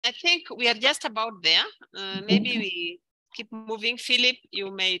I think we are just about there. Maybe we keep moving. Philip,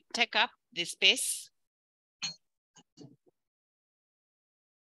 you may take up the space.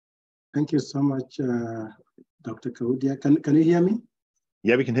 Thank you so much, Dr. Kaudia. Can you hear me?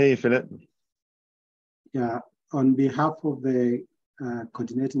 Yeah, we can hear you, Philip. Yeah, on behalf of the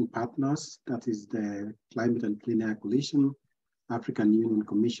coordinating partners, that is the Climate and Clean Air Coalition, African Union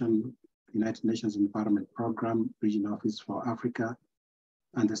Commission, United Nations Environment Programme, Regional Office for Africa,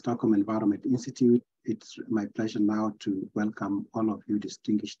 and the Stockholm Environment Institute, it's my pleasure now to welcome all of you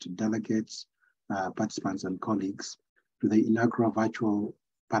distinguished delegates, participants and colleagues to the inaugural virtual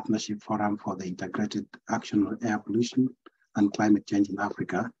partnership forum for the integrated action on air pollution and climate change in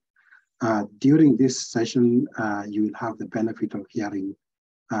Africa. During this session, you will have the benefit of hearing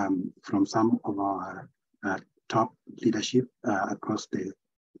from some of our top leadership across the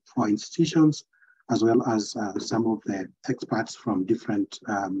 4 institutions, as well as some of the experts from different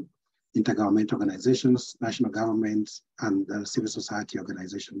intergovernmental organizations, national governments, and civil society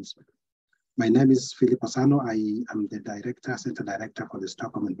organizations. My name is Philip Osano. I am the Center Director for the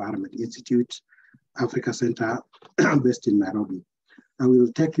Stockholm Environment Institute, Africa Center, based in Nairobi. I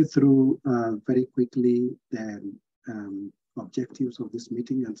will take you through very quickly the objectives of this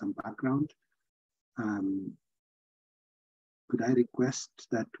meeting and some background. Could I request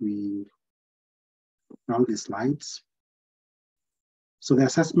that we roll the slides? So the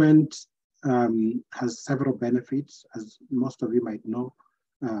assessment has several benefits. As most of you might know,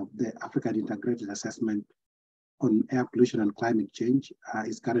 the African Integrated Assessment on Air Pollution and Climate Change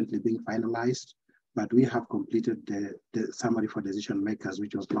is currently being finalized, but we have completed the Summary for Decision Makers,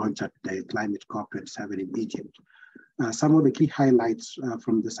 which was launched at the Climate COP27 in Egypt. Some of the key highlights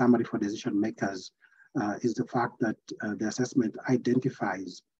from the Summary for Decision Makers is the fact that the assessment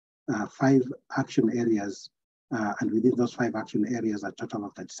identifies 5 action areas, and within those 5 action areas, a total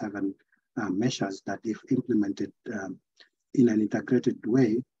of 37 measures that, if implemented in an integrated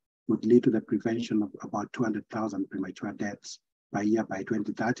way, would lead to the prevention of about 200,000 premature deaths per year by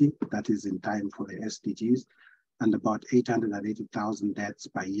 2030. That is in time for the SDGs, and about 880,000 deaths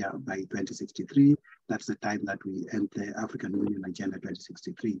per year by 2063. That's the time that we end the African Union Agenda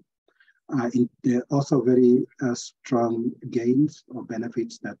 2063. There are also very strong gains or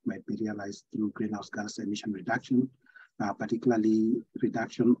benefits that might be realized through greenhouse gas emission reduction, particularly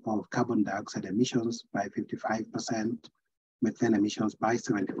reduction of carbon dioxide emissions by 55%, methane emissions by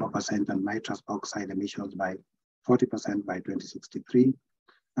 74%, and nitrous oxide emissions by 40% by 2063.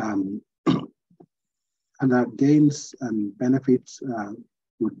 And the gains and benefits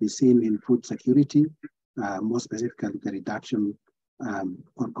would be seen in food security, more specifically the reduction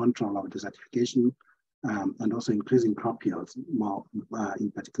or control of desertification, and also increasing crop yields, more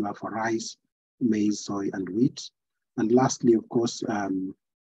in particular for rice, maize, soy, and wheat. And lastly, of course,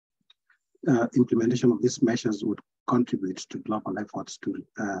 implementation of these measures would contribute to global efforts to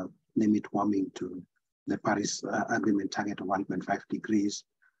limit warming to the Paris Agreement target of 1.5 degrees,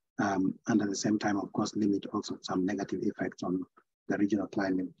 and at the same time, of course, limit also some negative effects on the regional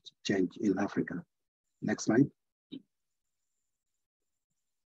climate change in Africa. Next slide.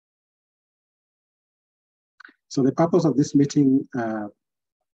 So the purpose of this meeting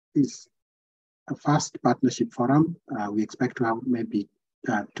is a first partnership forum. We expect to have maybe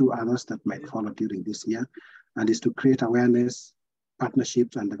 2 others that might follow during this year, and is to create awareness,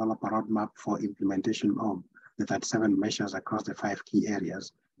 partnerships, and develop a roadmap for implementation of the 37 measures across the 5 key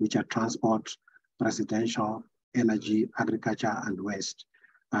areas, which are transport, residential, energy, agriculture, and waste,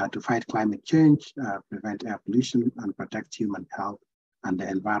 to fight climate change, prevent air pollution, and protect human health and the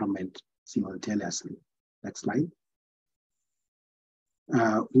environment simultaneously. Next slide.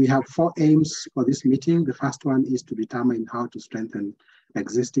 We have 4 aims for this meeting. The first one is to determine how to strengthen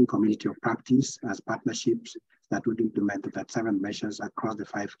existing community of practice as partnerships that would implement the 37 measures across the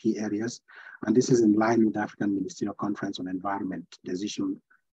 5 key areas. And this is in line with the African Ministerial Conference on Environment Decision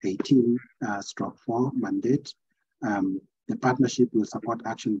 18/4 mandate. The partnership will support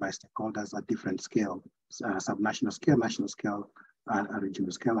action by stakeholders at different scale, subnational scale, national scale,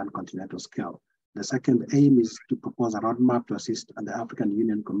 regional scale, and continental scale. The second aim is to propose a roadmap to assist the African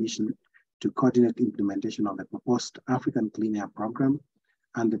Union Commission to coordinate implementation of the proposed African Clean Air Programme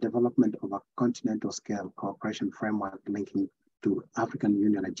and the development of a continental scale cooperation framework linking to African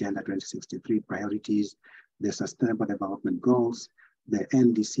Union Agenda 2063 priorities, the Sustainable Development Goals, the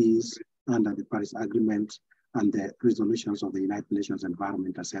NDCs under the Paris Agreement, and the resolutions of the United Nations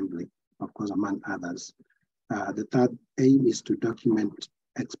Environment Assembly, of course, among others. The third aim is to document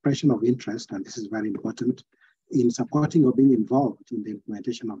expression of interest, and this is very important, in supporting or being involved in the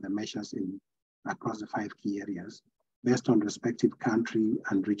implementation of the measures across the 5 key areas. based on respective country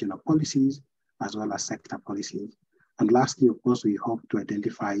and regional policies, as well as sector policies. And lastly, of course, we hope to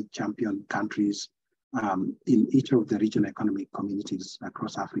identify champion countries in each of the regional economic communities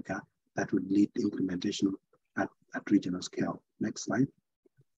across Africa that would lead implementation at regional scale. Next slide.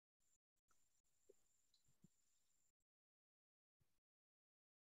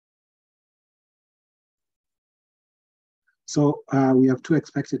 So we have two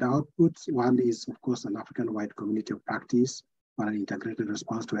expected outputs. One is, of course, an African-wide community of practice on an integrated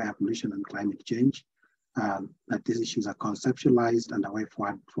response to air pollution and climate change. That these issues are conceptualized and a way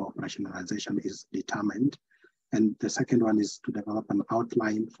forward for operationalization is determined. And the second one is to develop an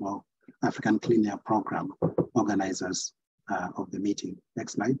outline for African Clean Air Program organizers of the meeting.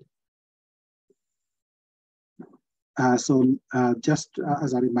 Next slide. Just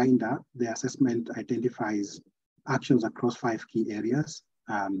as a reminder, the assessment identifies actions across 5 key areas.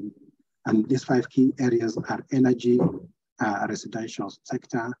 And these 5 key areas are energy, residential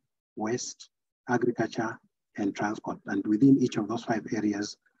sector, waste, agriculture, and transport. And within each of those 5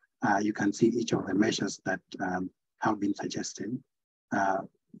 areas, you can see each of the measures that have been suggested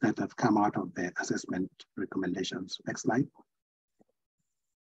that have come out of the assessment recommendations. Next slide.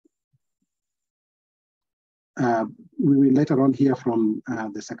 We will later on hear from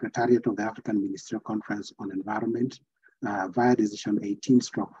the Secretariat of the African Ministerial Conference on Environment via Decision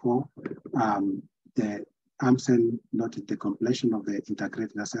 18/4. The AMCEN noted the completion of the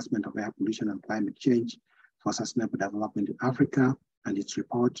integrated assessment of air pollution and climate change for sustainable development in Africa and its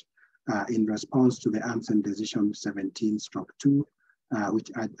report in response to the AMCEN Decision 17/2,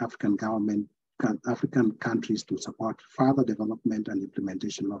 which urged African countries to support further development and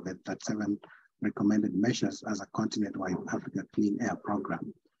implementation of the 37 recommended measures as a continent-wide Africa Clean Air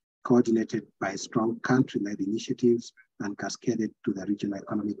Program, coordinated by strong country-led initiatives and cascaded to the regional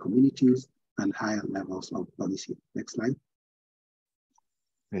economic communities and higher levels of policy. Next slide.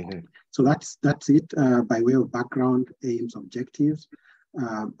 So that's it by way of background, aims, objectives.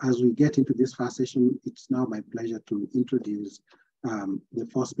 As we get into this first session, it's now my pleasure to introduce the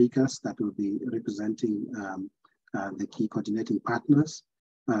 4 speakers that will be representing the key coordinating partners: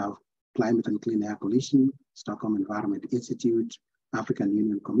 Climate and Clean Air Coalition, Stockholm Environment Institute, African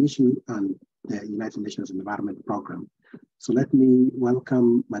Union Commission, and the United Nations Environment Program. So let me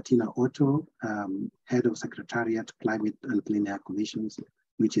welcome Martina Otto, Head of Secretariat, Climate and Clean Air Coalitions,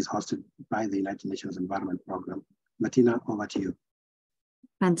 which is hosted by the United Nations Environment Program. Martina, over to you.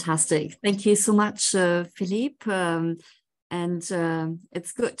 Fantastic. Thank you so much, Philippe. And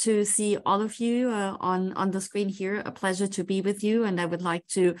it's good to see all of you on the screen here. A pleasure to be with you. And I would like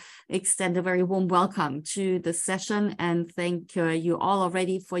to extend a very warm welcome to the session and thank you all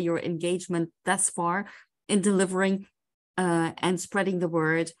already for your engagement thus far in delivering and spreading the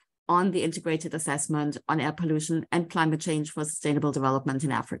word on the integrated assessment on air pollution and climate change for sustainable development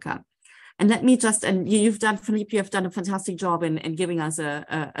in Africa. And let me just, and you've done, Philippe, you've done a fantastic job in giving us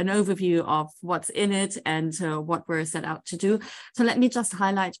an overview of what's in it and what we're set out to do. So let me just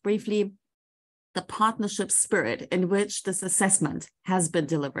highlight briefly the partnership spirit in which this assessment has been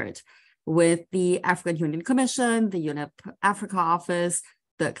delivered with the African Union Commission, the UNEP Africa Office,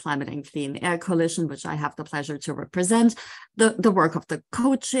 the Climate and Clean Air Coalition, which I have the pleasure to represent, the work of the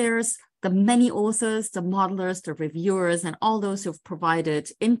co-chairs, the many authors, the modelers, the reviewers, and all those who've provided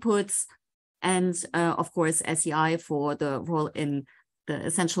inputs, and of course, SEI for the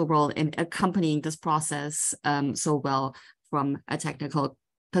essential role in accompanying this process so well from a technical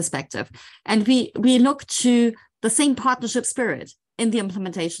perspective. And we look to the same partnership spirit in the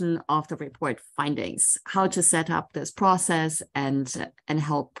implementation of the report findings, how to set up this process and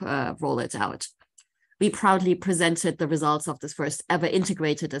help roll it out. We proudly presented the results of this first ever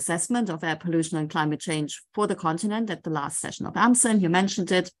integrated assessment of air pollution and climate change for the continent at the last session of AMCEN. You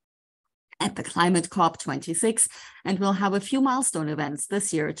mentioned it, at the Climate COP26, and we'll have a few milestone events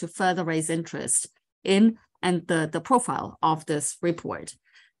this year to further raise interest in and the profile of this report.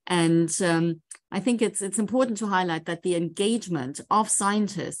 And I think it's important to highlight that the engagement of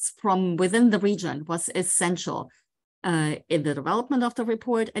scientists from within the region was essential in the development of the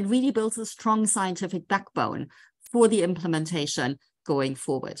report and really builds a strong scientific backbone for the implementation going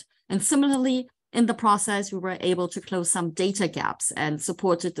forward. And similarly, in the process, we were able to close some data gaps and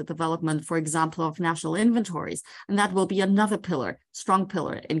supported the development, for example, of national inventories. And that will be another pillar, strong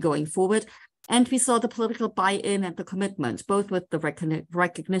pillar in going forward. And we saw the political buy-in and the commitment, both with the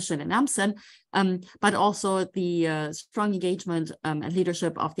recognition in AMCEN, but also the strong engagement and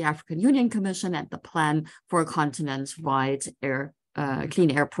leadership of the African Union Commission and the plan for a continent-wide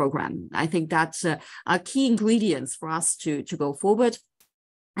clean air program. I think that's are key ingredients for us to go forward.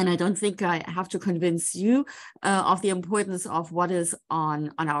 And I don't think I have to convince you of the importance of what is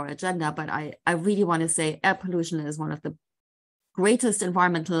on our agenda, but I really want to say air pollution is one of the greatest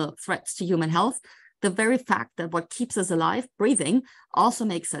environmental threats to human health. The very fact that what keeps us alive, breathing, also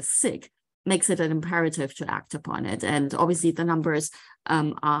makes us sick, makes it an imperative to act upon it. And obviously the numbers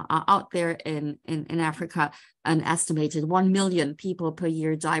are out there in Africa. An estimated 1 million people per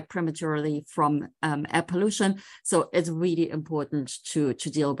year die prematurely from air pollution. So it's really important to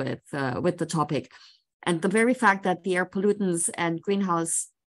deal with the topic. And the very fact that the air pollutants and greenhouse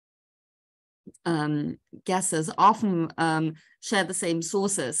gases often share the same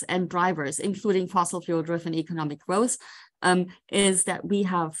sources and drivers, including fossil fuel-driven economic growth, is that we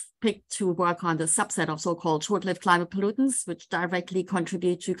have picked to work on the subset of so-called short-lived climate pollutants, which directly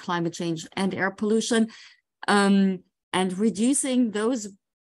contribute to climate change and air pollution. And reducing those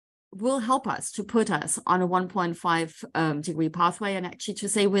will help us to put us on a 1.5 degree pathway. And actually to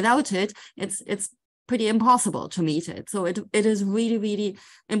say without it, it's pretty impossible to meet it. So it is really, really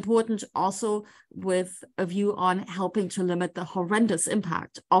important also with a view on helping to limit the horrendous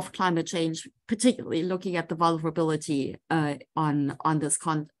impact of climate change, particularly looking at the vulnerability on this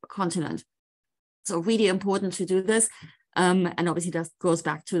continent. So really important to do this. And obviously that goes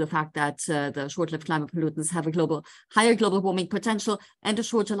back to the fact that the short-lived climate pollutants have a higher global warming potential and a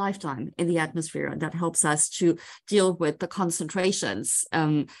shorter lifetime in the atmosphere. And that helps us to deal with the concentrations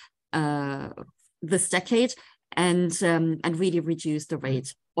this decade and really reduce the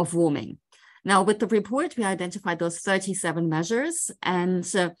rate of warming. Now, with the report, we identified those 37 measures, and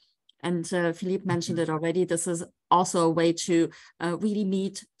Philippe mentioned it already. This is also a way to really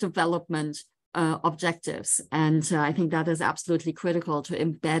meet development objectives, and I think that is absolutely critical to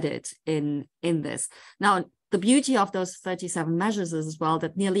embed it in this. Now, the beauty of those 37 measures is as well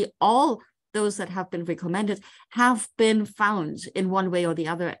that nearly all those that have been recommended have been found in one way or the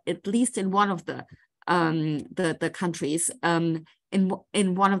other, at least in one of the countries, in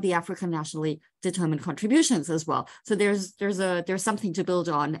one of the African nationally determined contributions as well. So there's something to build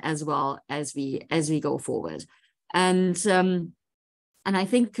on as well as we go forward. And I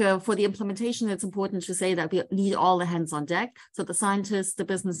think for the implementation, it's important to say that we need all the hands on deck. So the scientists, the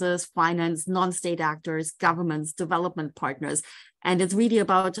businesses, finance, non-state actors, governments, development partners. And it's really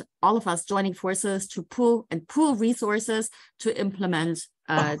about all of us joining forces to pool resources to implement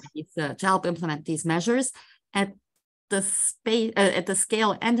to help implement these measures at the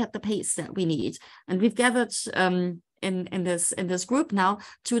scale and at the pace that we need. And we've gathered in this group now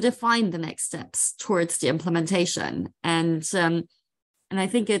to define the next steps towards the implementation. And I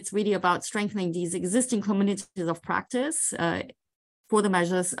think it's really about strengthening these existing communities of practice for the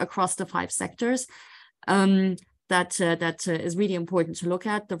measures across the 5 sectors. That is really important to look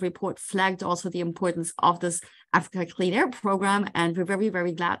at. The report flagged also the importance of this Africa Clean Air Program, and we're very,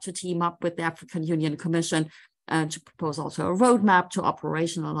 very glad to team up with the African Union Commission to propose also a roadmap to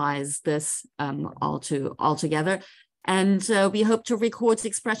operationalize this all together. And we hope to record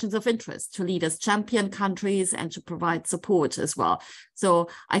expressions of interest to lead as champion countries and to provide support as well. So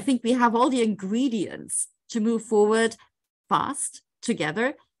I think we have all the ingredients to move forward fast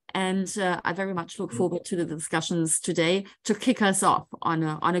together. And I very much look forward to the discussions today to kick us off on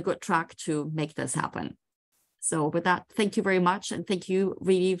a good track to make this happen. So with that, thank you very much. And thank you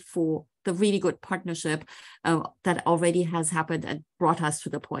really for the really good partnership that already has happened and brought us to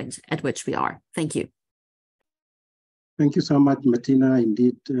the point at which we are. Thank you. Thank you so much, Martina.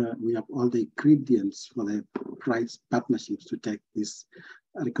 Indeed, we have all the ingredients for the right partnerships to take these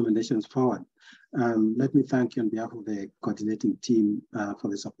recommendations forward. Let me thank you on behalf of the coordinating team for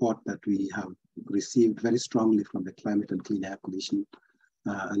the support that we have received very strongly from the Climate and Clean Air Coalition,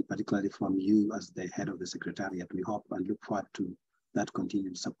 and particularly from you as the head of the Secretariat. We hope and look forward to that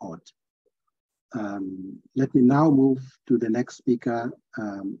continued support. Let me now move to the next speaker,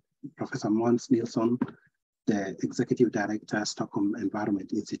 Professor Måns Nilsson, the Executive Director, Stockholm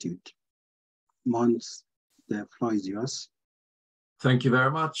Environment Institute. Måns, the floor is yours. Thank you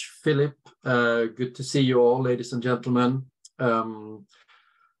very much, Philip. Good to see you all, ladies and gentlemen.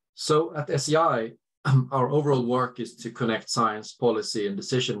 So at SEI, our overall work is to connect science, policy, and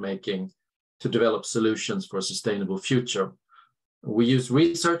decision-making to develop solutions for a sustainable future. We use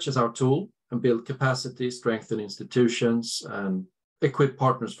research as our tool and build capacity, strengthen institutions, and equip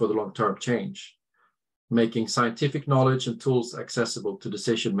partners for the long-term change, making scientific knowledge and tools accessible to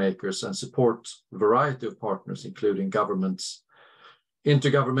decision makers and support a variety of partners, including governments,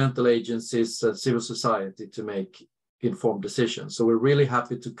 intergovernmental agencies, and civil society to make informed decisions. So we're really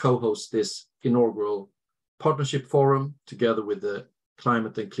happy to co-host this inaugural partnership forum together with the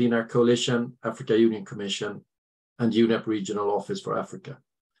Climate and Clean Air Coalition, Africa Union Commission, and UNEP Regional Office for Africa.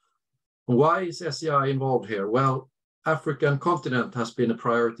 Why is SEI involved here? Well, African continent has been a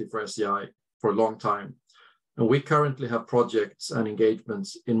priority for SEI for a long time. And we currently have projects and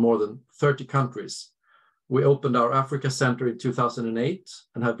engagements in more than 30 countries. We opened our Africa Center in 2008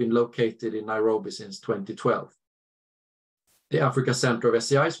 and have been located in Nairobi since 2012. The Africa Center of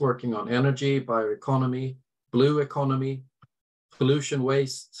SEI is working on energy, bioeconomy, blue economy, pollution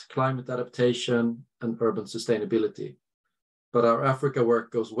waste, climate adaptation, and urban sustainability. But our Africa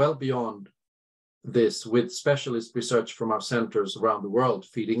work goes well beyond this, with specialist research from our centers around the world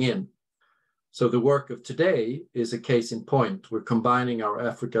feeding in. So the work of today is a case in point. We're combining our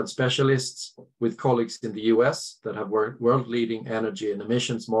African specialists with colleagues in the US that have world-leading energy and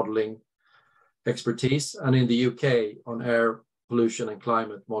emissions modeling expertise, and in the UK on air pollution and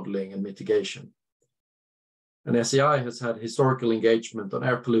climate modeling and mitigation. And SEI has had historical engagement on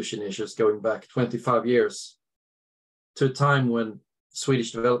air pollution issues going back 25 years to a time when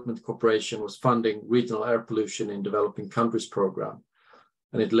Swedish Development Corporation was funding regional air pollution in developing countries program.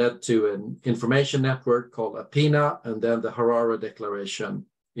 And it led to an information network called APINA, and then the Harare Declaration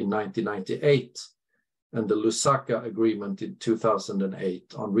in 1998, and the Lusaka Agreement in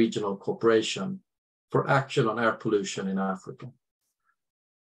 2008 on regional cooperation for action on air pollution in Africa.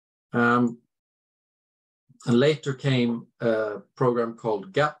 And later came a program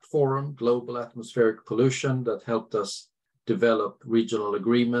called GAP Forum, Global Atmospheric Pollution, that helped us develop regional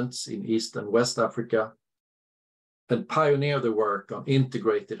agreements in East and West Africa and pioneer the work on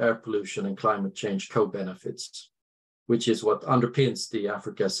integrated air pollution and climate change co-benefits, which is what underpins the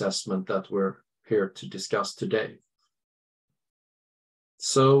Africa assessment that we're here to discuss today.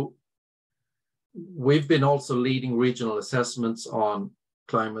 So we've been also leading regional assessments on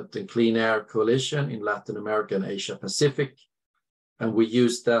Climate and Clean Air Coalition in Latin America and Asia Pacific. And we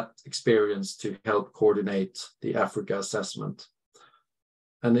use that experience to help coordinate the Africa assessment.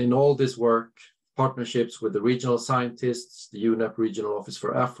 And in all this work, partnerships with the regional scientists, the UNEP Regional Office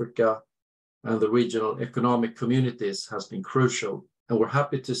for Africa, and the regional economic communities has been crucial. And we're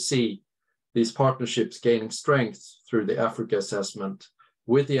happy to see these partnerships gaining strength through the Africa assessment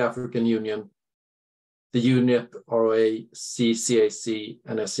with the African Union, the UNEP, ROA, CCAC,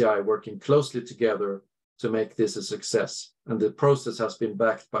 and SEI working closely together to make this a success. And the process has been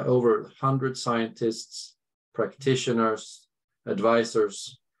backed by over 100 scientists, practitioners,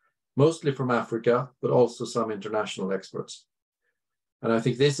 advisors, mostly from Africa, but also some international experts. And I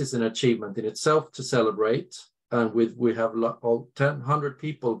think this is an achievement in itself to celebrate. And we have 100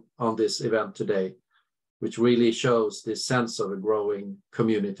 people on this event today, which really shows this sense of a growing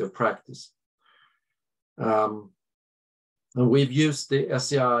community of practice. And we've used the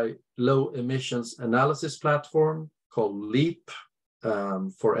SEI low emissions analysis platform called LEAP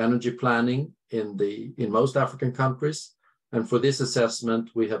for energy planning in most African countries. And for this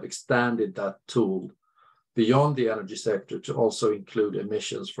assessment, we have extended that tool beyond the energy sector to also include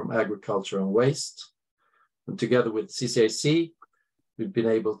emissions from agriculture and waste. And together with CCAC, we've been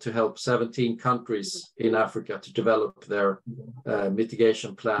able to help 17 countries in Africa to develop their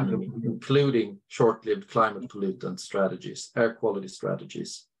mitigation planning, including short-lived climate pollutant strategies, air quality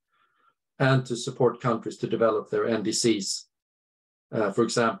strategies, and to support countries to develop their NDCs, for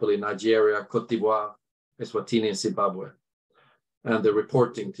example, in Nigeria, Cote d'Ivoire, Eswatini, and Zimbabwe, and the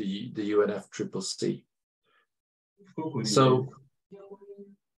reporting to the UNFCCC. So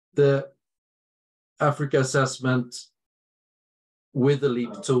the Africa assessment with the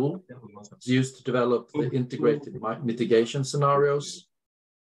LEAP tool is used to develop the integrated mitigation scenarios,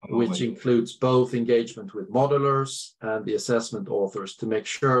 which includes both engagement with modelers and the assessment authors to make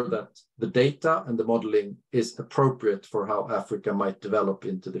sure that the data and the modeling is appropriate for how Africa might develop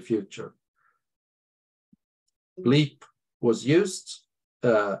into the future. LEAP was used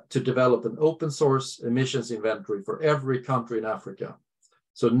to develop an open source emissions inventory for every country in Africa.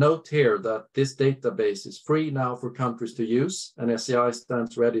 So note here that this database is free now for countries to use, and SEI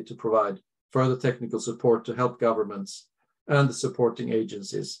stands ready to provide further technical support to help governments and the supporting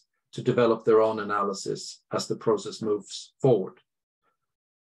agencies to develop their own analysis as the process moves forward.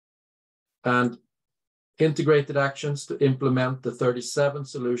 And integrated actions to implement the 37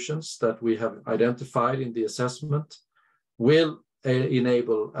 solutions that we have identified in the assessment will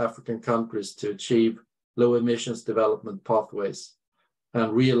enable African countries to achieve low emissions development pathways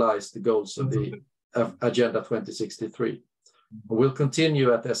and realize the goals of the Agenda 2063. We'll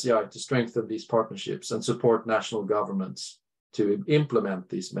continue at SEI to strengthen these partnerships and support national governments to implement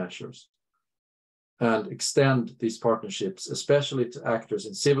these measures and extend these partnerships, especially to actors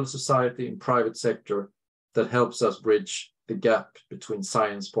in civil society and private sector that helps us bridge the gap between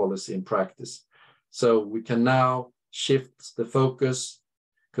science, policy, and practice. So we can now shift the focus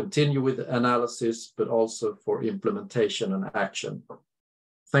continue with analysis, but also for implementation and action.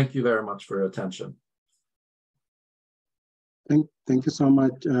 Thank you very much for your attention. Thank you so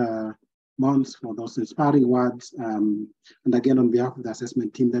much, Måns, for those inspiring words. And again, on behalf of the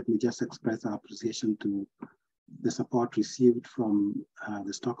assessment team, let me just express our appreciation to the support received from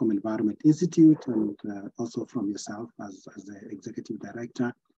the Stockholm Environment Institute and also from yourself as the executive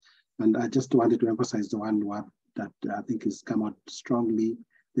director. And I just wanted to emphasize the one word that I think has come out strongly,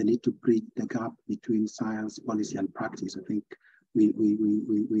 the need to bridge the gap between science, policy, and practice. I think we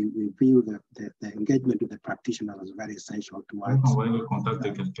view the engagement with the practitioner as very essential towards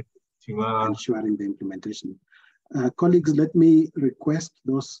ensuring the implementation. Colleagues, let me request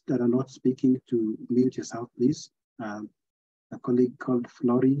those that are not speaking to mute yourself, please. A colleague called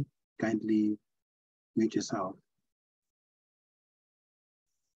Flori, kindly mute yourself.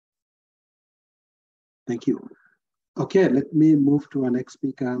 Thank you. Okay, let me move to our next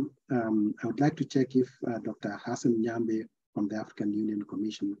speaker. I would like to check if Dr. Hassan Nyambe from the African Union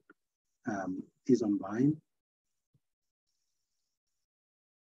Commission is online.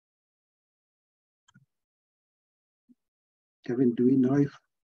 Kevin, do we know if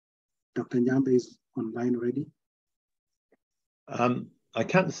Dr. Nyambe is online already? I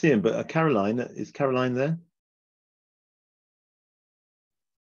can't see him, but Caroline, is Caroline there?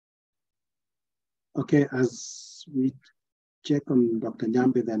 Okay, as we check on Dr.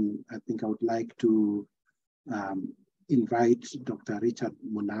 Nyambe, then I think I would like to invite Dr. Richard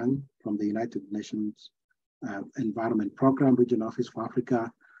Munang from the United Nations Environment Program Regional Office for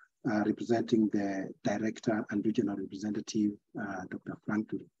Africa, representing the Director and Regional Representative, Dr.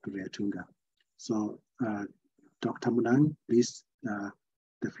 Frank Turiatunga. So, Dr. Munang, please,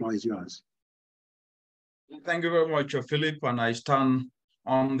 the floor is yours. Thank you very much, Philip, and I stand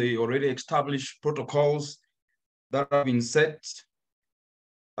on the already established protocols that have been set.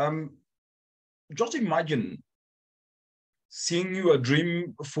 Just imagine seeing your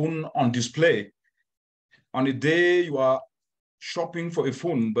dream phone on display on the day you are shopping for a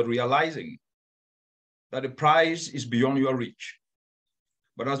phone, but realizing that the price is beyond your reach.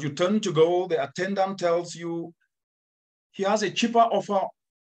 But as you turn to go, the attendant tells you he has a cheaper offer,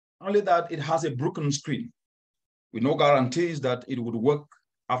 only that it has a broken screen with no guarantees that it would work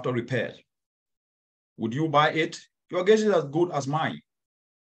after repair. Would you buy it? Your guess is as good as mine.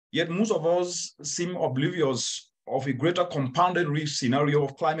 Yet most of us seem oblivious of a greater compounded risk scenario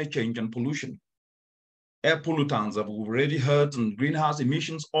of climate change and pollution. Air pollutants, that we've already heard, and greenhouse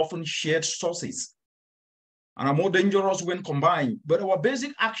emissions often shared sources and are more dangerous when combined, but our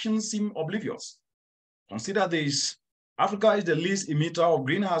basic actions seem oblivious. Consider this: Africa is the least emitter of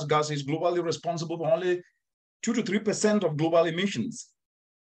greenhouse gases, globally responsible for only 2 to 3% of global emissions.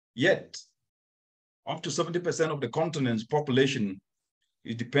 Yet, up to 70% of the continent's population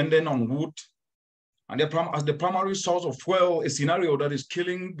is dependent on wood, and as the primary source of fuel, a scenario that is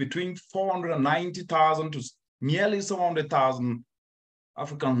killing between 490,000 to nearly 700,000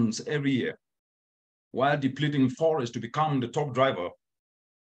 Africans every year, while depleting forests to become the top driver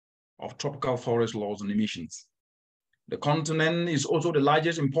of tropical forest loss and emissions. The continent is also the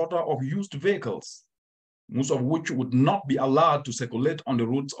largest importer of used vehicles, most of which would not be allowed to circulate on the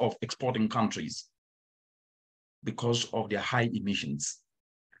roads of exporting countries because of their high emissions.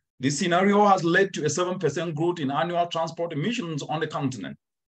 This scenario has led to a 7% growth in annual transport emissions on the continent.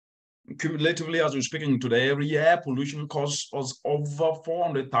 Cumulatively, as we're speaking today, every year pollution costs us over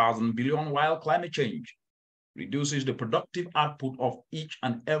 400,000 billion, while climate change reduces the productive output of each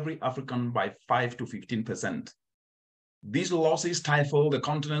and every African by 5 to 15%. These losses stifle the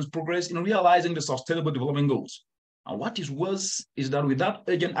continent's progress in realizing the Sustainable Development Goals. And what is worse is that without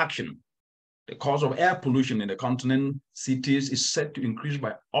urgent action, the cause of air pollution in the continent cities is set to increase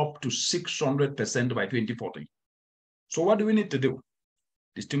by up to 600% by 2040. So what do we need to do?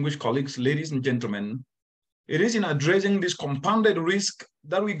 Distinguished colleagues, ladies and gentlemen, it is in addressing this compounded risk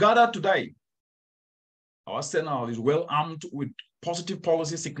that we gather today. Our arsenal is well armed with positive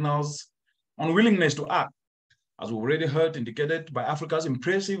policy signals on willingness to act, as we already heard indicated by Africa's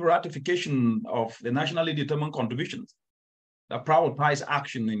impressive ratification of the nationally determined contributions that prioritize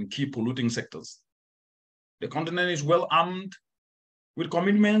action in key polluting sectors. The continent is well armed with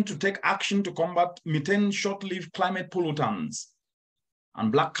commitment to take action to combat methane short-lived climate pollutants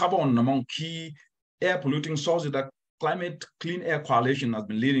and black carbon among key air polluting sources that Climate Clean Air Coalition has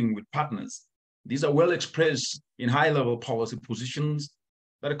been leading with partners. These are well expressed in high-level policy positions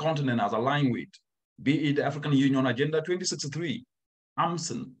that the continent has aligned with, be it the African Union Agenda 2063,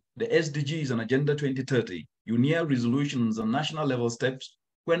 AMSEN, the SDGs and Agenda 2030, UNEA resolutions and national level steps,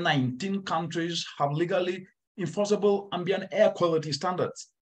 where 19 countries have legally enforceable ambient air quality standards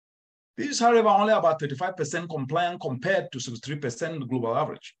This is, however, only about 35% compliant compared to 63% global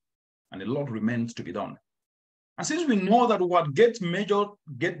average, and a lot remains to be done. And since we know that what gets measured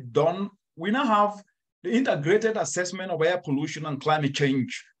gets done, we now have the integrated assessment of air pollution and climate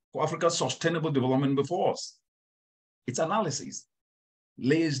change for Africa's sustainable development before us. Its analysis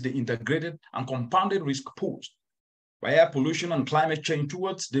lays the integrated and compounded risk posed by air pollution and climate change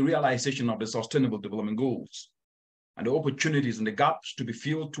towards the realization of the sustainable development goals, and the opportunities and the gaps to be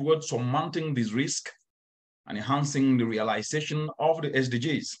filled towards surmounting this risk and enhancing the realization of the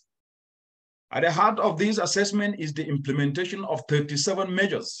SDGs. At the heart of this assessment is the implementation of 37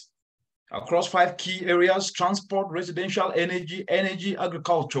 measures across 5 key areas: transport, residential, energy,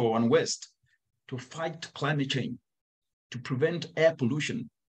 agriculture, and waste, to fight climate change, to prevent air pollution,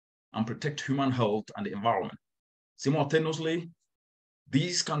 and protect human health and the environment. Simultaneously,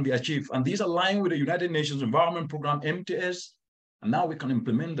 these can be achieved, and these align with the United Nations Environment Program, MTS, and now we can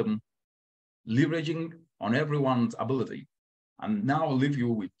implement them, leveraging on everyone's ability. And now I'll leave you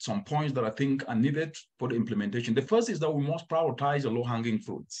with some points that I think are needed for the implementation. The first is that we must prioritize the low-hanging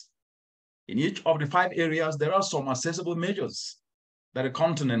fruits. In each of the 5 areas, there are some accessible measures that a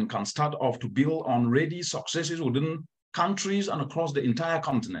continent can start off to build on ready successes within countries and across the entire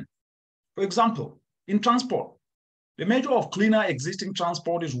continent. For example, in transport, the measure of cleaner existing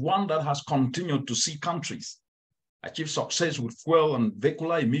transport is one that has continued to see countries achieve success with fuel and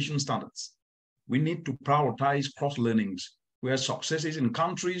vehicular emission standards. We need to prioritize cross-learnings, where successes in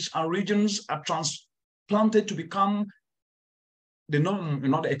countries and regions are transplanted to become the norm,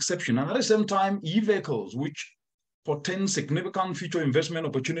 not the exception. And at the same time, e-vehicles, which portend significant future investment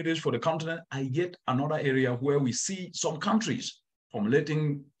opportunities for the continent, are yet another area where we see some countries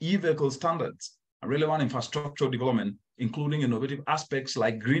formulating e-vehicle standards and relevant infrastructure development, including innovative aspects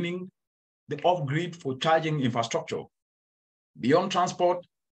like greening the off-grid for charging infrastructure. Beyond transport,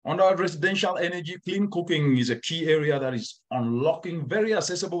 under residential energy, clean cooking is a key area that is unlocking very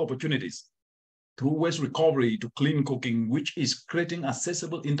accessible opportunities through waste recovery to clean cooking, which is creating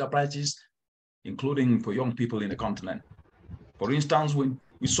accessible enterprises, including for young people in the continent. For instance, when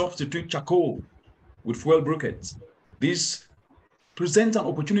we substitute charcoal with fuel briquettes, this presents an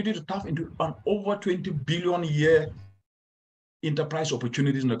opportunity to tap into an over 20 billion a year enterprise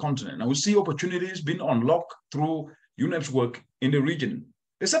opportunities in the continent. And we see opportunities being unlocked through UNEP's work in the region.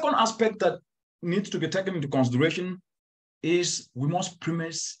 The second aspect that needs to be taken into consideration is we must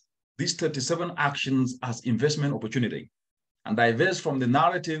premise these 37 actions as investment opportunity and divest from the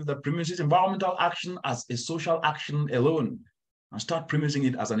narrative that premises environmental action as a social action alone and start premising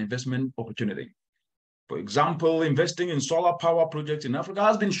it as an investment opportunity. For example, investing in solar power projects in Africa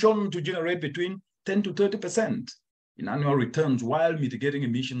has been shown to generate between 10 to 30% in annual returns while mitigating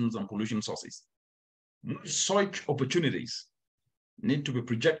emissions and pollution sources. Such opportunities need to be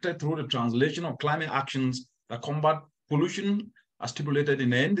projected through the translation of climate actions that combat pollution as stipulated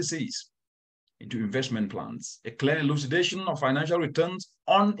in the NDCs into investment plans, a clear elucidation of financial returns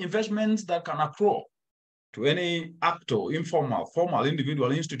on investments that can accrue to any actor, informal, formal,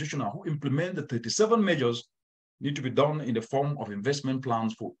 individual, institutional, who implement the 37 measures need to be done in the form of investment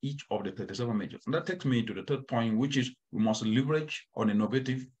plans for each of the 37 measures. And that takes me to the third point, which is we must leverage on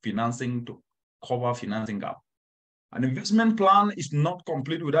innovative financing to cover financing gap. An investment plan is not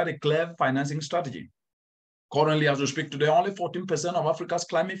complete without a clear financing strategy. Currently, as we speak today, only 14% of Africa's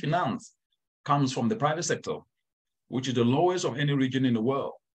climate finance comes from the private sector, which is the lowest of any region in the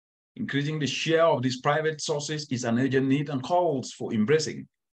world. Increasing the share of these private sources is an urgent need and calls for embracing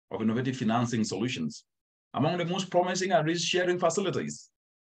of innovative financing solutions. Among the most promising are risk-sharing facilities.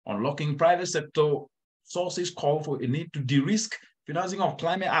 Unlocking private sector sources call for a need to de-risk financing of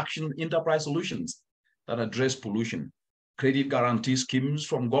climate action enterprise solutions that address pollution, credit guarantee schemes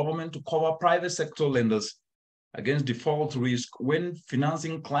from government to cover private sector lenders against default risk when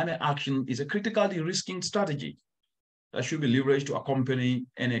financing climate action is a critical de-risking strategy that should be leveraged to accompany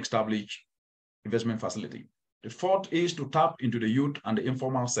any established investment facility. The fourth is to tap into the youth and the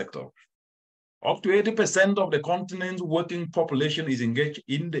informal sector. Up to 80% of the continent's working population is engaged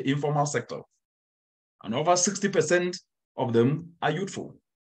in the informal sector, and over 60% of them are youthful.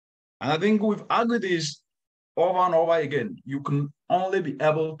 And I think we've argued this over and over again. You can only be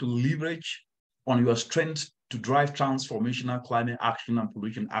able to leverage on your strength to drive transformational climate action and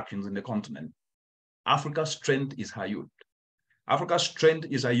pollution actions in the continent. Africa's strength is her youth. Africa's strength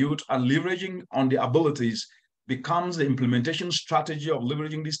is her youth, and leveraging on the abilities becomes the implementation strategy of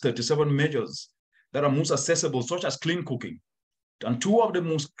leveraging these 37 measures that are most accessible, such as clean cooking. And two of the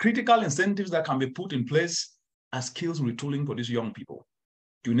most critical incentives that can be put in place are skills retooling for these young people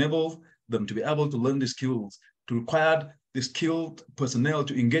to enable them to be able to learn the skills to require the skilled personnel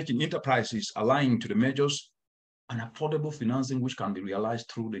to engage in enterprises aligned to the measures, and affordable financing which can be realized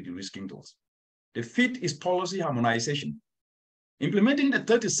through the de-risking tools. The fifth is policy harmonization. Implementing the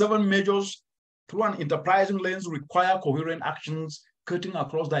 37 measures through an enterprising lens require coherent actions cutting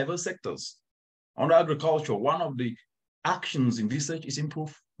across diverse sectors. Under agriculture, one of the actions in research is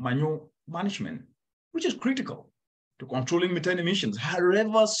improved manure management, which is critical to controlling methane emissions.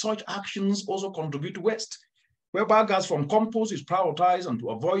 However, such actions also contribute to waste, where biogas from compost is prioritized, and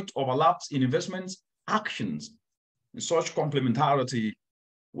to avoid overlaps in investments, actions in such complementarity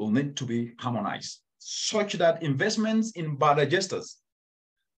will need to be harmonized, such that investments in biodigesters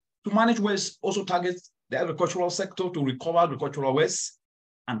to manage waste also targets the agricultural sector to recover agricultural waste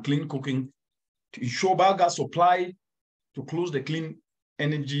and clean cooking, to ensure biogas supply to close the clean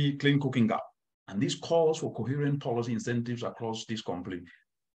energy, clean cooking gap. And this calls for coherent policy incentives across these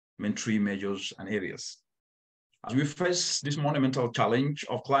complementary measures and areas. As we face this monumental challenge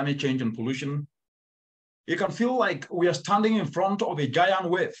of climate change and pollution, it can feel like we are standing in front of a giant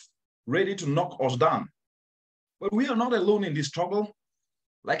wave ready to knock us down. But we are not alone in this struggle.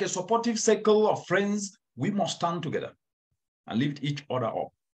 Like a supportive circle of friends, we must stand together and lift each other up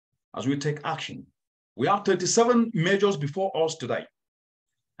as we take action. We have 37 measures before us today.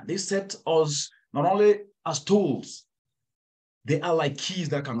 And they set us not only as tools, they are like keys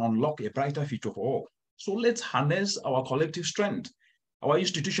that can unlock a brighter future for all. So let's harness our collective strength, our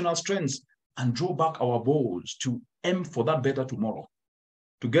institutional strengths, and draw back our bows to aim for that better tomorrow.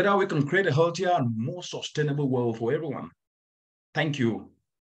 Together, we can create a healthier and more sustainable world for everyone. Thank you,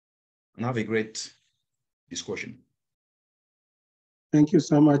 and have a great discussion. Thank you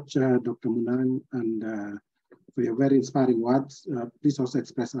so much, Dr. Munang, and for your very inspiring words. Please also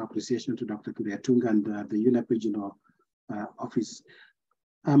express our appreciation to Dr. Kuriatunga and the UNEP Regional Office.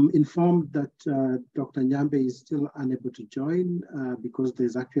 I'm informed that Dr. Nyambe is still unable to join because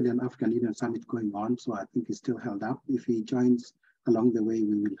there's actually an African Union Summit going on, so I think he's still held up. If he joins along the way,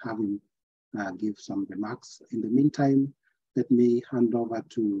 we will have him give some remarks. In the meantime, let me hand over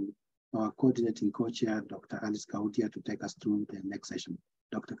to our coordinating co-chair, Dr. Alice Kaudia, to take us through the next session.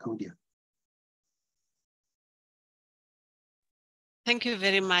 Dr. Kaudia. Thank you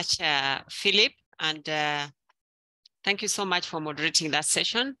very much, Philip, and thank you so much for moderating that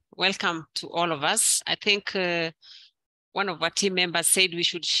session. Welcome to all of us. I think one of our team members said we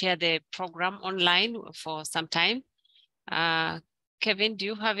should share the program online for some time. Kevin, do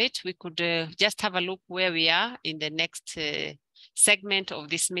you have it? We could just have a look where we are in the next segment of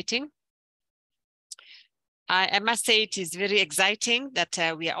this meeting. I must say it is very exciting that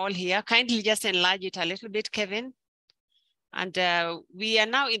we are all here. Kindly just enlarge it a little bit, Kevin. And we are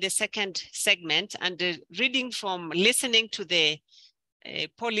now in the second segment, and listening to the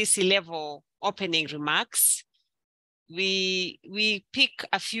policy level opening remarks, we pick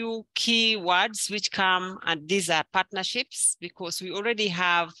a few key words which come, and these are partnerships, because we already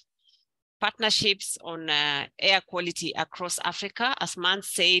have partnerships on air quality across Africa, as Man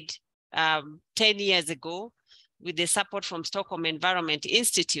said 10 years ago, with the support from Stockholm Environment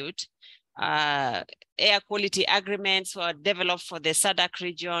Institute. Air quality agreements were developed for the SADC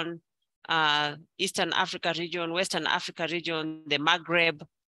region, Eastern Africa region, Western Africa region, the Maghreb,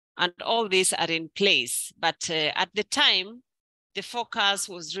 and all these are in place. But at the time, the focus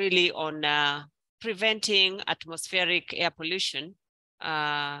was really on preventing atmospheric air pollution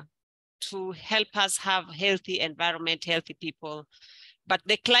to help us have healthy environment, healthy people. But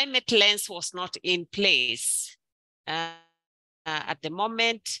the climate lens was not in place. At the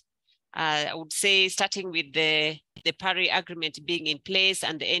moment, I would say, starting with the Paris Agreement being in place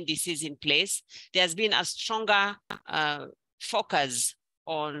and the NDCs in place, there's been a stronger focus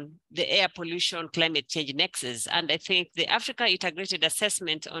on the air pollution climate change nexus. And I think the Africa Integrated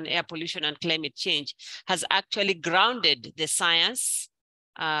Assessment on Air Pollution and Climate Change has actually grounded the science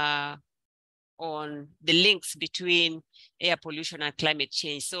on the links between air pollution and climate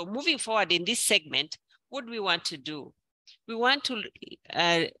change. So moving forward in this segment, what do we want to do? We want to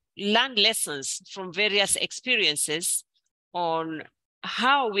learn lessons from various experiences on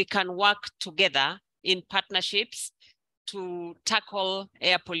how we can work together in partnerships to tackle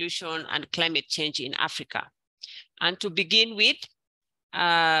air pollution and climate change in Africa. And to begin with,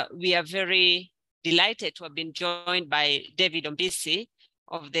 we are very delighted to have been joined by David Ombisi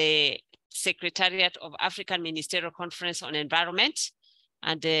of the Secretariat of African Ministerial Conference on Environment.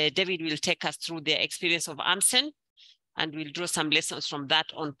 And David will take us through the experience of AMCEN, and we'll draw some lessons from that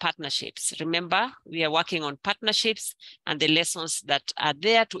on partnerships. Remember, we are working on partnerships and the lessons that are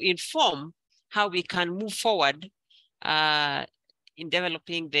there to inform how we can move forward in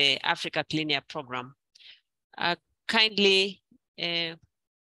developing the Africa Clean Air Program. kindly,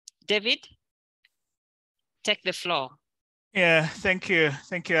 David, take the floor. Yeah, thank you.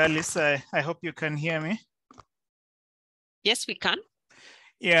 Thank you, Alice. I hope you can hear me. Yes, we can.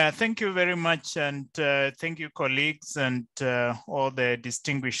 Yeah, thank you very much. And thank you, colleagues, and all the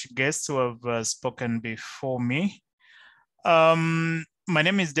distinguished guests who have spoken before me. My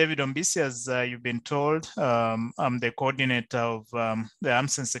name is David Ombisi, as you've been told. I'm the coordinator of the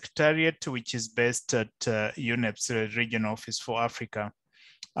AMCEN Secretariat, which is based at UNEP's Regional Office for Africa.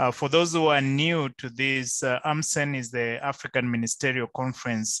 For those who are new to this, AMCEN is the African Ministerial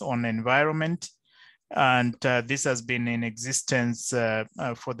Conference on Environment. And this has been in existence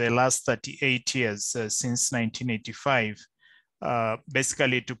for the last 38 years, since 1985,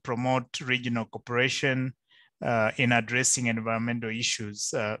 basically to promote regional cooperation in addressing environmental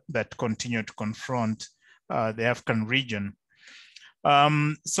issues that continue to confront the African region.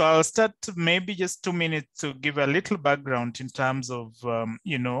 So I'll start maybe just 2 minutes to give a little background in terms of,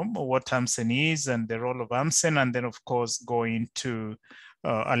 what AMCEN is and the role of AMCEN, and then of course go into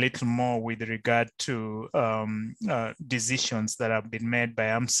a little more with regard to decisions that have been made by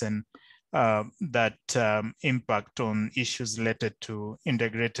AMCEN that impact on issues related to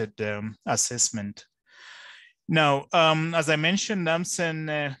integrated assessment. Now, as I mentioned,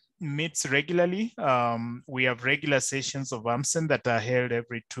 AMCEN meets regularly. We have regular sessions of AMCEN that are held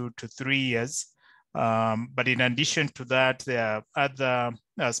every 2 to 3 years. But in addition to that, there are other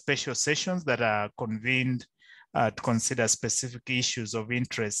special sessions that are convened to consider specific issues of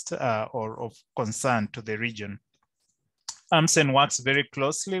interest or of concern to the region. AMCEN works very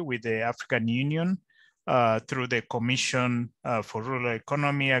closely with the African Union through the Commission for Rural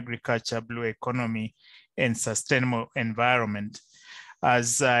Economy, Agriculture, Blue Economy, and Sustainable Environment.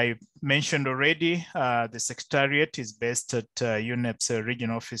 As I mentioned already, the Secretariat is based at UNEP's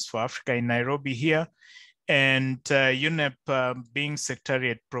Regional Office for Africa in Nairobi here. And UNEP, being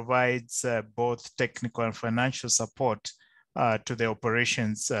Secretariat, provides both technical and financial support to the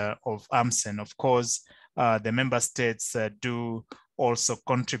operations of AMCEN. Of course, the member states do also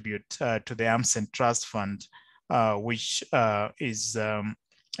contribute to the AMCEN Trust Fund, which is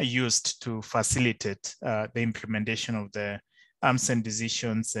used to facilitate the implementation of the AMCEN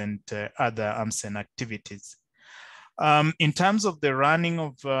decisions and other AMCEN activities. In terms of the running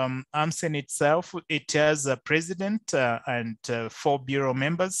of AMCEN itself, it has a president and 4 bureau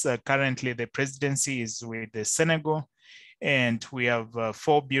members. Currently, the presidency is with Senegal, and we have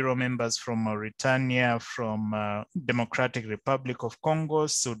 4 bureau members from Mauritania, from Democratic Republic of Congo,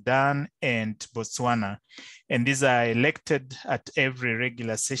 Sudan, and Botswana. And these are elected at every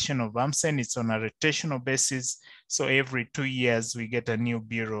regular session of AMCEN. It's on a rotational basis. So every 2 years, we get a new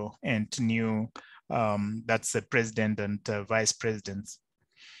bureau and new, that's the president and vice presidents.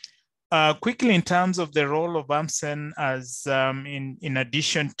 Quickly, in terms of the role of AMCEN, as in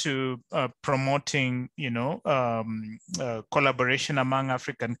addition to promoting, collaboration among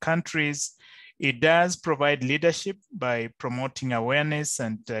African countries, it does provide leadership by promoting awareness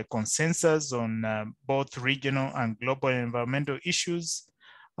and consensus on both regional and global environmental issues.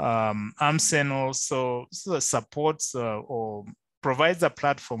 AMCEN also supports or provides a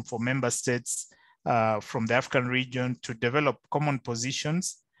platform for member states from the African region to develop common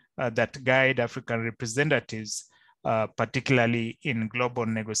positions that guide African representatives, particularly in global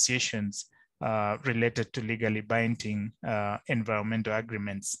negotiations related to legally binding environmental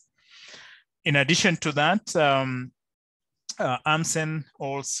agreements. In addition to that, AMCEN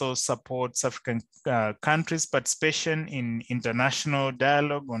also supports African countries' participation in international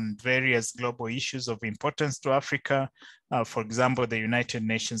dialogue on various global issues of importance to Africa. For example, the United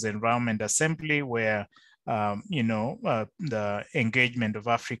Nations Environment Assembly, where the engagement of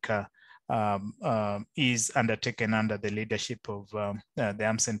Africa is undertaken under the leadership of the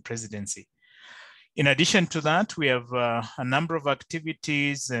AMCEN presidency. In addition to that, we have a number of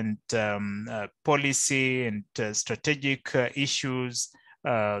activities and policy and strategic issues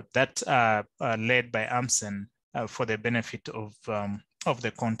that are led by AMCEN for the benefit of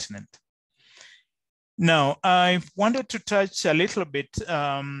the continent. Now, I wanted to touch a little bit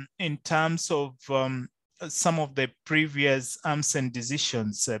in terms of some of the previous AMCEN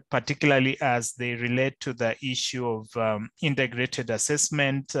decisions, particularly as they relate to the issue of integrated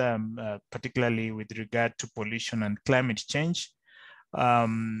assessment, particularly with regard to pollution and climate change.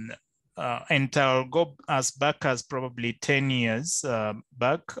 And I'll go as back as probably 10 years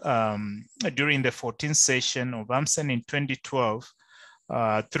back during the 14th session of AMCEN in 2012,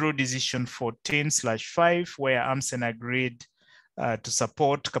 through decision 14/5, where AMCEN agreed to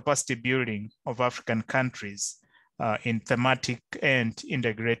support capacity building of African countries in thematic and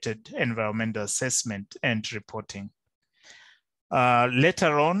integrated environmental assessment and reporting.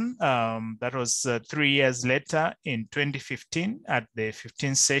 Later on, that was 3 years later in 2015 at the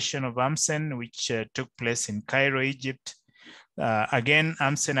 15th session of AMCEN, which took place in Cairo, Egypt. Again,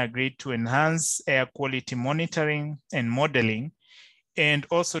 AMCEN agreed to enhance air quality monitoring and modeling, and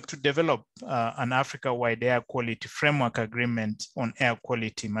also to develop an Africa-wide air quality framework agreement on air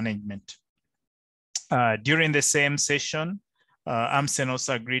quality management. During the same session, AMCEN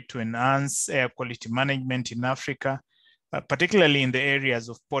also agreed to enhance air quality management in Africa, particularly in the areas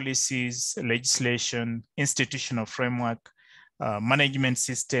of policies, legislation, institutional framework, management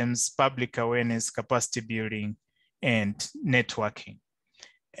systems, public awareness, capacity building, and networking.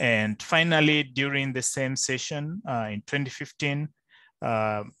 And finally, during the same session in 2015,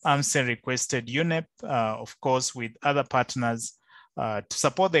 AMCEN requested UNEP, of course, with other partners, to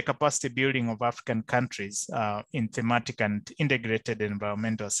support the capacity building of African countries in thematic and integrated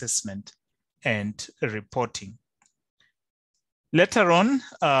environmental assessment and reporting. Later on,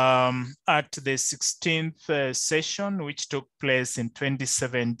 at the 16th session, which took place in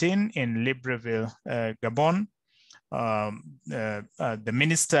 2017 in Libreville, Gabon, the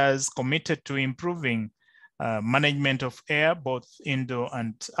ministers committed to improving management of air, both indoor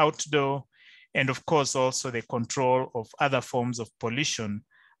and outdoor, and of course also the control of other forms of pollution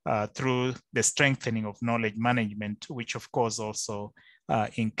through the strengthening of knowledge management, which of course also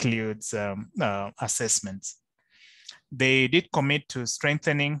includes assessments. They did commit to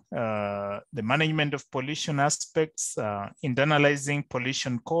strengthening the management of pollution aspects, internalizing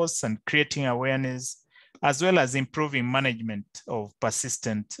pollution costs and creating awareness, as well as improving management of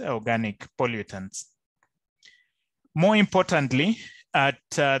persistent organic pollutants. More importantly, at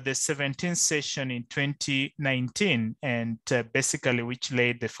the 17th session in 2019, and basically which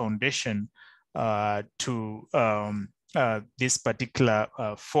laid the foundation to this particular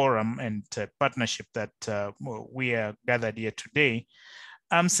forum and partnership that we are gathered here today,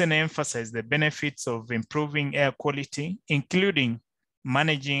 AMCEN emphasized the benefits of improving air quality, including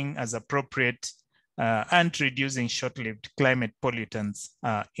managing as appropriate and reducing short-lived climate pollutants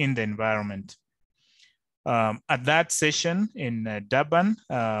in the environment. At that session in Durban,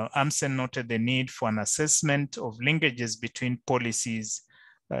 AMCEN noted the need for an assessment of linkages between policies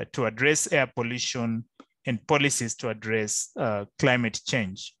to address air pollution and policies to address climate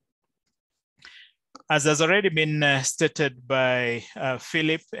change. As has already been stated by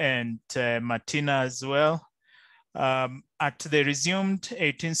Philip and Martina as well, at the resumed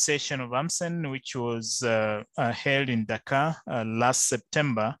 18th session of AMCEN, which was held in Dakar last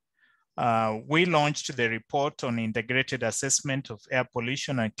September, we launched the report on integrated assessment of air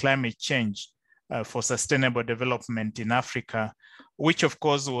pollution and climate change for sustainable development in Africa, which of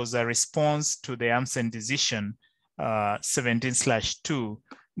course was a response to the AMCEN decision 17/2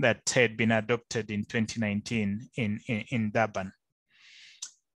 that had been adopted in 2019 in Durban.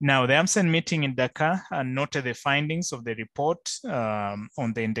 Now, the AMCEN meeting in Dakar noted the findings of the report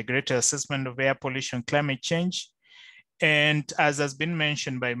on the integrated assessment of air pollution, climate change. And as has been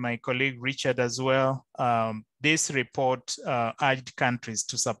mentioned by my colleague Richard as well, this report urged countries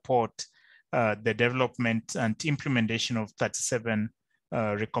to support the development and implementation of 37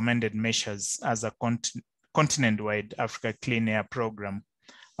 recommended measures as a continent-wide Africa Clean Air Program,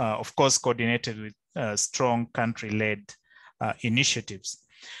 of course, coordinated with strong country-led initiatives.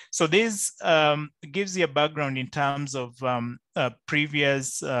 So this gives you a background in terms of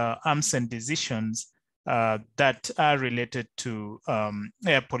previous AMCEN decisions that are related to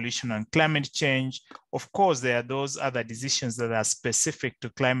air pollution and climate change. Of course, there are those other decisions that are specific to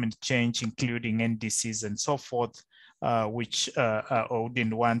climate change, including NDCs and so forth, which I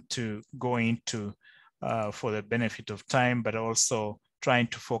didn't want to go into for the benefit of time, but also trying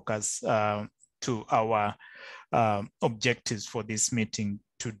to focus to our objectives for this meeting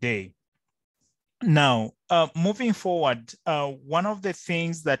today. Now, moving forward, one of the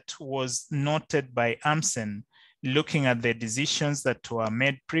things that was noted by AMCEN, looking at the decisions that were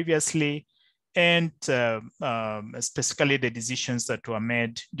made previously, and specifically the decisions that were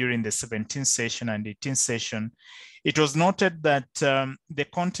made during the 17th session and 18th session, it was noted that the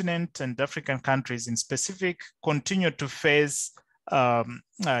continent and African countries in specific continue to face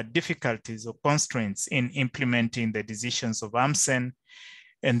difficulties or constraints in implementing the decisions of AMCEN.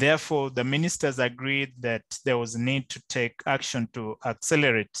 And therefore, the ministers agreed that there was a need to take action to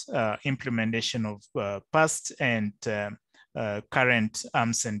accelerate implementation of past and current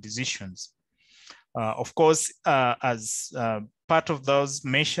AMCEN decisions. Of course, as part of those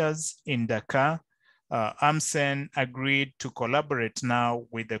measures in Dakar, AMCEN agreed to collaborate now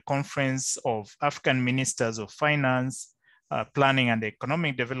with the Conference of African Ministers of Finance, Planning and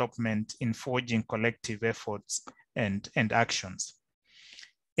Economic Development in forging collective efforts and actions.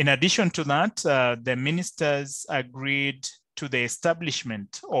 In addition to that, the ministers agreed to the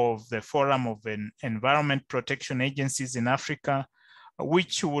establishment of the Forum of Environment Protection Agencies in Africa,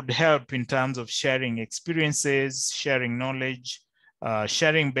 which would help in terms of sharing experiences, sharing knowledge,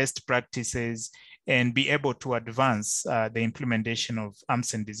 sharing best practices, and be able to advance the implementation of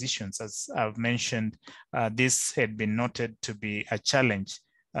AMCEN decisions. As I've mentioned, this had been noted to be a challenge,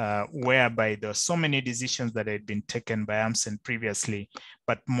 whereby there are so many decisions that had been taken by AMCEN previously,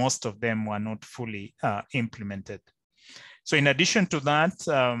 but most of them were not fully implemented. So in addition to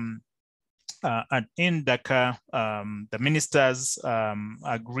that, in Dakar, the ministers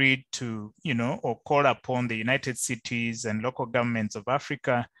agreed to, or call upon the United Cities and local governments of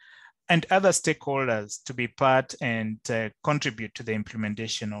Africa and other stakeholders to be part and contribute to the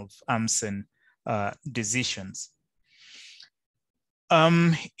implementation of AMCEN decisions.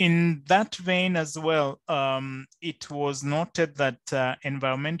 In that vein as well, it was noted that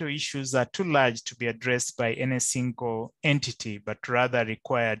environmental issues are too large to be addressed by any single entity, but rather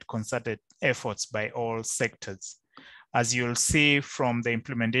required concerted efforts by all sectors. As you'll see from the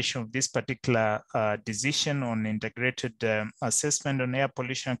implementation of this particular decision on integrated assessment on air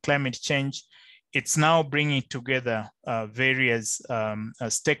pollution and climate change, it's now bringing together various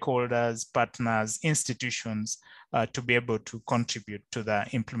stakeholders, partners, institutions to be able to contribute to the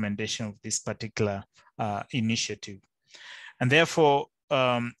implementation of this particular initiative. And therefore,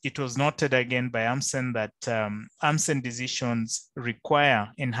 it was noted again by AMCEN that AMCEN decisions require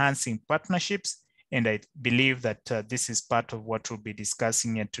enhancing partnerships. And I believe that this is part of what we'll be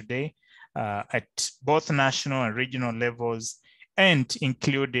discussing here today at both national and regional levels, and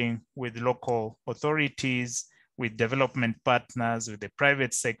including with local authorities, with development partners, with the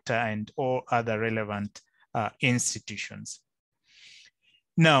private sector, and all other relevant institutions.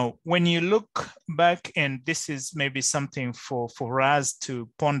 Now, when you look back, and this is maybe something for us to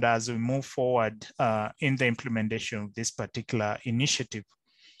ponder as we move forward in the implementation of this particular initiative,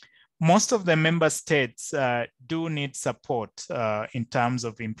 most of the member states do need support in terms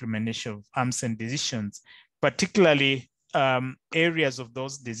of implementation of AMCEN decisions, particularly areas of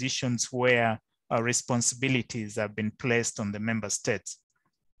those decisions where responsibilities have been placed on the member states.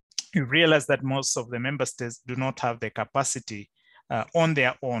 You realize that most of the member states do not have the capacity on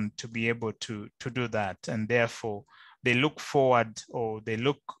their own to be able to do that. And therefore, they look forward, or they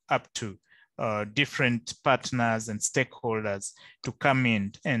look up to different partners and stakeholders to come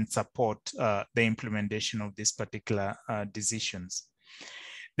in and support the implementation of these particular decisions.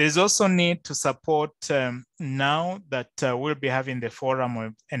 There's also need to support now that we'll be having the Forum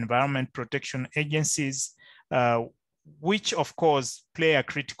of Environment Protection Agencies, which of course play a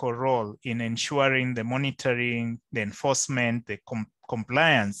critical role in ensuring the monitoring, the enforcement, the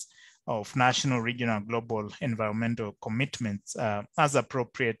compliance of national, regional, global environmental commitments as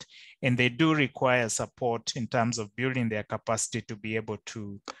appropriate. And they do require support in terms of building their capacity to be able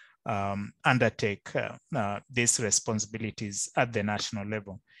to undertake these responsibilities at the national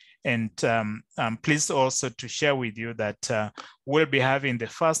level. And I'm pleased also to share with you that we'll be having the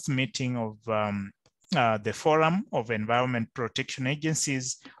first meeting of the Forum of Environment Protection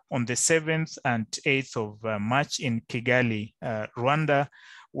Agencies on the 7th and 8th of March in Kigali, Rwanda,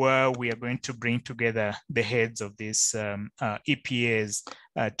 where we are going to bring together the heads of these EPAs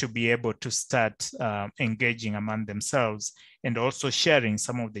to be able to start engaging among themselves, and also sharing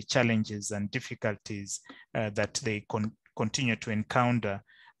some of the challenges and difficulties that they continue to encounter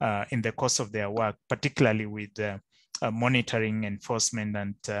in the course of their work, particularly with monitoring, enforcement,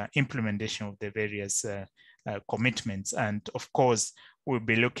 and implementation of the various commitments. And of course, we'll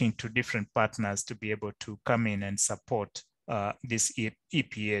be looking to different partners to be able to come in and support these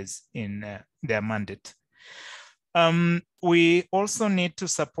EPAs in their mandate. We also need to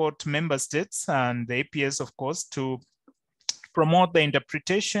support member states and the EPAs, of course, to promote the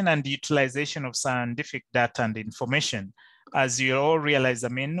interpretation and utilization of scientific data and information. As you all realize, I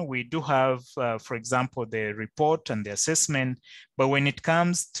mean, we do have, for example, the report and the assessment, but when it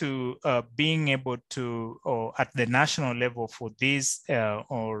comes to being able to, or at the national level for these,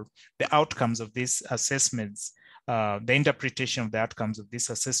 or the outcomes of these assessments, the interpretation of the outcomes of these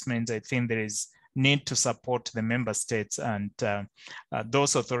assessments, I think there is need to support the member states and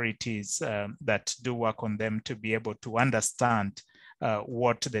those authorities that do work on them to be able to understand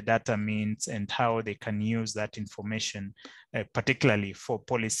what the data means and how they can use that information, particularly for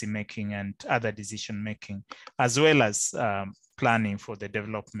policy making and other decision making, as well as planning for the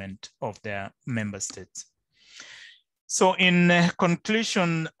development of their member states. So in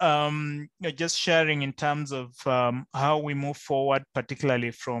conclusion, just sharing in terms of how we move forward,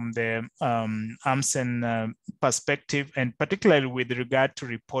 particularly from the AMCEN perspective, and particularly with regard to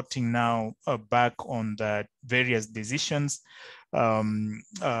reporting now back on the various decisions.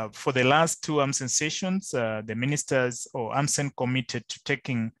 For the last two AMCEN sessions, the ministers or AMCEN committed to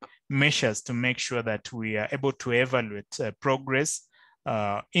taking measures to make sure that we are able to evaluate progress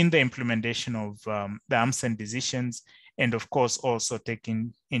in the implementation of the AMCEN decisions, and of course also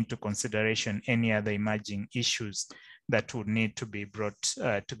taking into consideration any other emerging issues that would need to be brought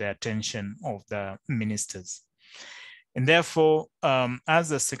to the attention of the ministers. And therefore,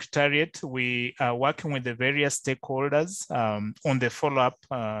 as a secretariat, we are working with the various stakeholders on the follow-up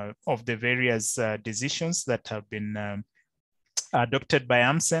of the various decisions that have been adopted by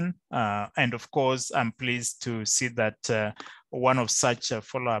AMCEN. And of course, I'm pleased to see that one of such a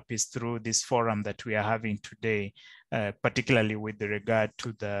follow-up is through this forum that we are having today, particularly with regard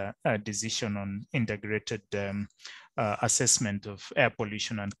to the decision on integrated assessment of air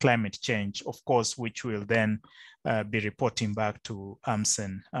pollution and climate change, of course, which will then be reporting back to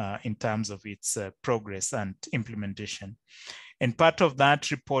AMCEN in terms of its progress and implementation. And part of that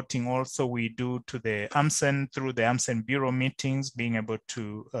reporting also we do to the AMCEN through the AMCEN Bureau meetings, being able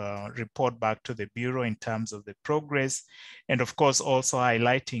to report back to the Bureau in terms of the progress, and of course also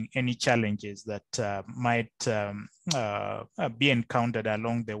highlighting any challenges that might be encountered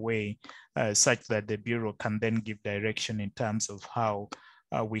along the way, such that the Bureau can then give direction in terms of how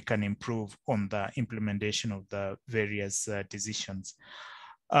we can improve on the implementation of the various decisions.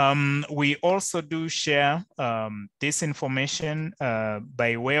 We also do share this information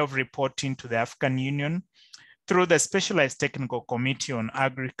by way of reporting to the African Union through the Specialized Technical Committee on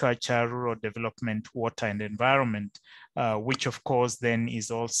Agriculture, Rural Development, Water and Environment, which of course then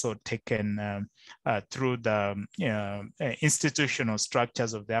is also taken through the institutional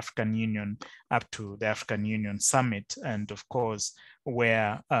structures of the African Union up to the African Union Summit, and of course,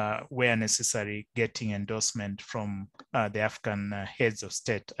 where necessary, getting endorsement from the African heads of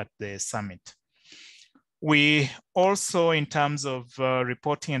state at the summit. We also, in terms of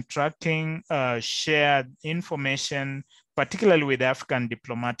reporting and tracking, share information, particularly with the African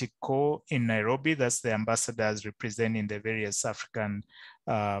Diplomatic Corps in Nairobi. That's the ambassadors representing the various African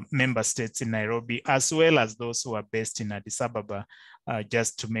member states in Nairobi, as well as those who are based in Addis Ababa,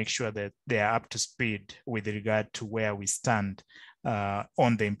 just to make sure that they are up to speed with regard to where we stand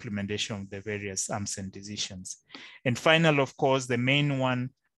on the implementation of the various AMCEN decisions. And finally, of course, the main one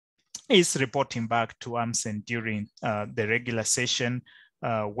is reporting back to AMCEN during the regular session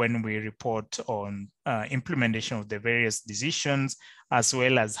when we report on implementation of the various decisions, as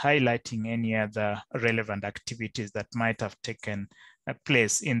well as highlighting any other relevant activities that might have taken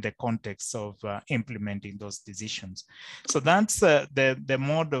place in the context of implementing those decisions. So that's the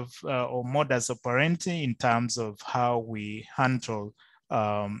mode of or modus operandi in terms of how we handle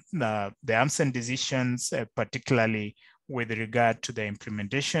the AMCEN decisions, particularly with regard to the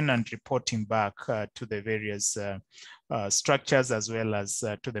implementation and reporting back to the various structures, as well as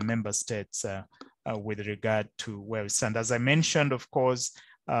to the member states with regard to where we stand. As I mentioned, of course,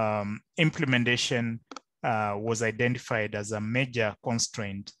 implementation was identified as a major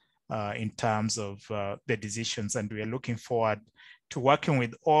constraint in terms of the decisions, and we are looking forward to working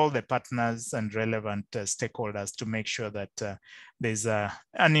with all the partners and relevant stakeholders to make sure that there's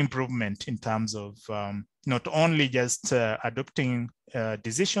an improvement in terms of not only just adopting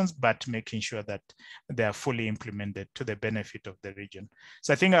decisions, but making sure that they are fully implemented to the benefit of the region.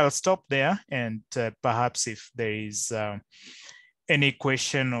 So I think I'll stop there, and perhaps if there is any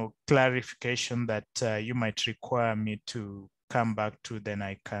question or clarification that you might require me to come back to, then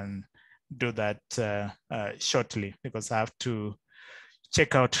I can do that shortly, because I have to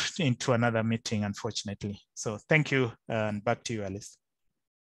check out into another meeting, unfortunately. So thank you, and back to you, Alice.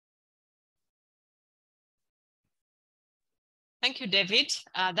 Thank you, David.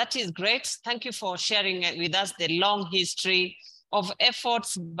 That is great. Thank you for sharing with us the long history of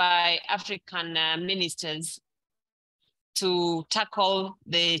efforts by African ministers to tackle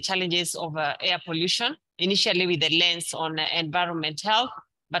the challenges of air pollution, initially with the lens on environment health,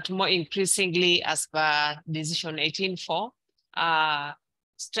 but more increasingly as per Decision 18.4,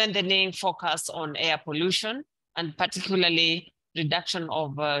 strengthening focus on air pollution and particularly reduction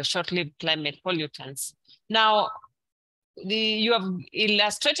of short-lived climate pollutants. Now, you have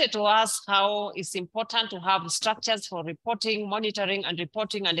illustrated to us how it's important to have structures for reporting, monitoring, and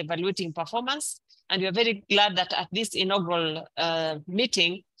reporting and evaluating performance. And we are very glad that at this inaugural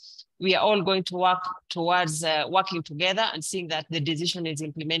meeting, we are all going to work towards working together and seeing that the decision is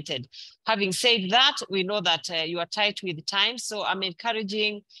implemented. Having said that, we know that you are tight with time, so I'm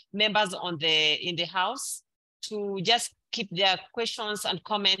encouraging members in the House to just keep their questions and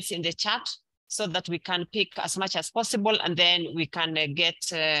comments in the chat so that we can pick as much as possible, and then we can get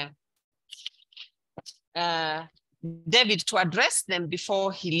David to address them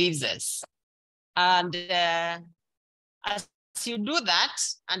before he leaves us. And as you do that,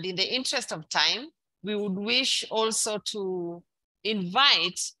 and in the interest of time, we would wish also to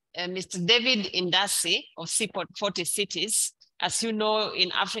invite Mr. David Ndasi of C40 Cities. As you know,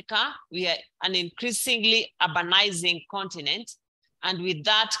 in Africa, we are an increasingly urbanizing continent. And with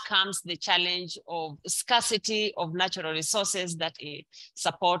that comes the challenge of scarcity of natural resources that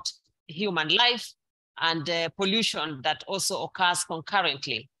support human life, and pollution that also occurs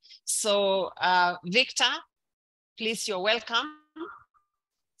concurrently. So Victor, please, you're welcome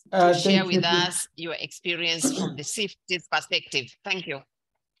to share with us your experience from the C40 perspective. Thank you.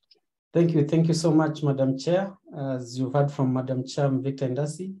 Thank you so much, Madam Chair. As you've heard from Madam Chair, I'm Victor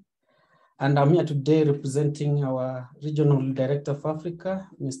Ndasi, and I'm here today representing our Regional Director of Africa,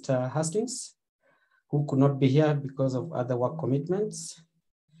 Mr. Hastings, who could not be here because of other work commitments.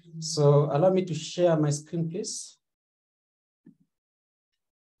 So allow me to share my screen, please.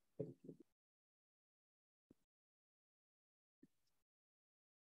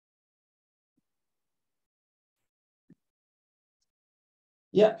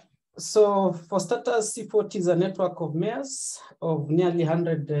 Yeah, so for starters, C40 is a network of mayors of nearly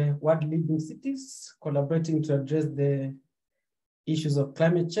 100 world-leading cities collaborating to address the issues of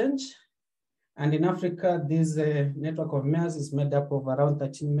climate change. And in Africa, this network of mayors is made up of around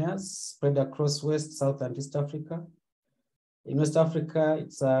 13 mayors spread across West, South, and East Africa. In West Africa,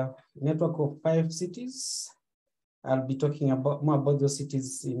 it's a network of 5 cities. I'll be talking more about those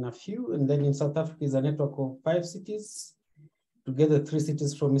cities in a few. And then in South Africa is a network of 5 cities, together 3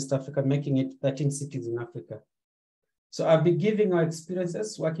 cities from East Africa, making it 13 cities in Africa. So I'll be giving our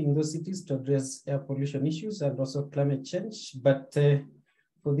experiences working in those cities to address air pollution issues and also climate change. But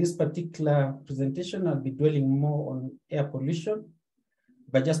for this particular presentation, I'll be dwelling more on air pollution.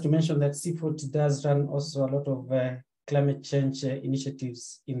 But just to mention that C40 does run also a lot of climate change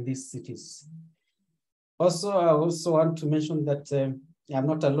initiatives in these cities. Also, I also want to mention that I'm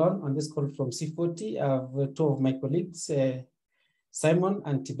not alone on this call from C40. I have 2 of my colleagues, Simon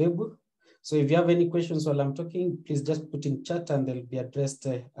and Tibebu. So if you have any questions while I'm talking, please just put in chat and they'll be addressed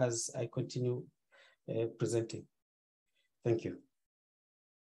as I continue presenting. Thank you.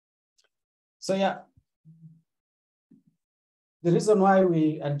 So yeah, the reason why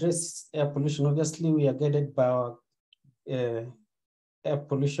we address air pollution, obviously we are guided by our air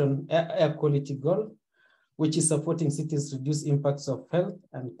quality goal, which is supporting cities reduce impacts of health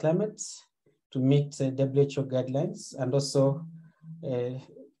and climate to meet WHO guidelines and also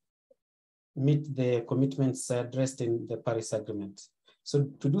meet the commitments addressed in the Paris Agreement. So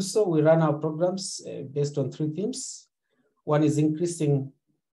to do so, we run our programs based on 3 themes. One is increasing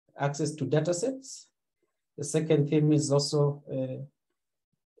access to data sets. The second theme is also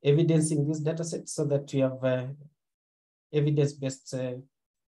evidencing these data sets so that we have evidence-based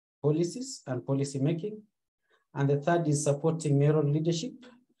policies and policy making. And the third is supporting mayoral leadership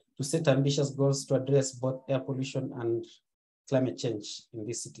to set ambitious goals to address both air pollution and climate change in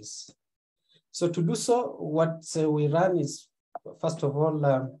these cities. So to do so, what we run is, first of all,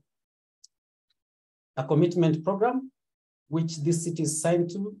 a commitment program, which these cities signed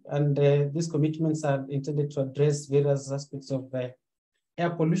to, and these commitments are intended to address various aspects of air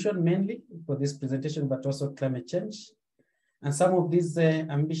pollution, mainly for this presentation, but also climate change. And some of these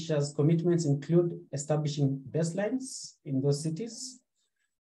ambitious commitments include establishing baselines in those cities,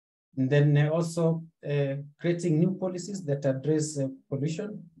 and then also creating new policies that address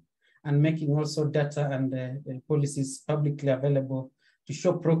pollution, and making also data and policies publicly available to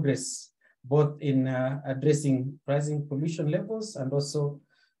show progress, both in addressing rising pollution levels and also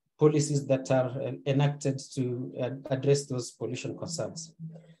policies that are enacted to address those pollution concerns.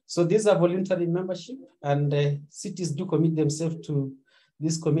 So these are voluntary membership, and cities do commit themselves to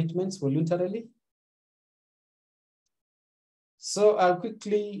these commitments voluntarily. So I'll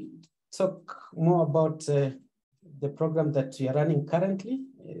quickly talk more about the program that we are running currently.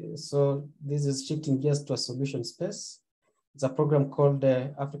 So this is shifting gears to a solution space. It's a program called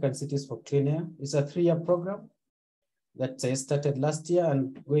African Cities for Clean Air. It's a 3-year program that started last year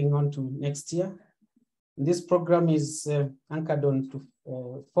and going on to next year. This program is anchored on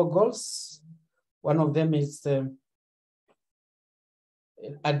 4 goals. One of them is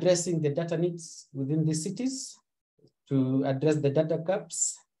addressing the data needs within these cities, to address the data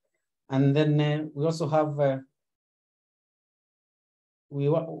gaps, And then we also have, we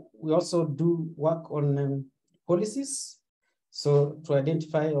also do work on policies. So to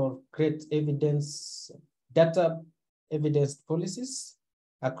identify or create data evidence policies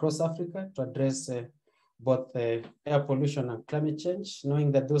across Africa to address both air pollution and climate change,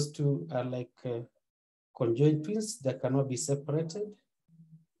 knowing that those two are like conjoined twins that cannot be separated.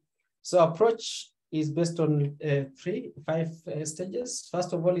 So our approach is based on five stages.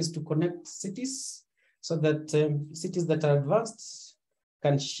 First of all is to connect cities so that cities that are advanced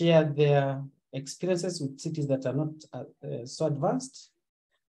can share their experiences with cities that are not so advanced.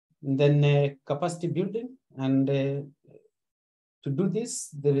 And then capacity building. And to do this,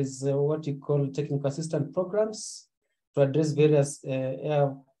 there is what you call technical assistance programs to address various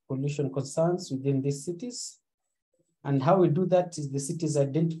air pollution concerns within these cities. And how we do that is the cities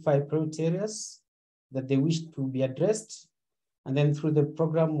identify priority areas that they wish to be addressed. And then through the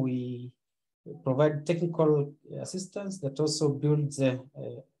program, we provide technical assistance that also builds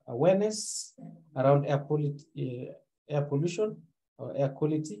awareness around air pollution or air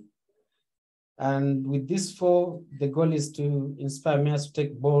quality. And with these four, the goal is to inspire mayors to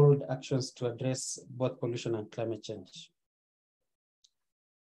take bold actions to address both pollution and climate change.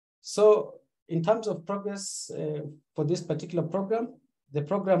 So in terms of progress for this particular program, the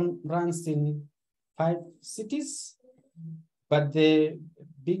program runs in 5 cities, but the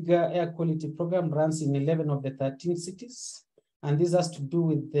bigger air quality program runs in 11 of the 13 cities. And this has to do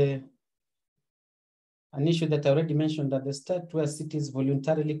with an issue that I already mentioned at the start, where cities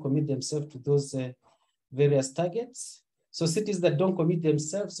voluntarily commit themselves to those various targets. So cities that don't commit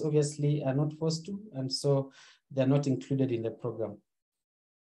themselves obviously are not forced to, and so they're not included in the program.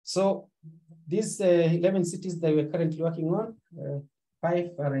 So these 11 cities that we're currently working on,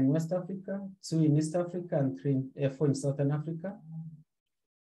 5 are in West Africa, 2 in East Africa, and 4 in Southern Africa.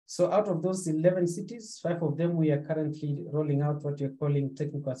 So out of those 11 cities, 5 of them, we are currently rolling out what we're calling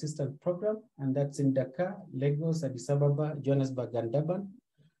technical assistance program, and that's in Dakar, Lagos, Addis Ababa, Johannesburg, and Durban.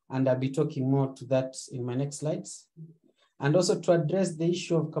 And I'll be talking more to that in my next slides. And also to address the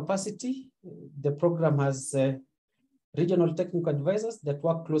issue of capacity, the program has regional technical advisors that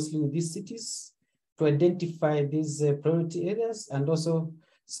work closely with these cities to identify these priority areas and also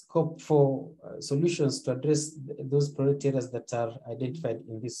scope for solutions to address those priority areas that are identified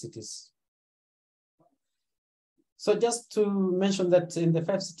in these cities. So just to mention that in the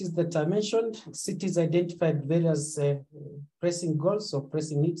 5 cities that I mentioned, cities identified various pressing goals or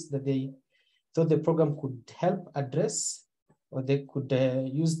pressing needs that they thought the program could help address, or they could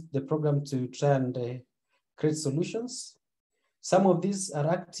use the program to try and create solutions. Some of these are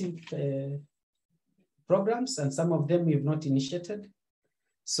active programs, and some of them we've not initiated.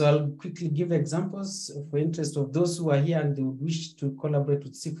 So I'll quickly give examples for interest of those who are here and they would wish to collaborate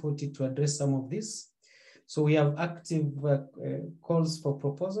with C40 to address some of this. So we have active calls for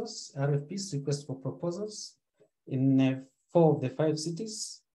proposals, RFPs, requests for proposals, in 4 of the 5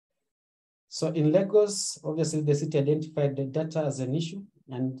 cities. So in Lagos, obviously the city identified the data as an issue,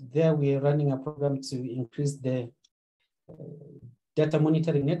 and there we are running a program to increase the data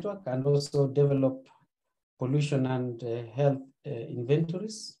monitoring network and also develop pollution and health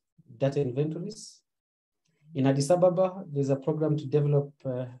inventories, data inventories. In Addis Ababa, there's a program to develop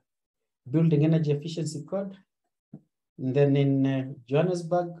building energy efficiency code. And then in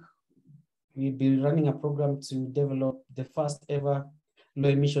Johannesburg, we'll be running a program to develop the first ever low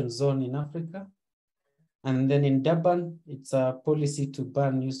emission zone in Africa. And then in Durban, it's a policy to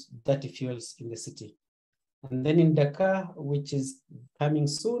ban use dirty fuels in the city. And then in Dakar, which is coming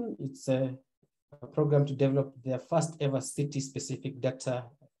soon, it's a program to develop their first ever city-specific data,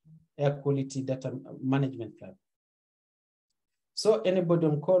 air quality data management plan. So anybody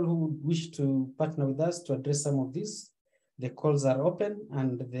on call who would wish to partner with us to address some of these, the calls are open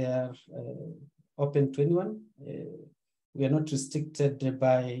and they are open to anyone. We are not restricted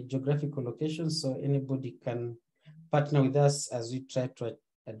by geographical locations, so anybody can partner with us as we try to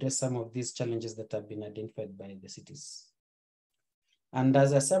address some of these challenges that have been identified by the cities. And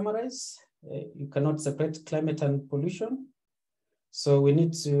as I summarize, you cannot separate climate and pollution. So we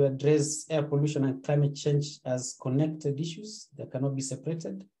need to address air pollution and climate change as connected issues that cannot be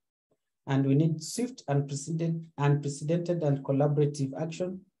separated. And we need swift, unprecedented and collaborative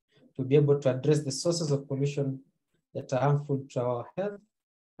action to be able to address the sources of pollution that are harmful to our health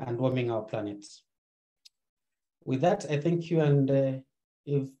and warming our planet. With that, I thank you. And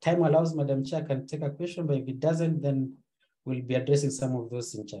if time allows, Madam Chair, I can take a question, but if it doesn't, then we'll be addressing some of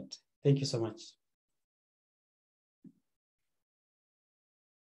those in chat. Thank you so much.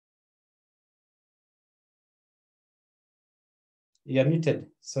 You're muted,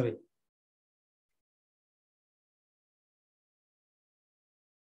 sorry.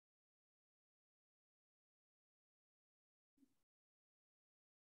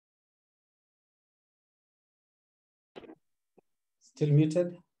 Still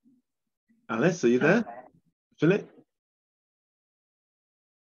muted. Alice, are you there? Philip?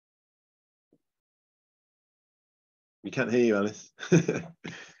 We can't hear you, Alice.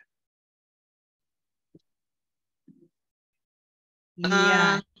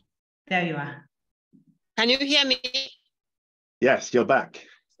 Yeah, there you are. Can you hear me? Yes, you're back.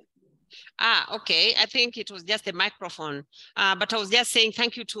 Okay. I think it was just the microphone. But I was just saying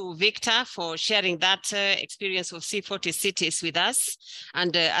thank you to Victor for sharing that experience of C40 cities with us.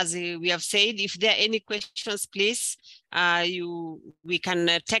 And as we have said, if there are any questions, please, we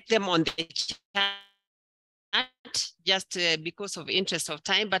can take them on the chat just because of interest of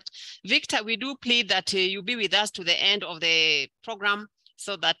time. But Victor, we do plead that you be with us to the end of the program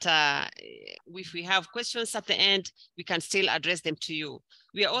so that if we have questions at the end, we can still address them to you.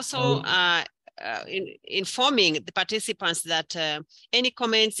 We are also informing the participants that any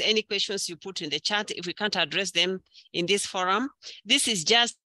comments, any questions you put in the chat, if we can't address them in this forum, this is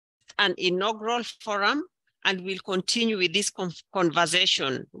just an inaugural forum and we'll continue with this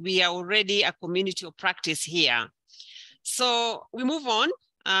conversation. We are already a community of practice here. So we move on,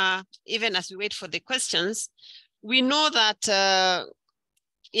 even as we wait for the questions. We know that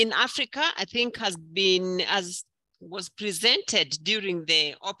in Africa, I think was presented during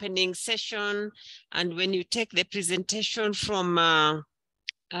the opening session. And when you take the presentation from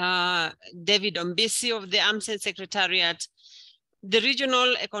David Ombisi of the AMCEN Secretariat, the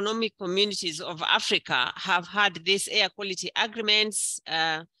regional economic communities of Africa have had these air quality agreements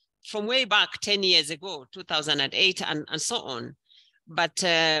from way back 10 years ago, 2008 and so on. But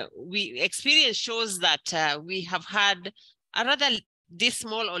experience shows that we have had a rather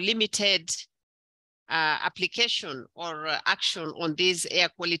dismal or limited application or action on these air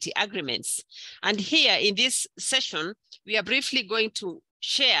quality agreements. And here in this session, we are briefly going to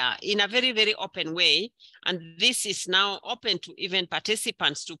share in a very, very open way. And this is now open to even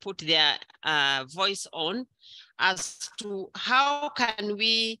participants to put their voice on as to how can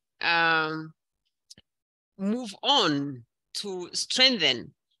we move on to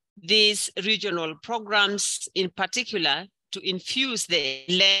strengthen these regional programs, in particular, to infuse the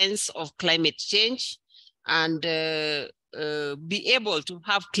lens of climate change and be able to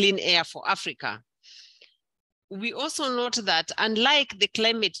have clean air for Africa. We also note that unlike the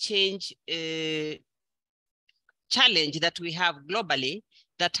climate change challenge that we have globally,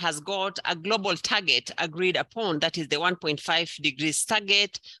 that has got a global target agreed upon, that is the 1.5 degrees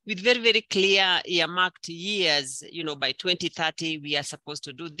target, with very, very clear earmarked years. You know, by 2030, we are supposed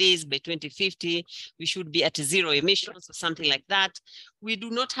to do this. By 2050, we should be at zero emissions or something like that. We do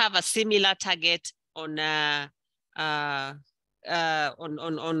not have a similar target on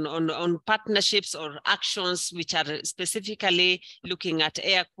partnerships or actions which are specifically looking at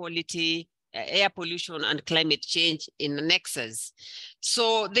air quality, air pollution and climate change in the nexus.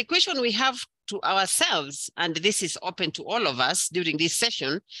 So the question we have to ourselves, and this is open to all of us during this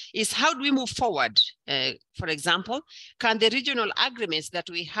session, is how do we move forward? For example, can the regional agreements that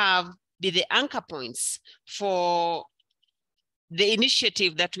we have be the anchor points for the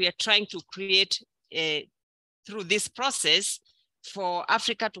initiative that we are trying to create through this process for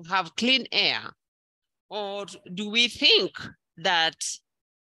Africa to have clean air? Or do we think that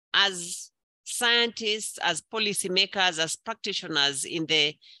as scientists, as policymakers, as practitioners in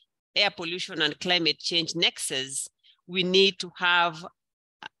the air pollution and climate change nexus, we need to have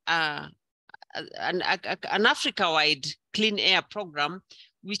an Africa-wide clean air program,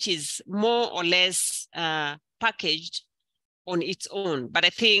 which is more or less packaged on its own? But I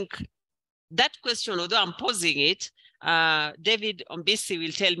think that question, although I'm posing it, David Ombisi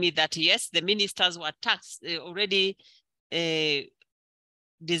will tell me that yes, the ministers were tasked, already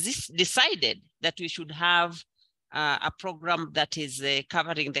decided that we should have a program that is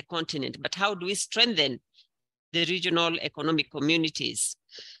covering the continent. But how do we strengthen the regional economic communities?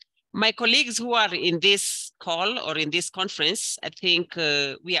 My colleagues who are in this call or in this conference, I think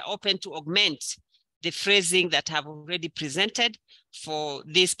we are open to augment the phrasing that I've already presented for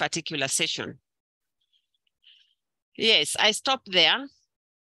this particular session. Yes, I stopped there.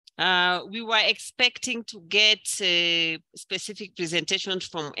 We were expecting to get specific presentations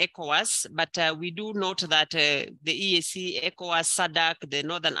from ECOWAS, but we do note that the EAC, ECOWAS, SADC, the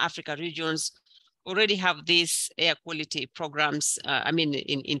Northern Africa regions already have these air quality programs,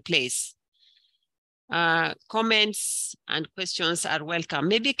 in place. Comments and questions are welcome.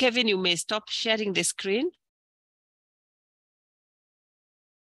 Maybe Kevin, you may stop sharing the screen.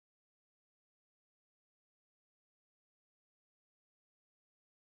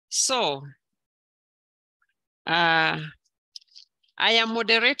 So, I am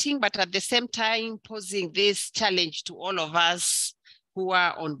moderating, but at the same time posing this challenge to all of us who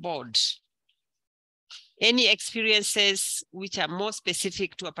are on board. Any experiences which are more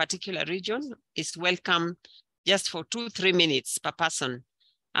specific to a particular region is welcome, just for 2-3 minutes per person.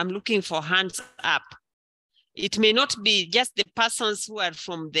 I'm looking for hands up. It may not be just the persons who are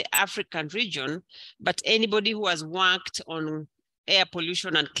from the African region, but anybody who has worked on air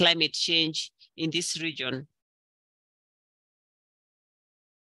pollution and climate change in this region.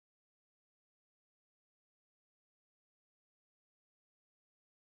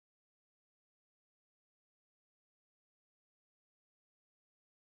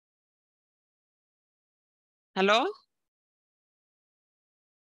 Hello?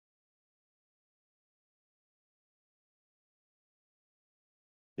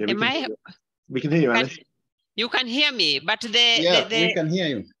 Yeah, we Am can hear you, Alice. You can hear me, but we can hear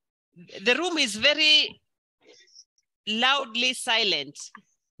you. The room is very loudly silent.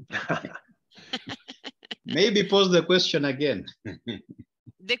 Maybe pose the question again.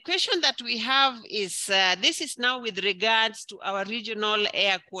 The question that we have is, this is now with regards to our regional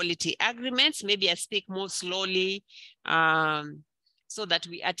air quality agreements. Maybe I speak more slowly so that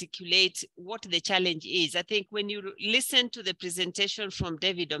we articulate what the challenge is. I think when you listen to the presentation from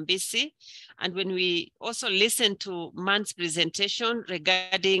David Ombisi, and when we also listen to Man's presentation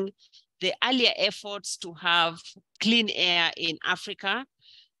regarding the earlier efforts to have clean air in Africa,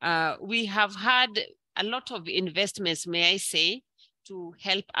 we have had a lot of investments, may I say, to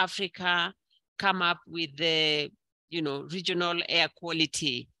help Africa come up with the, regional air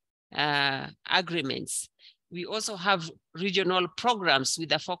quality agreements. We also have regional programs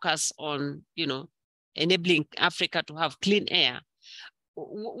with a focus on, enabling Africa to have clean air.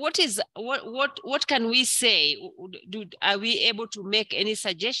 What can we say? Are we able to make any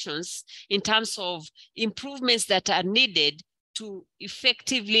suggestions in terms of improvements that are needed to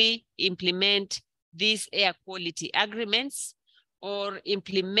effectively implement these air quality agreements, or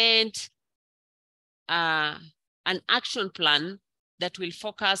implement an action plan that will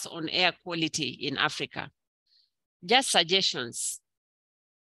focus on air quality in Africa? Just suggestions.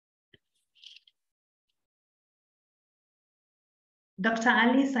 Dr.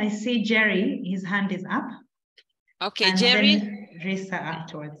 Alice, I see Jerry, his hand is up. Okay, and Jerry. Then Risa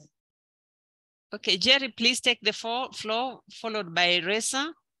afterwards. Okay, Jerry, please take the floor, followed by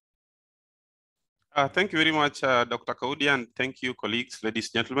Risa. Thank you very much, Dr. Kaudi, and thank you, colleagues,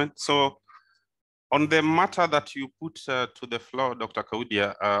 ladies and gentlemen. So on the matter that you put to the floor, Dr.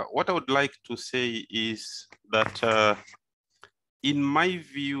 Kaudia, what I would like to say is that in my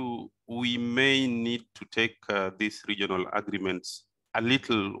view, we may need to take these regional agreements a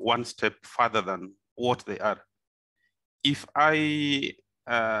little one step further than what they are. If I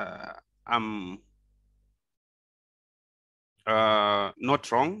am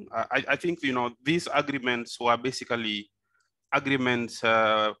not wrong, I think, these agreements were basically agreements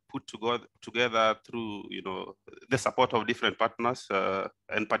put together through, the support of different partners,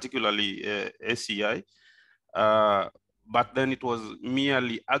 and particularly ACI. But then it was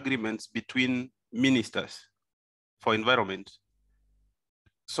merely agreements between ministers for environment.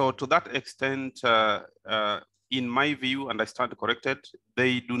 So to that extent, in my view, and I stand corrected,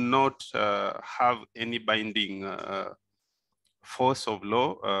 they do not have any binding force of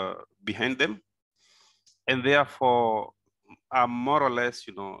law behind them. And therefore, are more or less,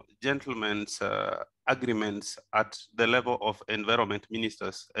 gentlemen's agreements at the level of environment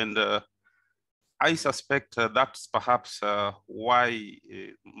ministers. And I suspect that's perhaps why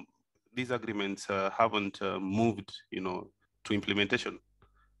these agreements haven't moved, to implementation.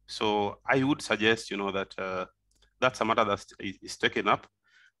 So I would suggest, that that's a matter that is taken up.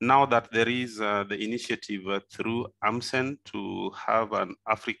 Now that there is the initiative through AMCEN to have an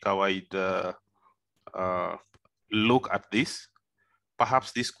Africa-wide look at this,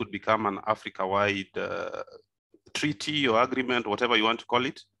 perhaps this could become an Africa-wide treaty or agreement, whatever you want to call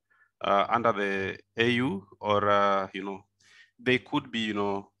it, under the AU, or they could be,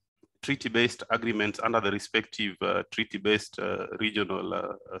 treaty-based agreements under the respective treaty-based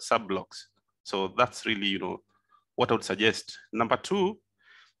regional sub-blocks. So that's really, what I would suggest. Number two,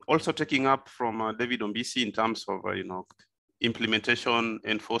 also taking up from David Ombisi in terms of, implementation,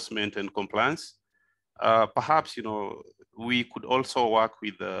 enforcement, and compliance. Perhaps, we could also work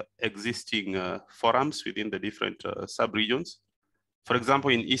with existing forums within the different sub-regions. For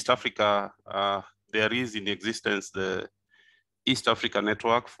example, in East Africa, there is in existence the East Africa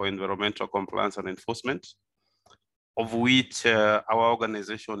Network for Environmental Compliance and Enforcement, of which our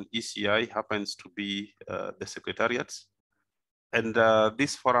organization, ECI, happens to be the secretariat. And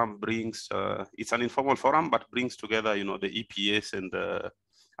this forum brings, it's an informal forum, but brings together, the EPS and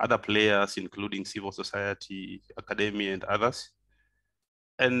other players, including civil society, academia, and others.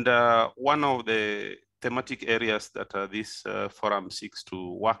 And one of the thematic areas that this forum seeks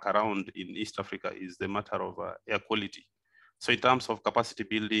to work around in East Africa is the matter of air quality. So in terms of capacity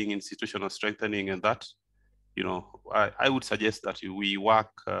building, institutional strengthening, and that, you know, I would suggest that we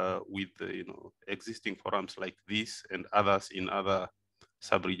work with you know, existing forums like this and others in other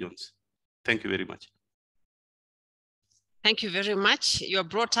sub-regions. Thank you very much. Thank you very much. You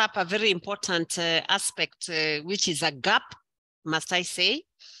brought up a very important aspect, which is a gap, must I say,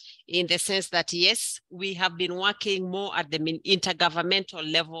 in the sense that, yes, we have been working more at the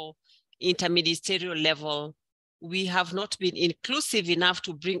intergovernmental level, interministerial level. We have not been inclusive enough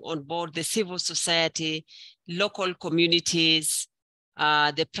to bring on board the civil society, local communities,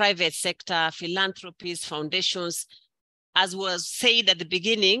 the private sector, philanthropies, foundations. As was said at the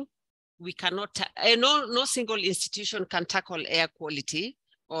beginning, we cannot, no single institution can tackle air quality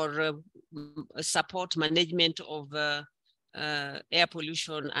or support management of air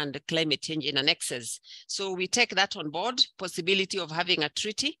pollution and climate change in annexes. So we take that on board, possibility of having a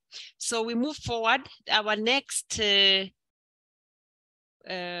treaty. So we move forward. Our next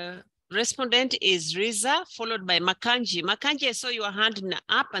respondent is Riza, followed by Makanji. Makanji, I saw your hand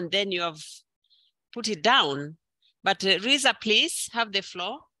up and then you have put it down. But Riza, please have the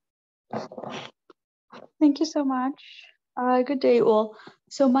floor. Thank you so much. Good day all.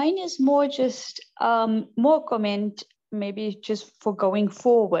 So mine is more just more comment, maybe just for going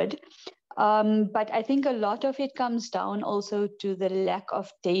forward. But I think a lot of it comes down also to the lack of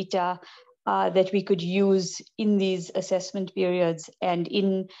data that we could use in these assessment periods and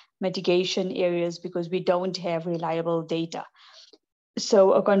in mitigation areas because we don't have reliable data.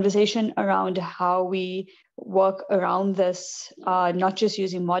 So a conversation around how we work around this, not just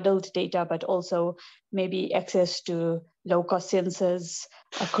using modeled data, but also maybe access to low-cost sensors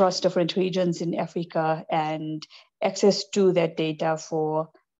across different regions in Africa and access to that data for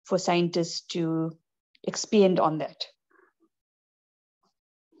scientists to expand on that.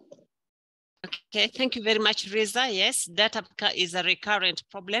 Okay, thank you very much, Riza. Yes, data is a recurrent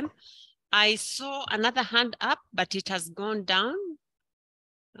problem. I saw another hand up, but it has gone down.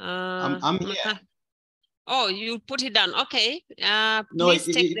 I'm here. Oh, you put it down. Okay. No,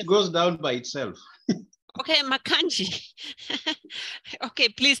 it goes down by itself. Okay, Makanji. Okay,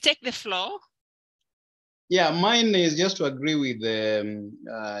 please take the floor. Yeah, mine is just to agree with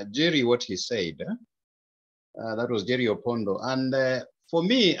Jerry, what he said. That was Jerry Opondo. And for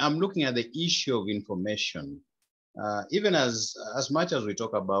me, I'm looking at the issue of information. Even as much as we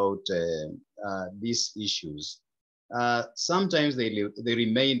talk about these issues, sometimes they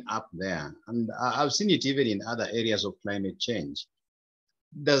remain up there. And I've seen it even in other areas of climate change.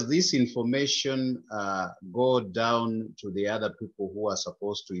 Does this information go down to the other people who are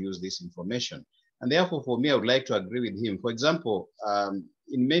supposed to use this information? And therefore, for me, I would like to agree with him. For example,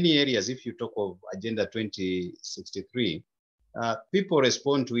 in many areas, if you talk of Agenda 2063, people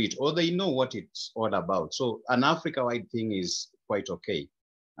respond to it or they know what it's all about. So an Africa-wide thing is quite okay.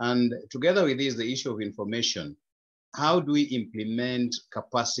 And together with this, the issue of information, how do we implement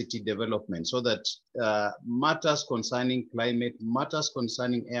capacity development so that matters concerning climate, matters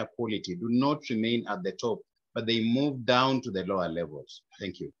concerning air quality do not remain at the top, but they move down to the lower levels?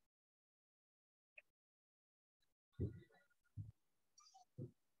 Thank you.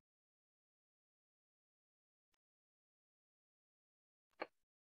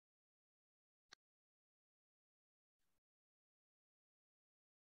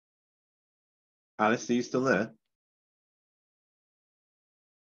 Alice, are you still there?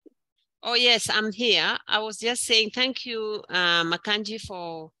 Oh, yes, I'm here. I was just saying thank you, Makanji,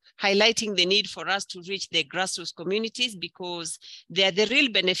 for highlighting the need for us to reach the grassroots communities because they are the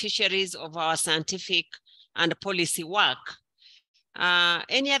real beneficiaries of our scientific and policy work.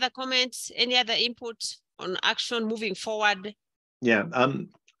 Any other comments, any other input on action moving forward? Yeah,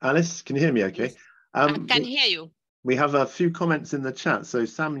 Alice, can you hear me okay? I can hear you. We have a few comments in the chat. So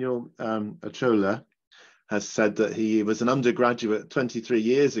Samuel Achola has said that he was an undergraduate 23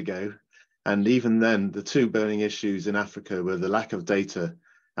 years ago. And even then, the two burning issues in Africa were the lack of data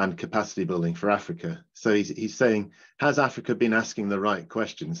and capacity building for Africa. So he's saying, has Africa been asking the right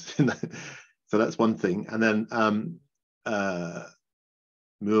questions? So that's one thing. And then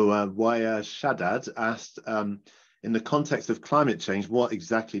Muawaya Shaddad asked, in the context of climate change, what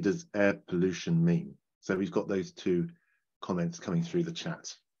exactly does air pollution mean? So we've got those two comments coming through the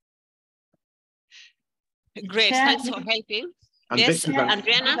chat. Great, thanks for helping. And yes,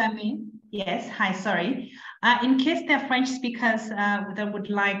 Adriana? Yes, hi, sorry. In case there are French speakers that would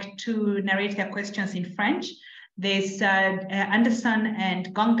like to narrate their questions in French, there's Anderson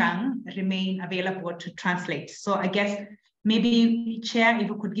and Gongang remain available to translate. So I guess Maybe, Chair, if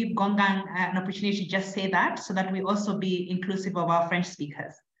we could give Gongan an opportunity to just say that, so that we also be inclusive of our French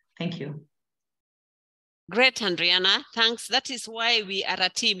speakers. Thank you. Great, Andriana, thanks. That is why we are a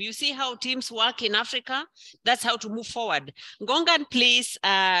team. You see how teams work in Africa? That's how to move forward. Gongan, please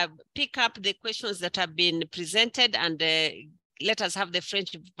pick up the questions that have been presented and let us have the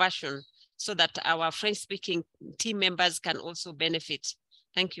French version so that our French-speaking team members can also benefit.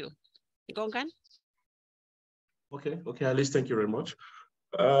 Thank you. Gongan? Okay, Alice, thank you very much.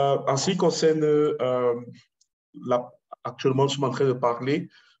 En ce qui concerne, actuellement, nous sommes en train de parler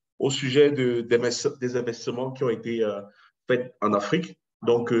au sujet des investissements qui ont été faits en Afrique.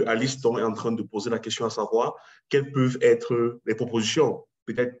 Donc, Alice est en train de poser la question à savoir quelles peuvent être les propositions,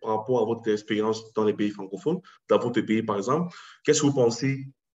 peut-être par rapport à votre expérience dans les pays francophones, dans votre pays par exemple. Qu'est-ce que vous pensez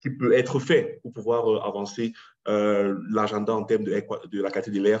qui peut être fait pour pouvoir avancer l'agenda en termes de la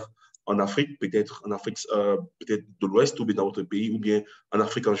qualité de l'air en Afrique, peut-être en Afrique peut-être de l'Ouest ou bien dans votre pays ou bien en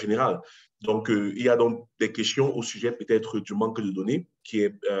Afrique en général. Donc, il y a donc des questions au sujet peut-être du manque de données qui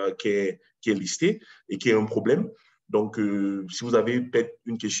est listé et qui est un problème. Donc, si vous avez peut-être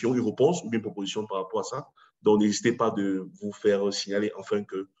une question, une réponse ou une proposition par rapport à ça, donc n'hésitez pas de vous faire signaler afin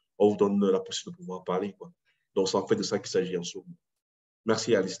qu'on vous donne la possibilité de pouvoir parler, quoi. Donc, c'est en fait de ça qu'il s'agit en somme.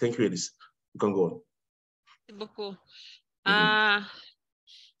 Merci, Alice. Thank you, Alice. You can go on. Merci beaucoup.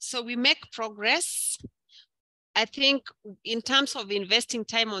 So we make progress. I think in terms of investing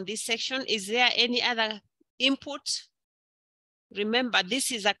time on this section, is there any other input? Remember,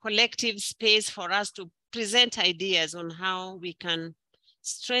 this is a collective space for us to present ideas on how we can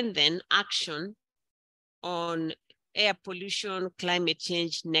strengthen action on air pollution, climate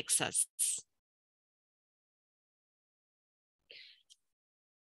change nexus.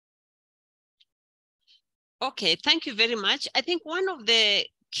 Okay, thank you very much. I think one of the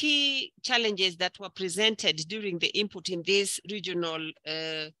key challenges that were presented during the input in this regional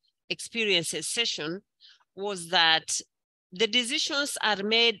experiences session was that the decisions are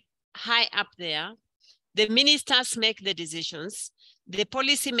made high up there. The ministers make the decisions. The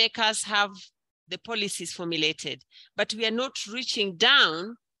policymakers have the policies formulated, but we are not reaching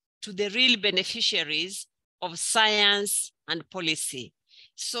down to the real beneficiaries of science and policy.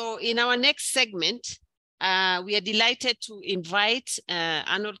 So in our next segment, we are delighted to invite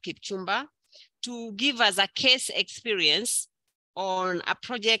Arnold Kipchumba to give us a case experience on a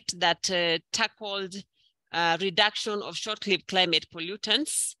project that tackled reduction of short-lived climate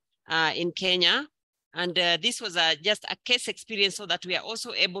pollutants in Kenya. And this was just a case experience so that we are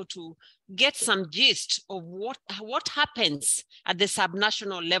also able to get some gist of what happens at the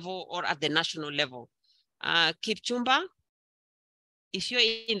subnational level or at the national level. Kipchumba, if you're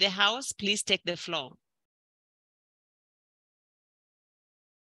in the house, please take the floor.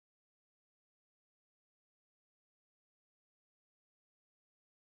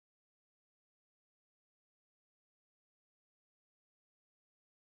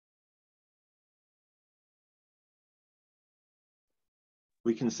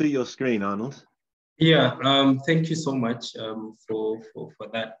 We can see your screen, Arnold. Yeah, thank you so much for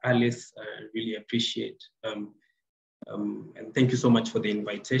that, Alice. I really appreciate. And thank you so much for the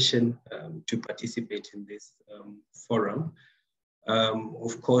invitation to participate in this forum.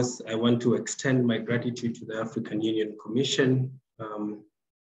 Of course, I want to extend my gratitude to the African Union Commission.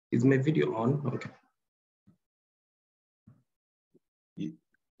 Is my video on? Okay.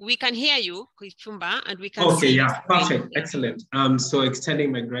 We can hear you, Kipchumba, and we can see. Okay, yeah, perfect, excellent. So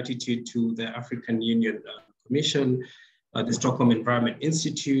extending my gratitude to the African Union Commission, the Stockholm Environment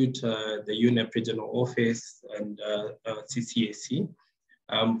Institute, the UNEP Regional Office, and CCAC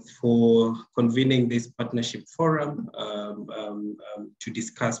for convening this partnership forum to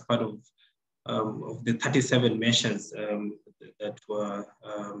discuss part of the 37 measures that were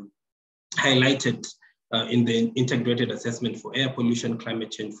highlighted in the integrated assessment for air pollution,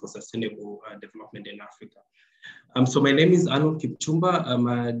 climate change for sustainable development in Africa. So my name is Arnold Kipchumba. I'm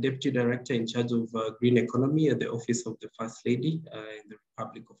a Deputy Director in charge of green economy at the Office of the First Lady in the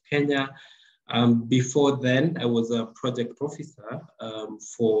Republic of Kenya. Before then, I was a project officer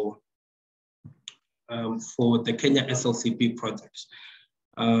for the Kenya SLCP project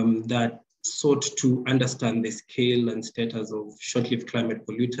that sought to understand the scale and status of short-lived climate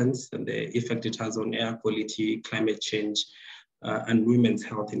pollutants and the effect it has on air quality, climate change, and women's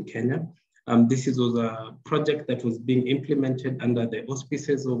health in Kenya. This was a project that was being implemented under the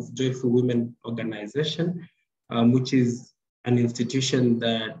auspices of Joyful Women Organization, which is an institution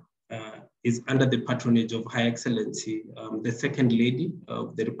that is under the patronage of Her Excellency, the Second Lady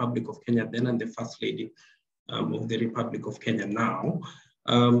of the Republic of Kenya then and the First Lady of the Republic of Kenya now.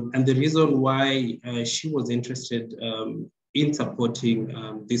 And the reason why she was interested in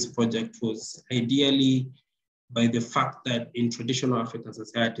supporting this project was ideally by the fact that in traditional African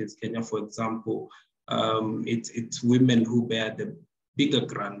societies, Kenya, for example, it's women who bear the bigger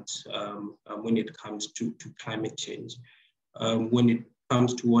grunt when it comes to climate change. When it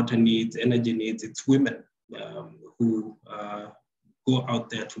comes to water needs, energy needs, it's women who go out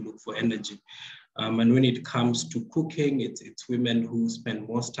there to look for energy. And when it comes to cooking, it's women who spend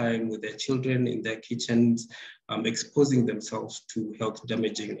most time with their children in their kitchens, exposing themselves to health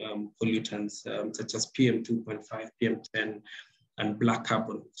damaging pollutants such as PM2.5, PM10, and black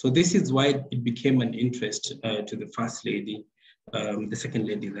carbon. So this is why it became an interest to the First Lady, the Second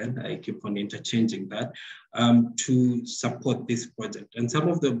Lady then, I keep on interchanging that, to support this project. And some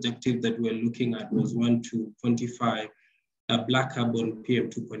of the objectives that we're looking at was one, to quantify black carbon,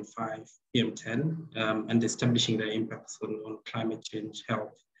 PM2.5, PM10, and establishing their impacts on climate change,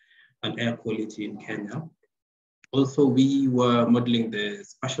 health, and air quality in Kenya. Also, we were modeling the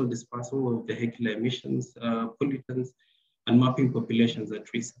spatial dispersal of vehicular emissions, pollutants, and mapping populations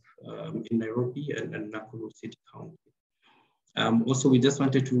at risk in Nairobi and Nakuru City County. Also, we just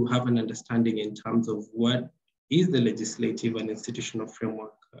wanted to have an understanding in terms of what is the legislative and institutional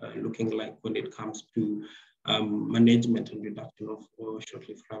framework looking like when it comes to management and reduction of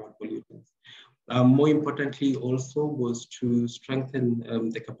short-lived climate pollutants. More importantly, also was to strengthen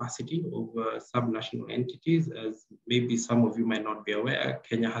the capacity of subnational entities. As maybe some of you might not be aware,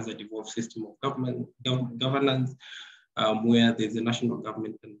 Kenya has a devolved system of governance where there's a national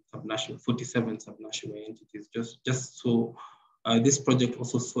government and 47 subnational entities. Just so this project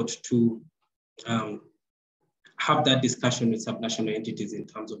also sought to have that discussion with subnational entities in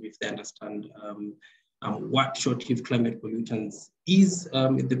terms of if they understand what short-lived climate pollutants is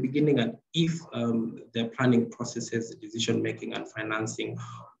at the beginning, and if their planning processes, decision-making and financing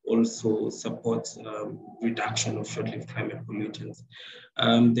also supports reduction of short-lived climate pollutants.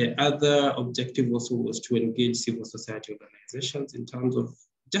 The other objective also was to engage civil society organizations in terms of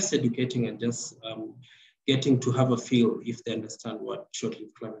just educating and just getting to have a feel if they understand what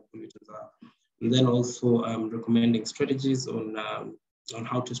short-lived climate pollutants are. And then also recommending strategies on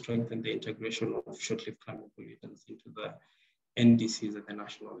how to strengthen the integration of short-lived climate pollutants into the NDCs at the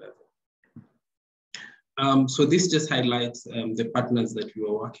national level. So this just highlights the partners that we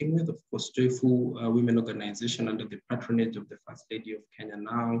are working with. Of course, Joyful Women Organization under the patronage of the First Lady of Kenya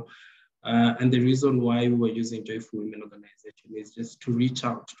now. And the reason why we were using Joyful Women Organization is just to reach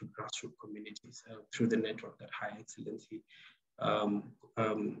out to grassroots communities through the network that High Excellency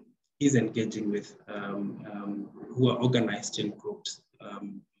is engaging with, who are organized in groups.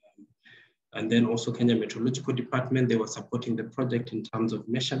 And then also Kenya Meteorological Department, they were supporting the project in terms of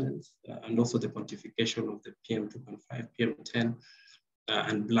measurements and also the quantification of the PM2.5, PM10,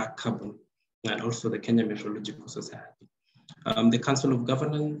 and black carbon, and also the Kenya Meteorological Society. The Council of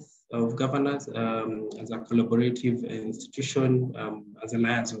Governors as a collaborative institution, as an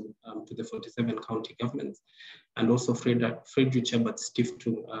liaison to the 47 county governments, and also Friedrich Ebert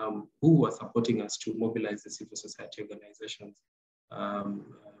Stiftung, who was supporting us to mobilize the civil society organizations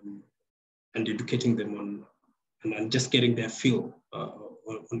and educating them on and just getting their feel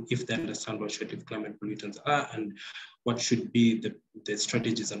on if they understand what short-lived climate pollutants are and what should be the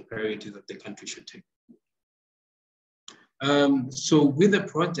strategies and priorities that the country should take. So with the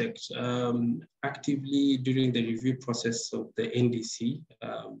project, actively during the review process of the NDC,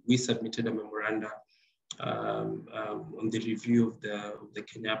 we submitted a memoranda on the review of the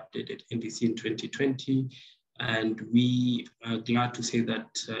Kenya updated NDC in 2020. And we are glad to say that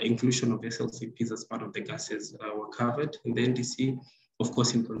inclusion of SLCPs as part of the gases were covered in the NDC, of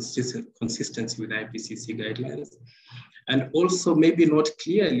course, in consistency with IPCC guidelines. And also, maybe not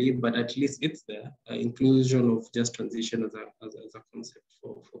clearly, but at least it's there, inclusion of just transition as a concept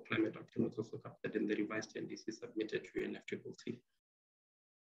for climate action was also captured in the revised NDC submitted to UNFCCC.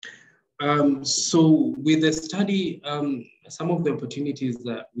 So with the study, some of the opportunities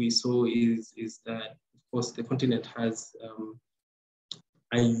that we saw is that, of course, the continent has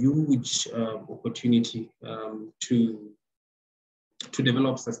a huge opportunity to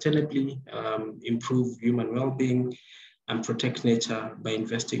develop sustainably, improve human well-being, and protect nature by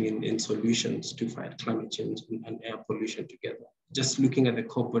investing in solutions to fight climate change and air pollution together. Just looking at the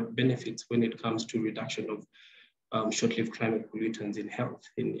corporate benefits when it comes to reduction of short-lived climate pollutants in health,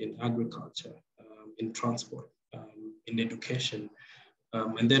 in agriculture, in transport, in education,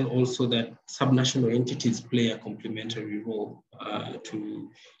 and then also that subnational entities play a complementary role to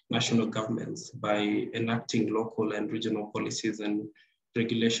national governments by enacting local and regional policies and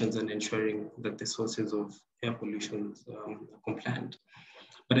regulations and ensuring that the sources of air pollution are compliant.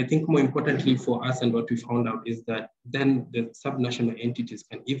 But I think more importantly for us and what we found out is that then the subnational entities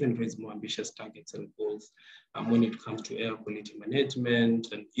can even raise more ambitious targets and goals when it comes to air quality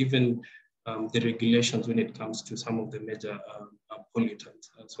management and even the regulations when it comes to some of the major pollutants.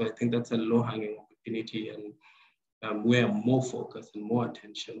 So I think that's a low-hanging opportunity and where more focus and more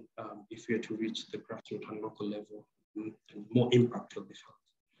attention if we are to reach the grassroots and local level and more impact will be felt.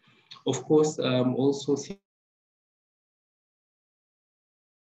 Of course, also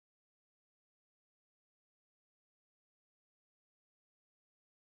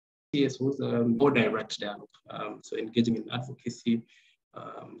CSOs, more direct dialogue, so engaging in advocacy,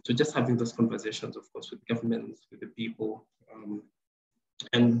 so just having those conversations, of course, with governments, with the people,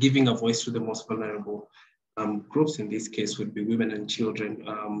 and giving a voice to the most vulnerable groups. In this case, would be women and children,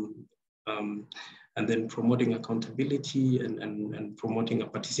 and then promoting accountability and promoting a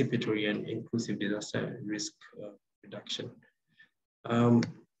participatory and inclusive disaster risk reduction.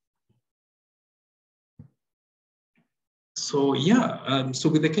 So yeah, so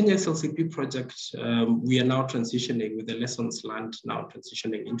with the Kenya SLCP project, we are now transitioning with the lessons learned now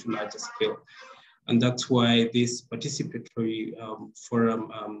transitioning into larger scale. And that's why this participatory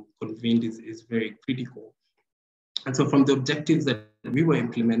forum convened is very critical. And so from the objectives that we were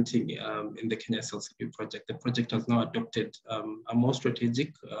implementing in the Kenya SLCP project, the project has now adopted a more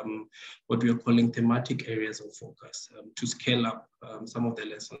strategic, what we are calling thematic areas of focus to scale up some of the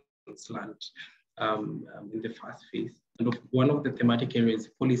lessons learned in the first phase. And one of the thematic areas,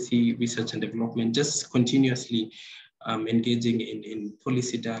 policy, research and development, just continuously engaging in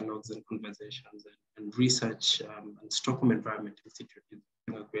policy dialogues and conversations and research, and Stockholm Environment Institute is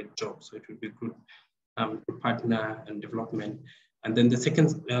doing a great job. So it would be good to partner and development. And then the second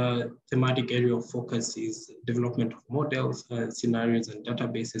thematic area of focus is development of models, scenarios and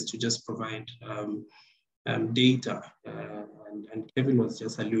databases to just provide data. And Kevin was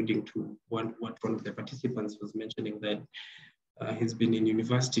just alluding to what one of the participants was mentioning, that he's been in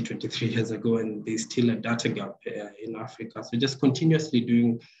university 23 years ago and there's still a data gap in Africa. So just continuously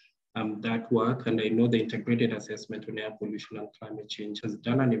doing that work. And I know the integrated assessment on air pollution and climate change has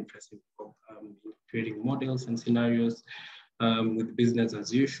done an impressive work in creating models and scenarios with business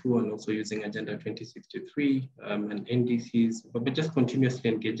as usual, and also using Agenda 2063 and NDCs, but just continuously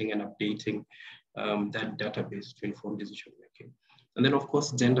engaging and updating that database to inform decision making. And then of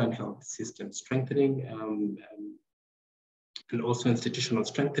course, gender and health system strengthening, and also institutional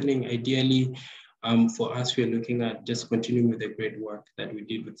strengthening. Ideally, for us, we are looking at just continuing with the great work that we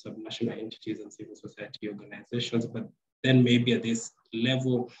did with subnational entities and civil society organizations, but then maybe at this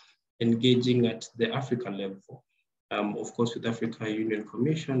level, engaging at the African level. Of course, with Africa Union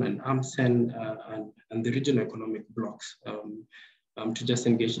Commission and AMCEN and the regional economic blocks to just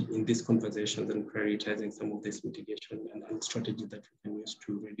engage in these conversations and prioritizing some of this mitigation and strategies that we can use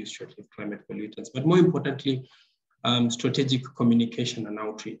to reduce short-lived climate pollutants. But more importantly, strategic communication and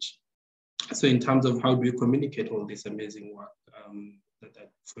outreach. So in terms of how do we communicate all this amazing work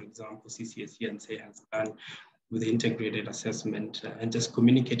that for example, CCSE and SAY has done with the integrated assessment and just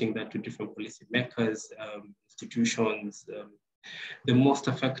communicating that to different policy makers, institutions, the most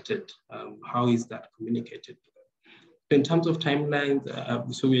affected, how is that communicated? In terms of timelines,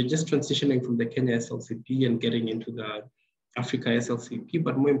 so we're just transitioning from the Kenya SLCP and getting into the Africa SLCP,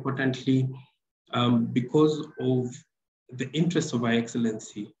 but more importantly, because of the interest of our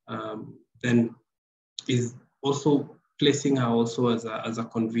excellency, then is also placing her also as a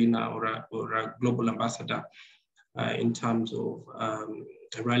convener or a global ambassador in terms of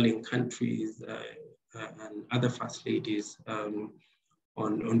rallying countries and other first ladies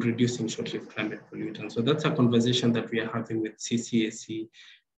on reducing short-lived climate pollutants. So that's a conversation that we are having with CCSE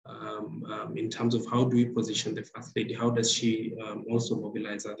in terms of how do we position the First Lady? How does she also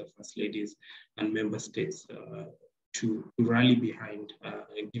mobilize other First Ladies and member states to rally behind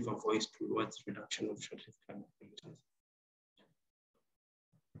and give a voice towards reduction of short-lived climate pollutants?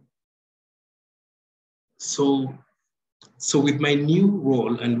 So with my new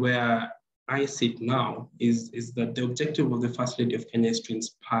role and where I sit now is that the objective of the First Lady of Kenya is to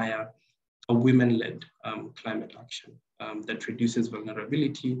inspire a women-led climate action that reduces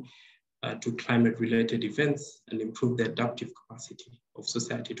vulnerability to climate-related events and improve the adaptive capacity of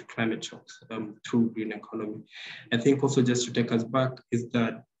society to climate shocks through green economy. I think also just to take us back is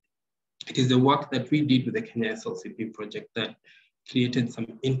that it is the work that we did with the Kenya SLCP project that created some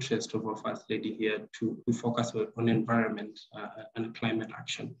interest of our First Lady here to focus on environment and climate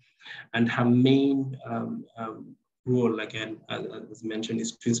action. And her main role, again, as mentioned,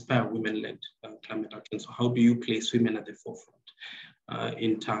 is to inspire women-led climate action. So how do you place women at the forefront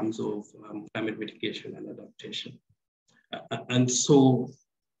in terms of climate mitigation and adaptation? And so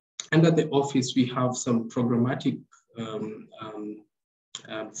Under the office, we have some programmatic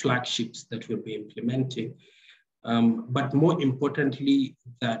flagships that we'll be implementing, but more importantly,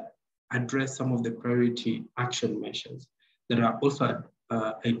 that address some of the priority action measures that are also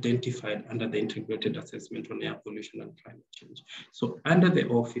identified under the integrated assessment on air pollution and climate change. So under the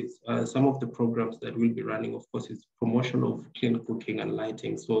office, some of the programs that we'll be running, of course, is promotion of clean cooking and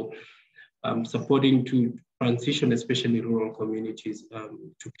lighting. So supporting to transition, especially rural communities,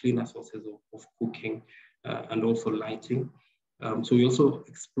 to cleaner sources of cooking and also lighting. So we're also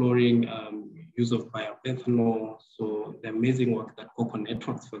exploring use of bioethanol. So the amazing work that Cocoa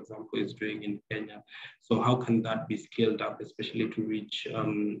Networks, for example, is doing in Kenya. So how can that be scaled up, especially to reach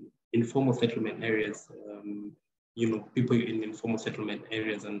informal settlement areas, people in informal settlement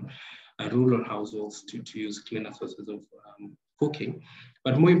areas and rural households to use cleaner sources of cooking.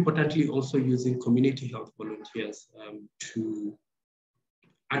 But more importantly, also using community health volunteers to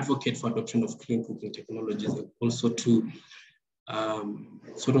advocate for adoption of clean cooking technologies, and also to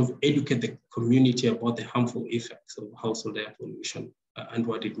sort of educate the community about the harmful effects of household air pollution and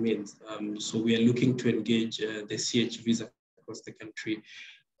what it means. So we are looking to engage the CHVs across the country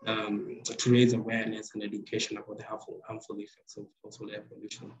to raise awareness and education about the harmful effects of household air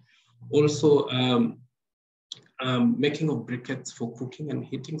pollution. Also, making of briquettes for cooking and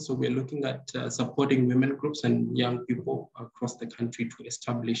heating. So we're looking at supporting women groups and young people across the country to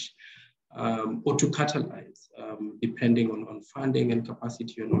establish or to catalyze, depending on funding and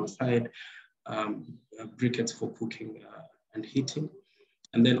capacity on our side, briquettes for cooking and heating.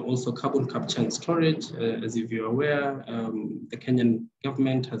 And then also carbon capture and storage. As if you're aware, the Kenyan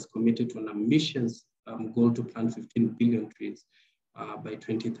government has committed to an ambitious goal to plant 15 billion trees by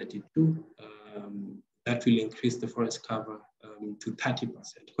 2032. That will increase the forest cover to 30%,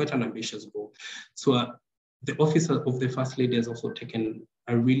 quite an ambitious goal. So the Office of the First Lady has also taken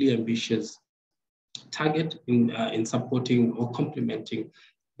a really ambitious target in supporting or complementing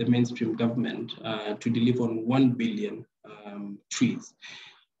the mainstream government to deliver on 1 billion trees,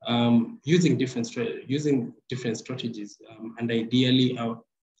 using different strategies, and ideally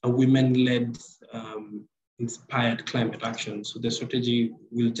a women-led inspired climate action. So the strategy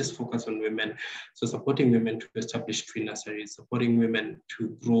will just focus on women. So supporting women to establish tree nurseries, supporting women to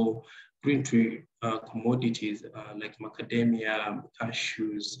grow green tree commodities like macadamia,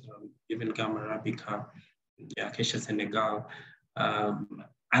 cashews, even gum arabica, acacia senegal.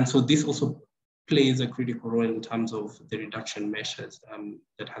 And so this also plays a critical role in terms of the reduction measures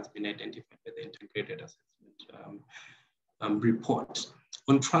that has been identified by the integrated assessment report.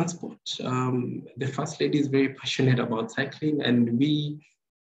 On transport, the First Lady is very passionate about cycling, and we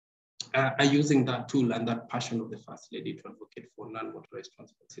are using that tool and that passion of the First Lady to advocate for non-motorized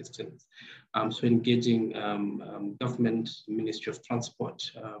transport systems. So engaging government, Ministry of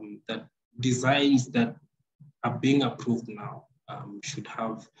Transport, that designs that are being approved now should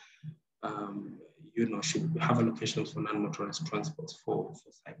have allocations for non-motorized transports for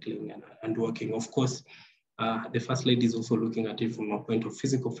cycling and walking. Of course, the First Lady is also looking at it from a point of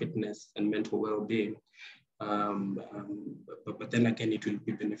physical fitness and mental well-being. But then again, it will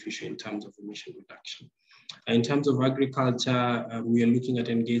be beneficial in terms of emission reduction. In terms of agriculture, we are looking at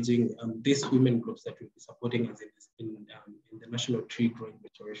engaging these women groups that will be supporting us in the National Tree Growing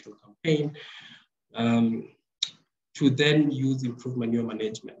Restoration Campaign to then use improved manure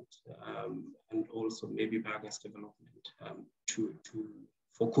management and also maybe biogas development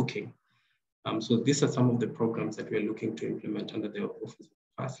for cooking. So these are some of the programs that we're looking to implement under the Office of the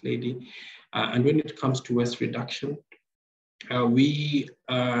First Lady. And when it comes to waste reduction, we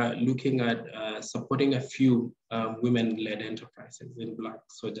are looking at supporting a few women-led enterprises in black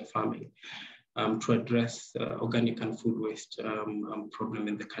soja farming to address organic and food waste problem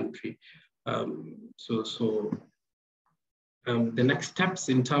in the country. The next steps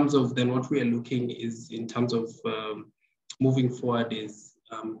in terms of then what we are looking is in terms of moving forward is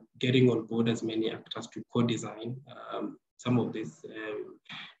getting on board as many actors to co-design some of these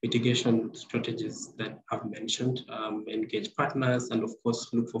mitigation strategies that I've mentioned, engage partners, and of course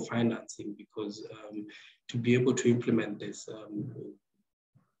look for financing, because to be able to implement this,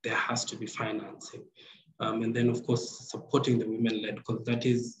 there has to be financing. And then of course supporting the women-led, because that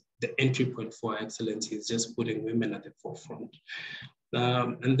is the entry point for excellence, is just putting women at the forefront.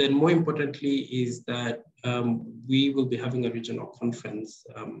 And then more importantly is that we will be having a regional conference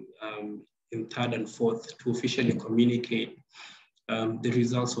in 3rd and 4th to officially communicate the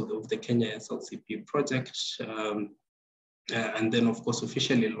results of the Kenya SLCP project, and then of course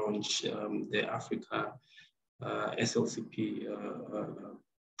officially launch the Africa SLCP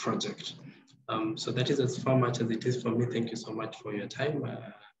project. So that is as far much as it is for me. Thank you so much for your time.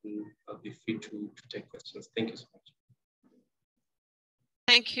 I'll be free to take questions. Thank you so much.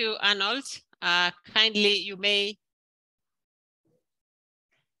 Thank you, Arnold. Kindly, you may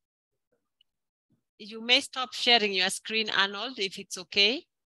stop sharing your screen, Arnold, if it's okay.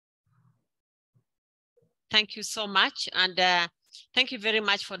 Thank you so much. And thank you very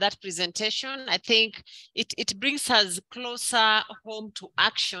much for that presentation. I think it brings us closer home to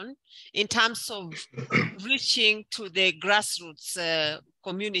action in terms of reaching to the grassroots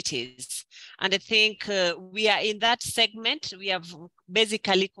communities. And I think we are in that segment. We have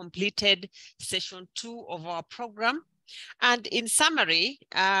basically completed session 2 of our program. And in summary,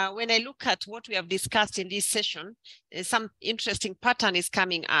 when I look at what we have discussed in this session, some interesting pattern is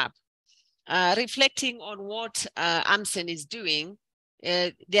coming up. Reflecting on what AMCEN is doing,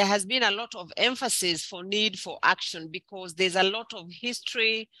 there has been a lot of emphasis for need for action because there's a lot of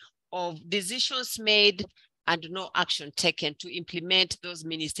history of decisions made and no action taken to implement those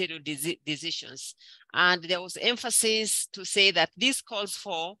ministerial decisions. And there was emphasis to say that this calls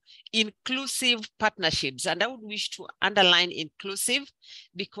for inclusive partnerships. And I would wish to underline inclusive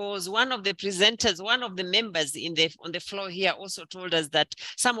because one of the presenters, one of the members on the floor here also told us that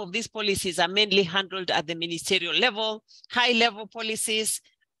some of these policies are mainly handled at the ministerial level, high-level policies,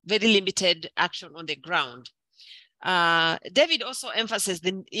 very limited action on the ground. David also emphasized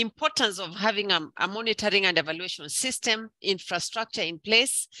the importance of having a monitoring and evaluation system, infrastructure in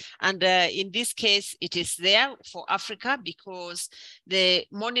place. And in this case, it is there for Africa because the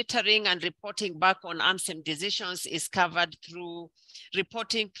monitoring and reporting back on AMCEN decisions is covered through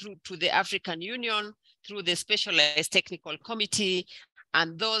reporting through to the African Union, through the Specialized Technical Committee,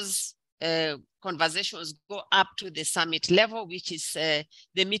 and those conversations go up to the summit level, which is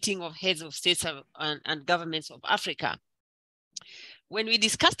the meeting of heads of states and governments of Africa. When we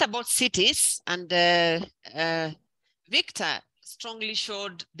discussed about cities, and Victor strongly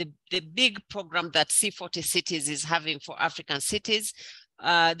showed the big program that C40 Cities is having for African cities,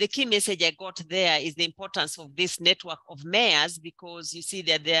 the key message I got there is the importance of this network of mayors, because you see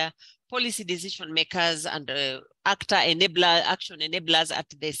that they're policy decision makers and action enablers at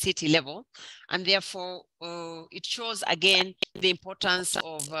the city level. And therefore, it shows again the importance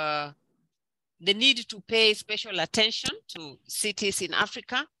of the need to pay special attention to cities in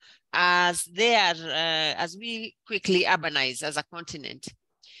Africa as they are, as we quickly urbanize as a continent.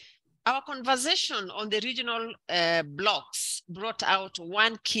 Our conversation on the regional blocks brought out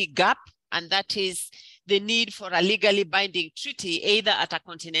one key gap, and that is the need for a legally binding treaty, either at a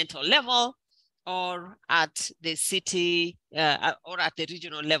continental level or at the city or at the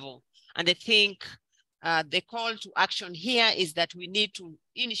regional level. And I think the call to action here is that we need to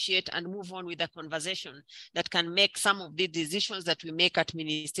initiate and move on with a conversation that can make some of the decisions that we make at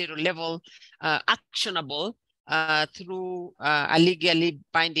ministerial level actionable through a legally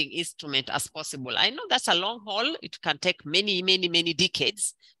binding instrument as possible. I know that's a long haul. It can take many, many, many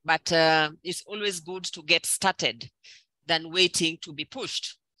decades, but it's always good to get started than waiting to be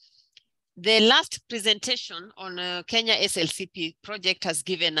pushed. The last presentation on Kenya SLCP project has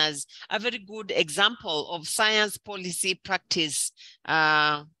given us a very good example of science policy practice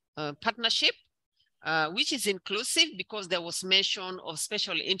partnership, which is inclusive because there was mention of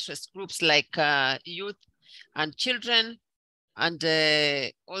special interest groups like youth and children, and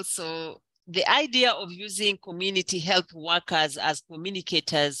also the idea of using community health workers as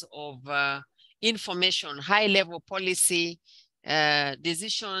communicators of information, high-level policy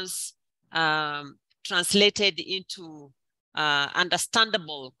decisions translated into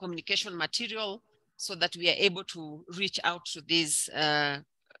understandable communication material so that we are able to reach out to these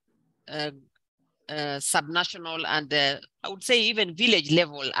subnational and I would say even village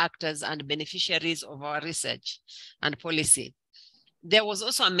level actors and beneficiaries of our research and policy. There was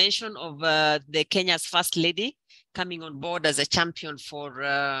also a mention of the Kenya's First Lady coming on board as a champion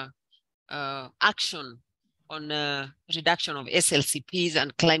for action on reduction of SLCPs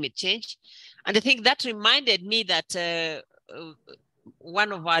and climate change. And I think that reminded me that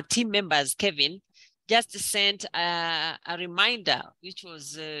one of our team members, Kevin, just sent a reminder, which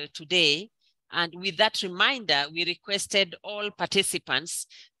was today. And with that reminder, we requested all participants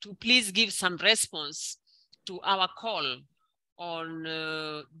to please give some response to our call on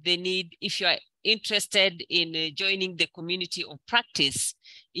the need, if you are interested in joining the community of practice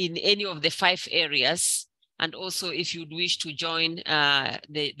in any of the 5 areas, and also if you'd wish to join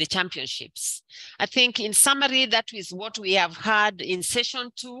the championships. I think in summary, that is what we have had in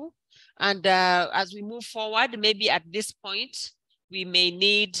session 2. And as we move forward, maybe at this point, we may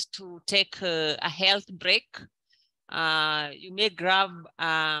need to take a health break. You may grab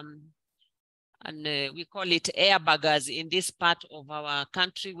And we call it air burgers in this part of our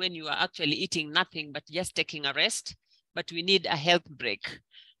country when you are actually eating nothing but just taking a rest, but we need a health break.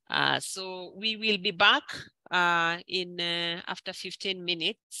 So we will be back in after 15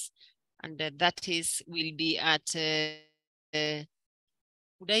 minutes, and that is will be at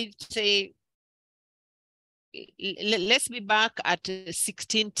would I say let's be back at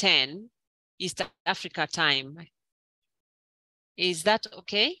 16:10 East Africa time. Is that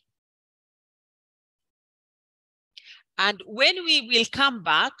okay? And when we will come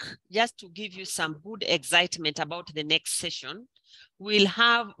back, just to give you some good excitement about the next session, we'll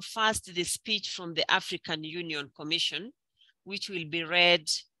have first the speech from the African Union Commission, which will be read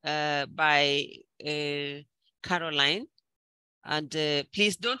by Caroline. And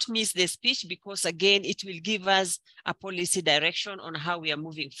please don't miss the speech, because again, it will give us a policy direction on how we are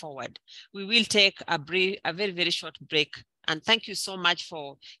moving forward. We will take a very, very short break. And thank you so much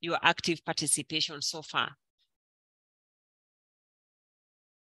for your active participation so far.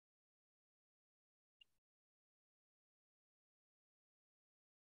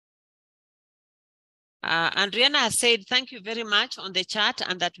 Andriana has said, thank you very much on the chat,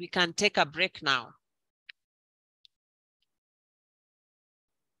 and that we can take a break now.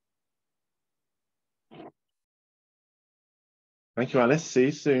 Thank you, Alice. See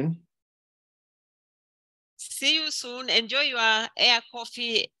you soon. See you soon. Enjoy your air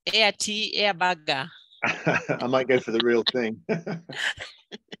coffee, air tea, air burger. I might go for the real thing.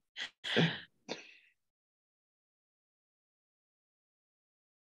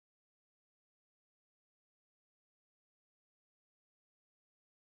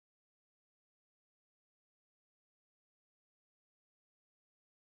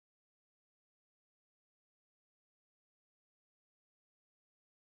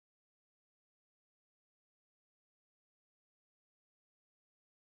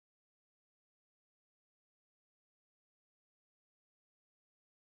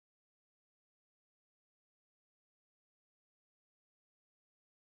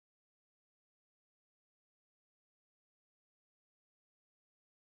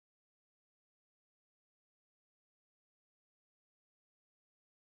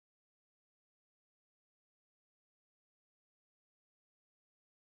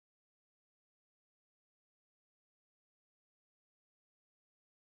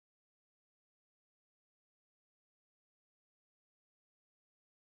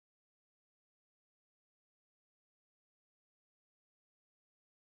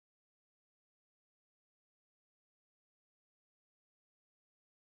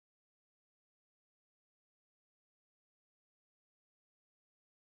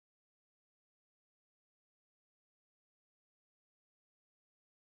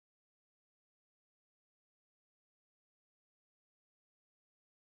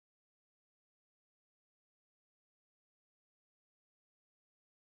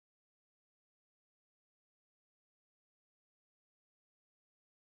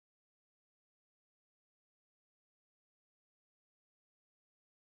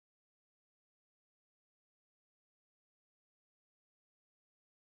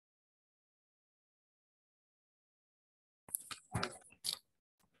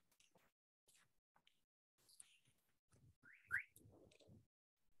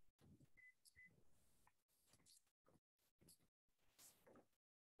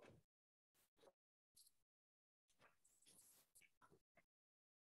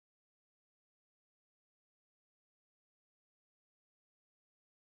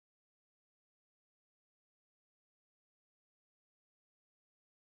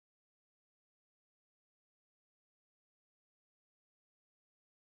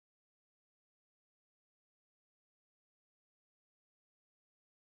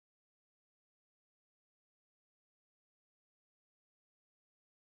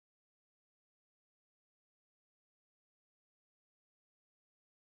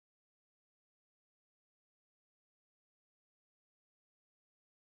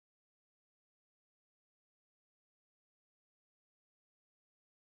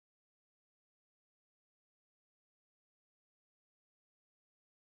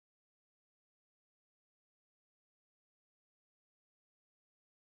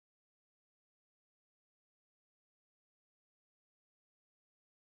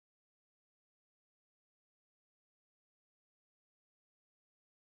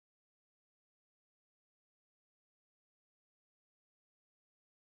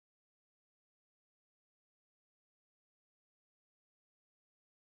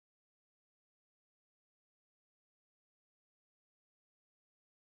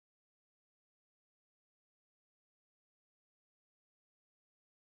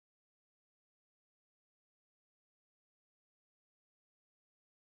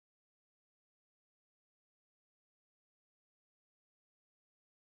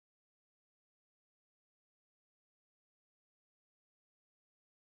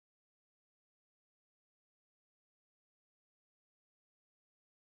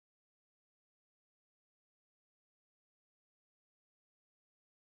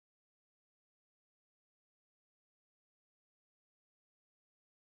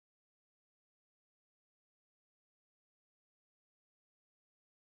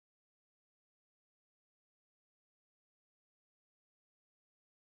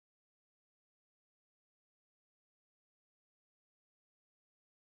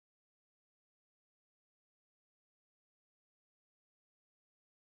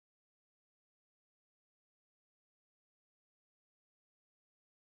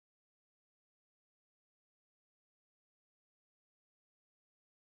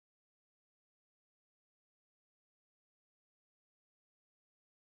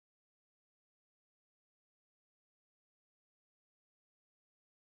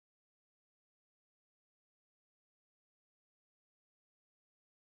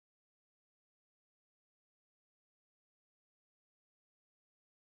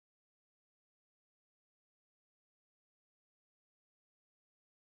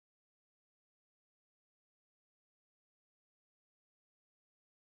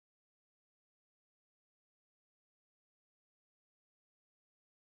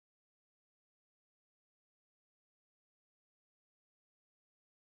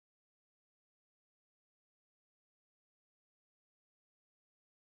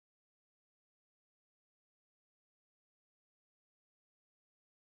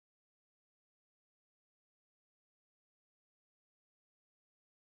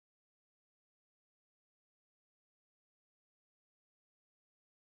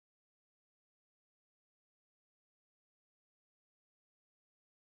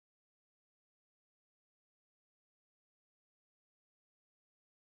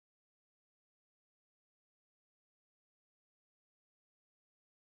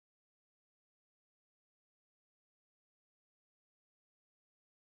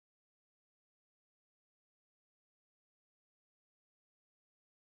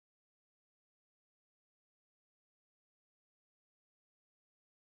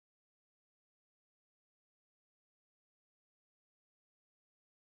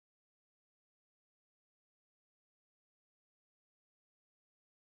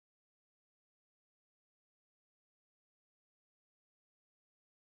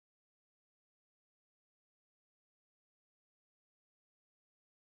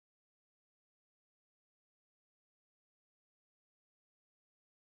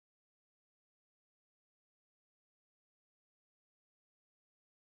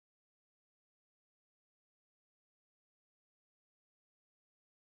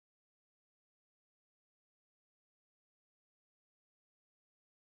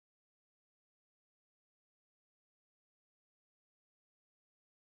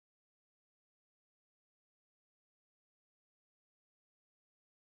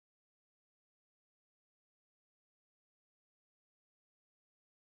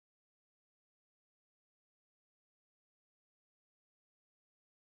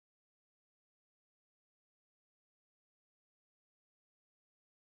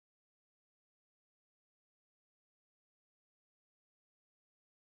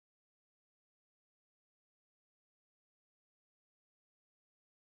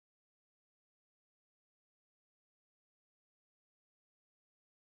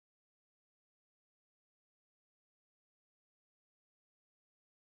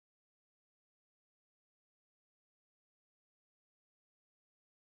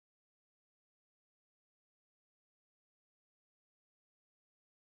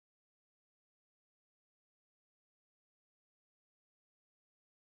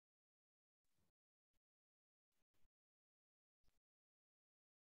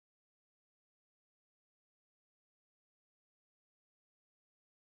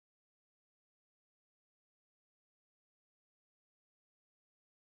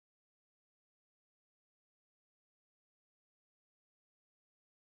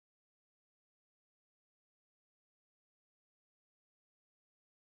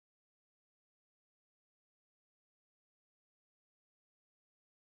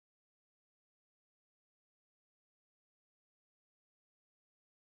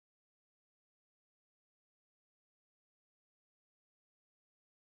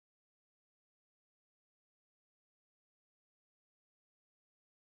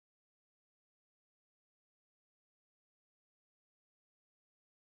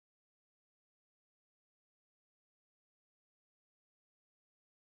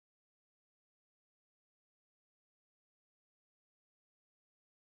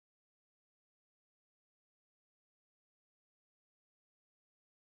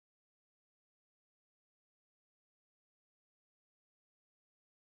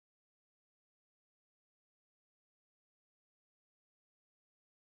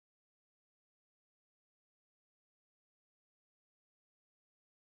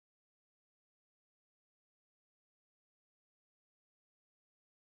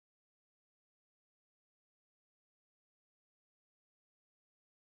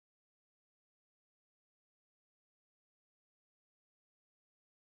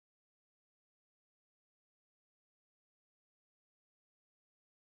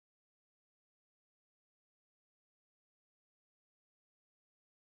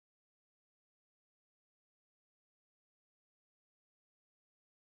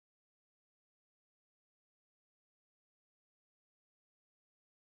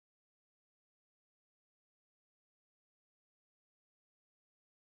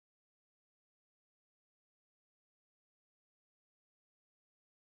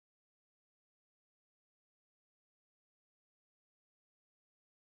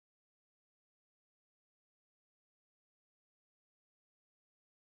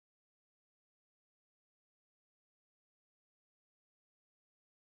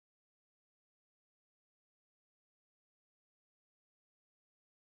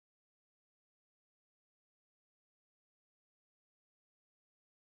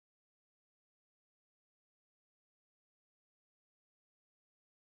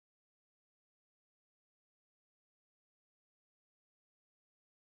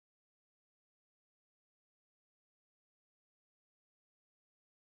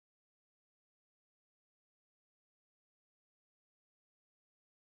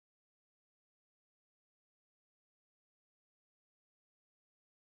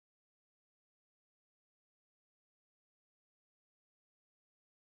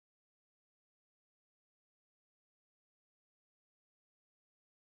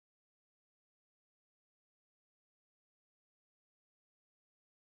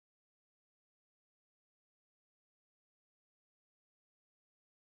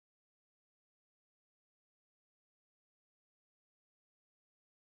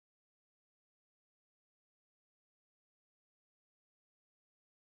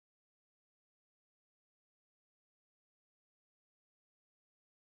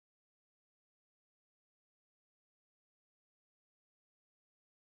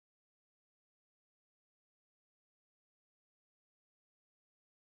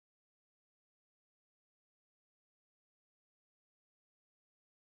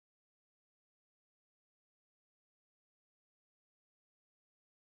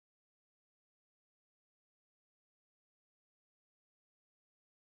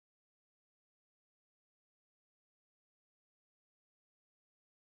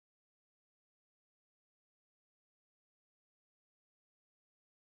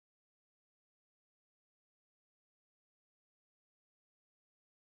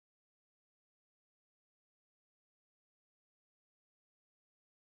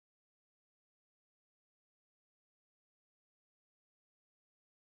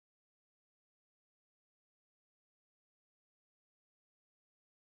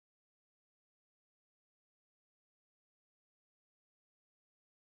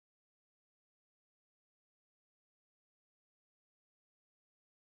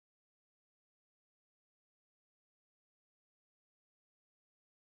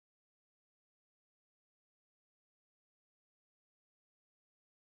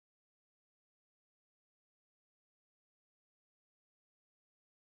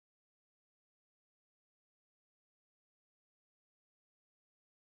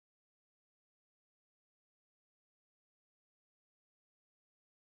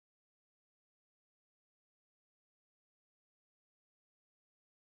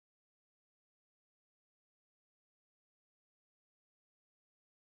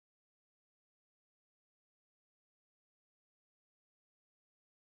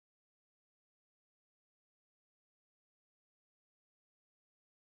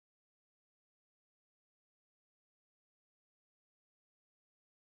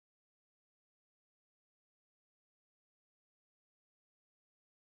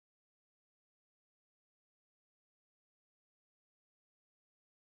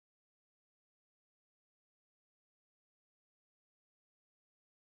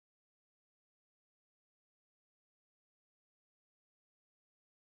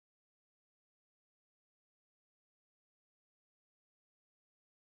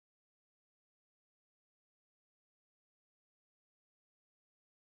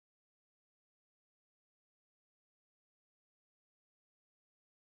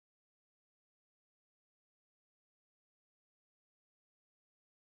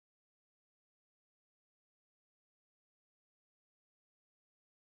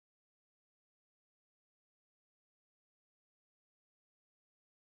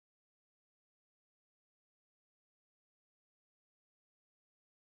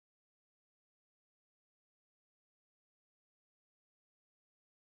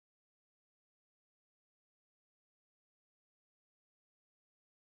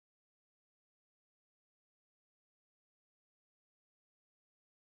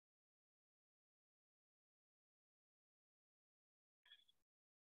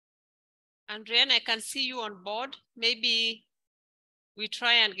 Andrian, I can see you on board. Maybe we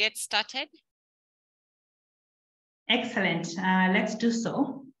try and get started. Excellent. Let's do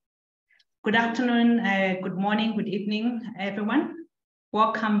so. Good afternoon, good morning, good evening, everyone.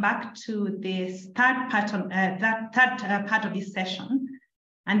 Welcome back to this third part of this session.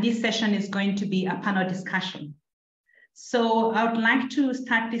 And this session is going to be a panel discussion. So I would like to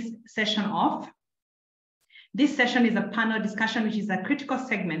start this session off. This session is a panel discussion, which is a critical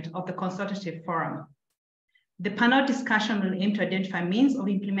segment of the consultative forum. The panel discussion will aim to identify means of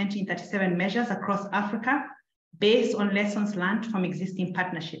implementing 37 measures across Africa based on lessons learned from existing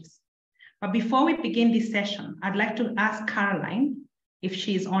partnerships. But before we begin this session, I'd like to ask Caroline if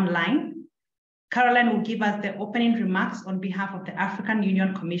she is online. Caroline will give us the opening remarks on behalf of the African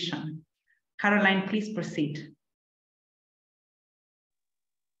Union Commission. Caroline, please proceed.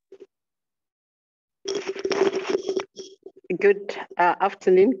 Good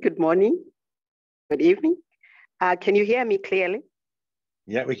afternoon, good morning, good evening. Can you hear me clearly?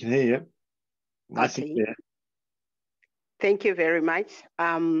 Yeah, we can hear you. Nice Okay. and clear. Thank you very much.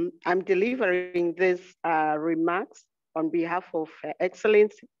 I'm delivering these remarks on behalf of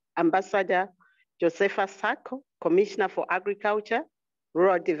Excellency Ambassador Josepha Sako, Commissioner for Agriculture,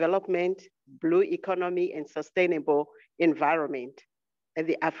 Rural Development, Blue Economy and Sustainable Environment at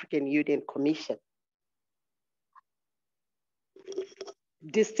the African Union Commission.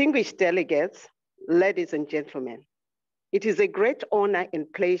 Distinguished delegates, ladies and gentlemen, it is a great honor and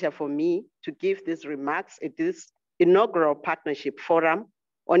pleasure for me to give these remarks at this inaugural partnership forum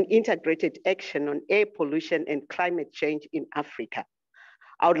on integrated action on air pollution and climate change in Africa.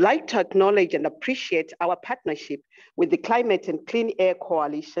 I would like to acknowledge and appreciate our partnership with the Climate and Clean Air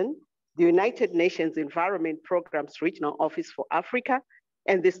Coalition, the United Nations Environment Programme's Regional Office for Africa,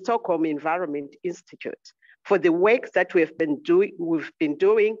 and the Stockholm Environment Institute for the work that we've been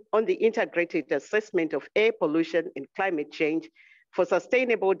doing on the integrated assessment of air pollution and climate change for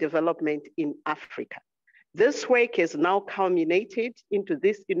sustainable development in Africa. This work has now culminated into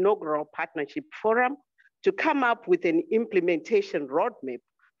this inaugural partnership forum to come up with an implementation roadmap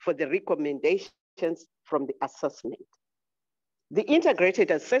for the recommendations from the assessment. The integrated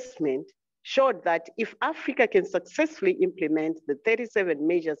assessment showed that if Africa can successfully implement the 37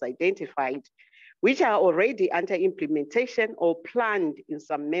 measures identified, which are already under implementation or planned in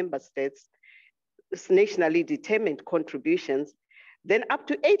some member states, nationally determined contributions, then up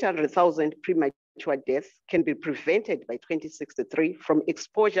to 800,000 premature deaths can be prevented by 2063 from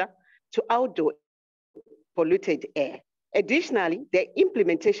exposure to outdoor polluted air. Additionally, their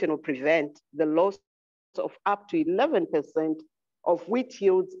implementation will prevent the loss of up to 11% of wheat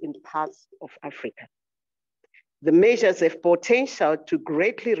yields in parts of Africa. The measures have potential to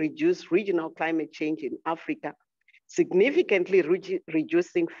greatly reduce regional climate change in Africa, significantly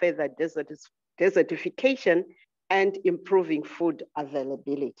reducing further desertification and improving food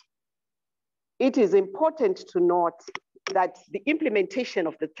availability. It is important to note that the implementation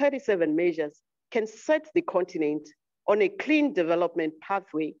of the 37 measures can set the continent on a clean development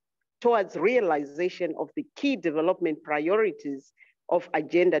pathway towards realization of the key development priorities of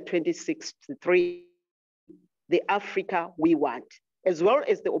Agenda 2063, the Africa we want, as well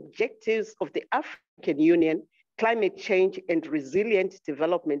as the objectives of the African Union Climate Change and Resilient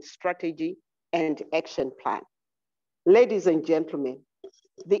Development Strategy and Action Plan. Ladies and gentlemen,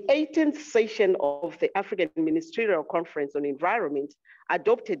 the 18th session of the African Ministerial Conference on Environment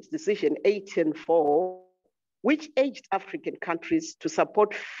adopted Decision 18.4, which urged African countries to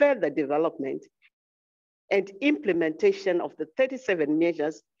support further development and implementation of the 37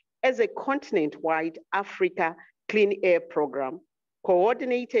 measures as a continent-wide Africa Clean Air Program,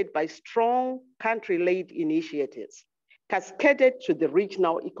 coordinated by strong country-led initiatives, cascaded to the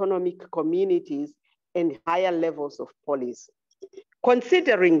regional economic communities and higher levels of policy.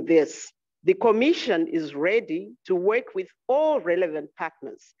 Considering this, the Commission is ready to work with all relevant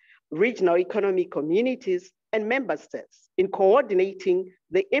partners, regional economic communities, and member states in coordinating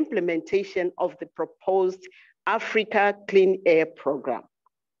the implementation of the proposed Africa Clean Air Program.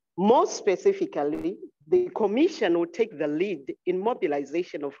 More specifically, the Commission will take the lead in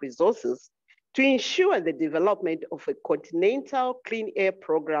mobilization of resources to ensure the development of a continental clean air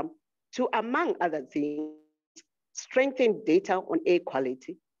program to, among other things, strengthen data on air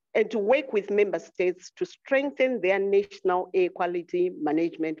quality and to work with member states to strengthen their national air quality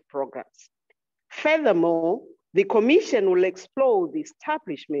management programs. Furthermore, the Commission will explore the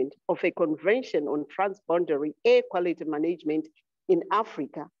establishment of a convention on transboundary air quality management in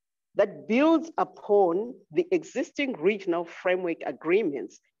Africa that builds upon the existing regional framework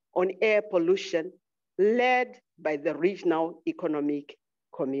agreements on air pollution led by the regional economic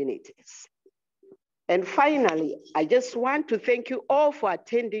communities. And finally, I just want to thank you all for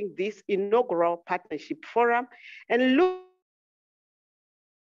attending this inaugural partnership forum and look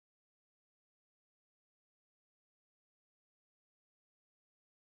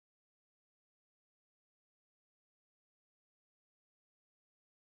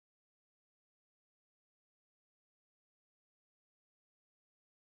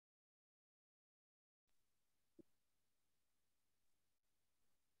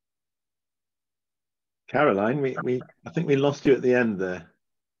Caroline, I think we lost you at the end there.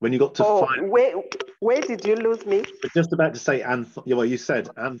 When you got to where did you lose me? We're just about to say, well, you said,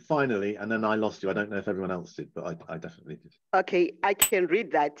 and finally, and then I lost you. I don't know if everyone else did, but I definitely did. Okay, I can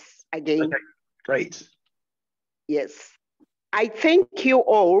read that again. Okay, great. Yes. I thank you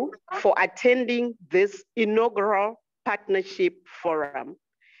all for attending this inaugural partnership forum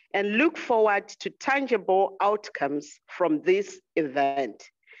and look forward to tangible outcomes from this event.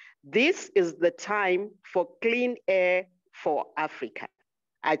 This is the time for clean air for Africa.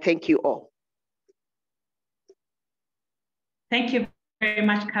 I thank you all. Thank you very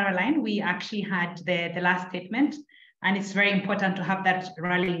much, Caroline. We actually had the last statement, and it's very important to have that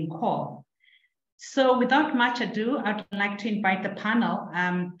rallying call. So without much ado, I'd like to invite the panel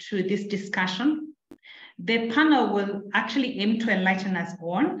to this discussion. The panel will actually aim to enlighten us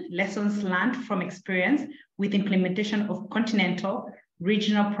on lessons learned from experience with implementation of continental,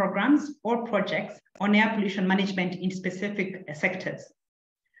 regional programs or projects on air pollution management in specific sectors.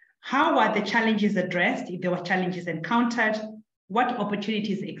 How are the challenges addressed, if there were challenges encountered? What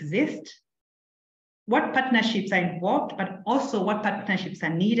opportunities exist? What partnerships are involved, but also what partnerships are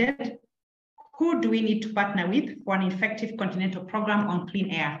needed? Who do we need to partner with for an effective continental program on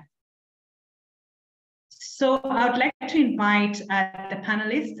clean air? So I would like to invite the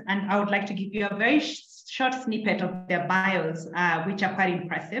panelists, and I would like to give you a very short snippet of their bios, which are quite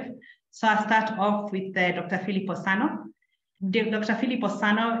impressive. So I'll start off with Dr. Philip Osano. Dr. Philip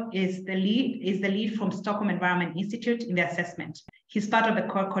Osano is the lead from Stockholm Environment Institute in the assessment. He's part of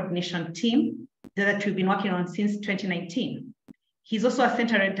the core coordination team that we've been working on since 2019. He's also a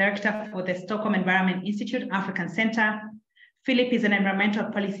center director for the Stockholm Environment Institute African Center. Philip is an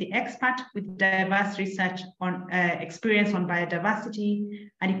environmental policy expert with diverse research on experience on biodiversity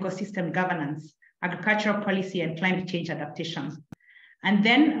and ecosystem governance, agricultural policy, and climate change adaptation. And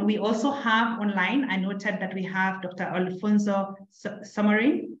then we also have online, I noted that we have Dr. Alfonso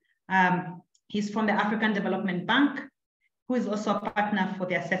Samarin. He's from the African Development Bank, who is also a partner for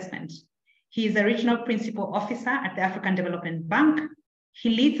the assessment. He is a regional principal officer at the African Development Bank. He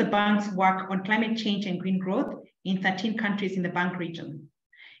leads the bank's work on climate change and green growth in 13 countries in the bank region.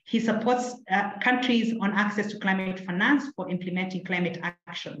 He supports countries on access to climate finance for implementing climate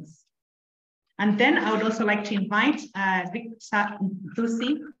actions. And then I would also like to invite Victor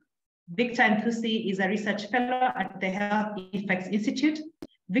Nthusi. Victor Nthusi is a research fellow at the Health Effects Institute.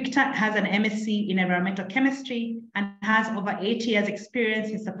 Victor has an MSc in environmental chemistry and has over 8 years experience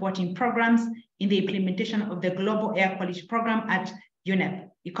in supporting programs in the implementation of the Global Air Quality Program at UNEP,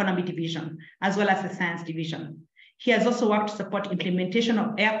 Economy Division, as well as the Science Division. He has also worked to support implementation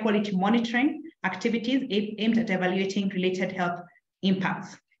of air quality monitoring activities aimed at evaluating related health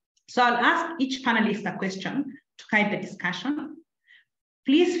impacts. So I'll ask each panelist a question to guide the discussion.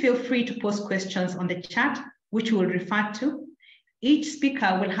 Please feel free to post questions on the chat, which we'll refer to. Each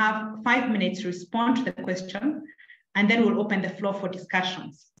speaker will have 5 minutes to respond to the question, and then we'll open the floor for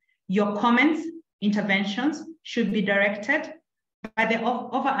discussions. Your comments, interventions should be directed by the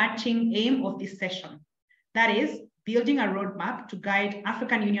overarching aim of this session. That is, building a roadmap to guide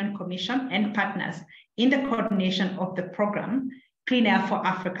African Union Commission and partners in the coordination of the program, Clean Air for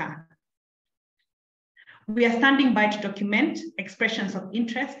Africa. We are standing by to document expressions of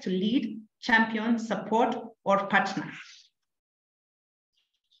interest to lead, champion, support, or partner.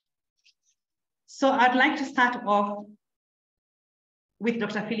 So I'd like to start off with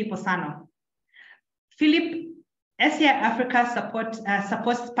Dr. Philip Osano. Philip, SEI Africa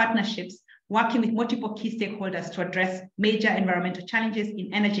supports partnerships working with multiple key stakeholders to address major environmental challenges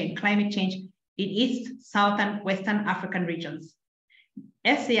in energy and climate change in East, Southern, Western African regions.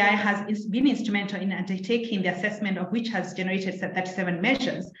 SEI has been instrumental in undertaking the assessment of which has generated 37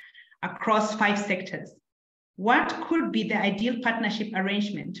 measures across 5 sectors. What could be the ideal partnership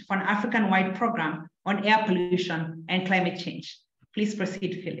arrangement for an African-wide program on air pollution and climate change? Please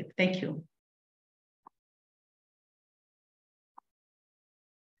proceed, Philip. Thank you.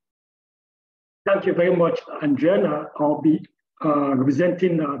 Thank you very much, Andriana. I'll be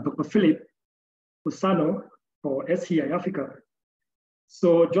representing Dr. Philip Osano for SEI Africa.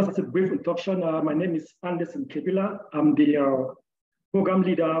 So just as a brief introduction, my name is Anderson Kebila. I'm the Program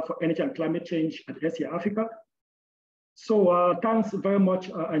Leader for Energy and Climate Change at SEI Africa. So thanks very much,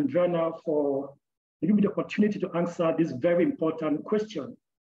 Andrea, for giving me the opportunity to answer this very important question.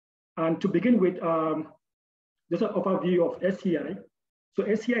 And to begin with, just an overview of SEI. So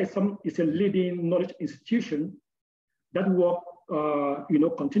SEI is a leading knowledge institution that works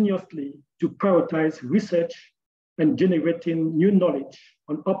continuously to prioritize research and generating new knowledge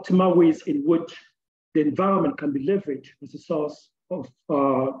on optimal ways in which the environment can be leveraged as a source of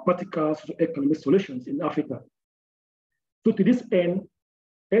practical economic solutions in Africa. So to this end,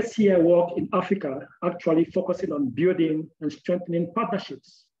 SEI work in Africa actually focusing on building and strengthening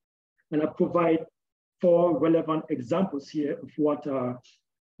partnerships. And I provide 4 relevant examples here of what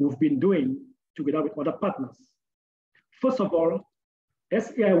we've been doing together with other partners. First of all,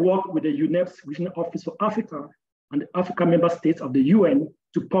 SEI worked with the UNEP's Regional Office for Africa and the African member states of the UN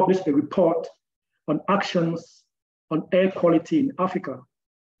to publish a report on actions on air quality in Africa,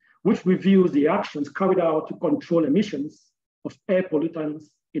 which reviews the actions carried out to control emissions of air pollutants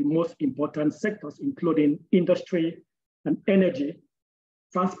in most important sectors, including industry and energy,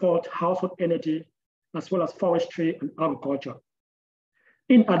 transport, household energy, as well as forestry and agriculture.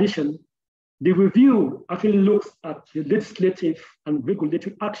 In addition, the review actually looks at the legislative and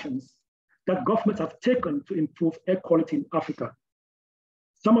regulatory actions that governments have taken to improve air quality in Africa.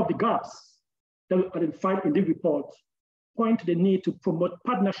 Some of the gaps that were identified in the report point to the need to promote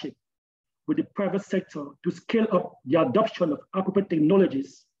partnership with the private sector to scale up the adoption of appropriate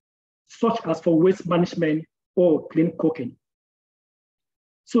technologies, such as for waste management or clean cooking.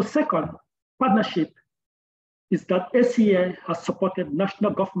 So second, partnership is that SEI has supported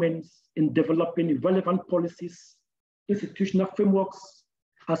national governments in developing relevant policies, institutional frameworks,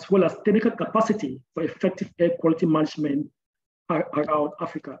 as well as technical capacity for effective air quality management around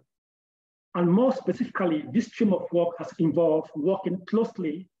Africa. And more specifically, this stream of work has involved working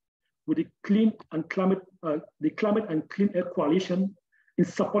closely with the Climate and Clean Air Coalition in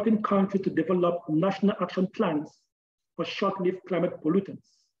supporting countries to develop national action plans for short-lived climate pollutants.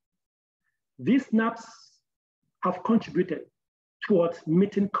 These NAPs have contributed towards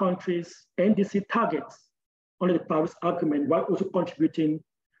meeting countries' NDC targets under the Paris Agreement, while also contributing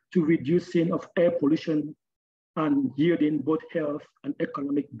to reducing of air pollution and yielding both health and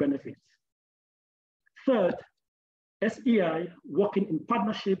economic benefits. Third, SEI, working in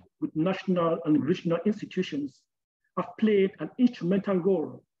partnership with national and regional institutions, have played an instrumental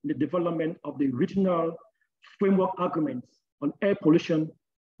role in the development of the regional framework agreements on air pollution,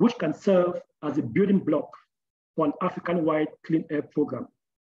 which can serve as a building block for an African-wide clean air program.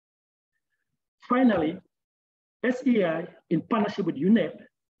 Finally, SEI, in partnership with UNEP,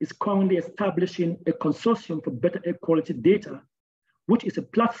 is currently establishing a consortium for better air quality data, which is a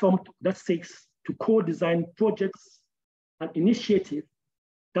platform that seeks to co-design projects and initiatives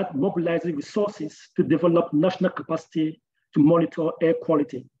that mobilizes resources to develop national capacity to monitor air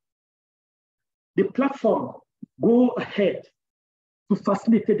quality. The platform goes ahead to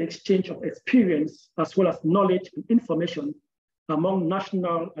facilitate the exchange of experience as well as knowledge and information among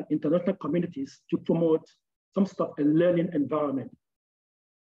national and international communities to promote some sort of a learning environment.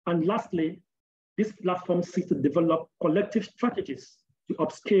 And lastly, this platform seeks to develop collective strategies to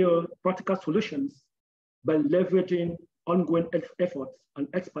upscale practical solutions by leveraging ongoing efforts and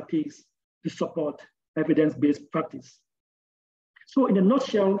expertise to support evidence-based practice. So in a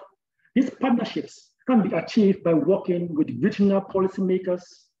nutshell, these partnerships can be achieved by working with regional policymakers,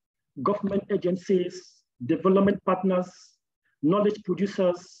 government agencies, development partners, knowledge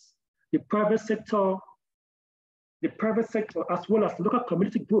producers, the private sector, as well as local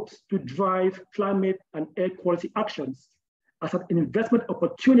community groups to drive climate and air quality actions as an investment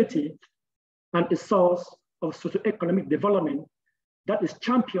opportunity and a source of socioeconomic development that is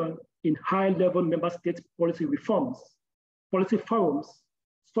championed in high-level member state policy reforms, policy forums,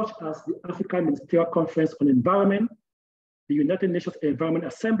 such as the African Ministerial Conference on Environment, the United Nations Environment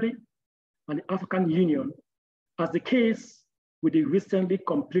Assembly, and the African Union, as the case with the recently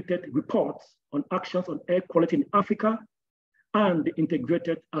completed reports on actions on air quality in Africa and the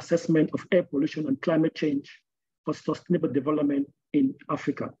integrated assessment of air pollution and climate change for sustainable development in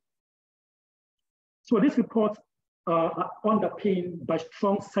Africa. So these reports are underpinned by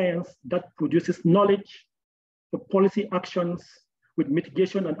strong science that produces knowledge for policy actions with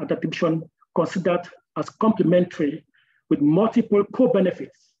mitigation and adaptation considered as complementary with multiple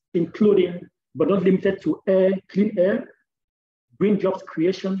co-benefits, including but not limited to air, clean air, green jobs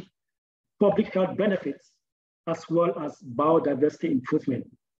creation, public health benefits, as well as biodiversity improvement.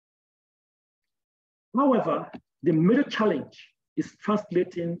 However, the major challenge is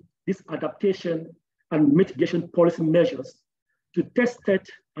translating this adaptation and mitigation policy measures to tested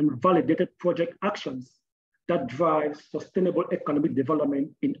and validated project actions that drive sustainable economic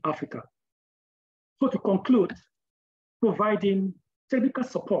development in Africa. So to conclude, providing technical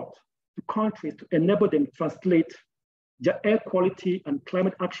support to countries to enable them to translate their air quality and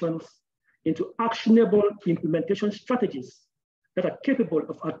climate actions into actionable implementation strategies that are capable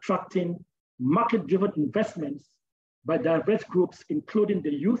of attracting market-driven investments by diverse groups, including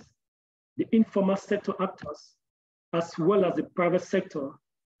the youth, the informal sector actors, as well as the private sector,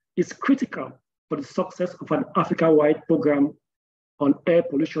 is critical for the success of an Africa-wide program on air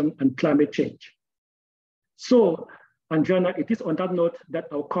pollution and climate change. So, Adriana, it is on that note that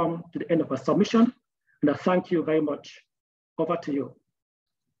I'll come to the end of our submission, and I thank you very much. Over to you.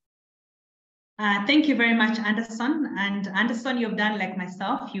 Thank you very much, Anderson. And Anderson, you've done like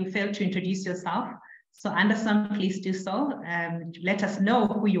myself, you failed to introduce yourself. So Anderson, please do so. Let us know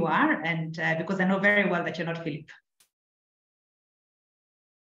who you are, and because I know very well that you're not Philip.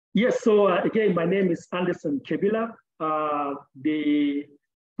 Yes, so again, my name is Anderson Kebila, the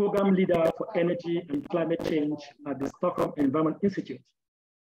program leader for energy and climate change at the Stockholm Environment Institute.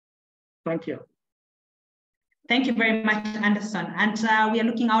 Thank you. Thank you very much, Anderson. And we are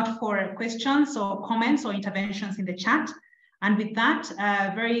looking out for questions or comments or interventions in the chat. And with that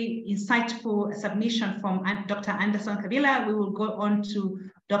very insightful submission from Dr. Anderson Kebila, we will go on to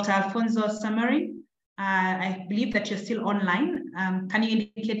Dr. Alfonso Samari. I believe that you're still online. Can you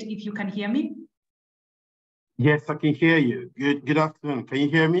indicate if you can hear me? Yes, I can hear you. Good afternoon. Can you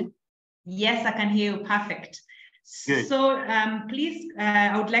hear me? Yes, I can hear you. Perfect. Good. So please,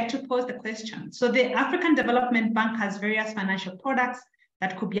 I would like to pose the question. So the African Development Bank has various financial products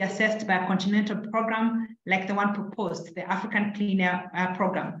that could be assessed by a continental program like the one proposed, the African Clean Air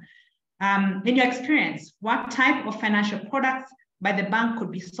Program. In your experience, what type of financial products by the bank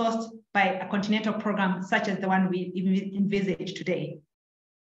could be sourced by a continental program such as the one we envisage today?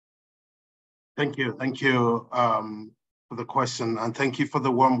 Thank you. Thank you for the question, and thank you for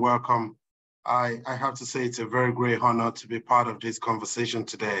the warm welcome. I have to say it's a very great honor to be part of this conversation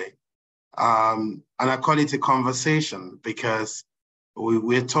today. And I call it a conversation because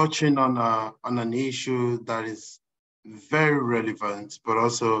we're touching on an issue that is very relevant, but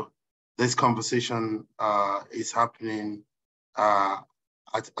also this conversation is happening at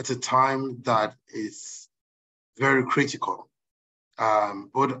a time that is very critical,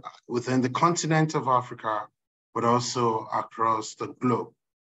 both within the continent of Africa, but also across the globe.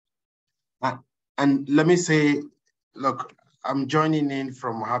 And let me say, look, I'm joining in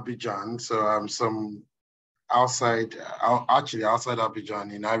from Abidjan, so I'm outside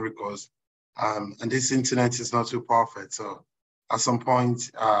Abidjan in Ivory Coast, and this internet is not too perfect. So at some point,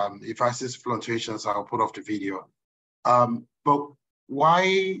 if I see fluctuations, I'll put off the video. But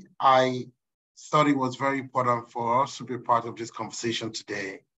why I thought it was very important for us to be part of this conversation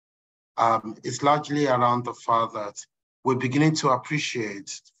today is largely around the fact that we're beginning to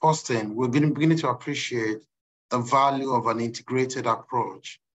appreciate, first thing, we're beginning to appreciate the value of an integrated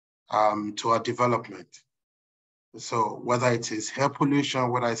approach to our development. So whether it is air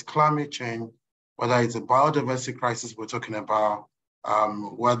pollution, whether it's climate change, whether it's a biodiversity crisis we're talking about,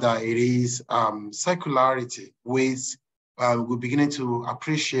 whether it is circularity, waste, we're beginning to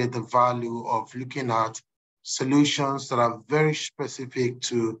appreciate the value of looking at solutions that are very specific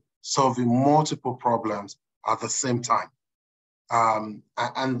to solving multiple problems at the same time.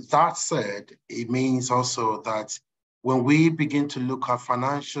 And that said, it means also that when we begin to look at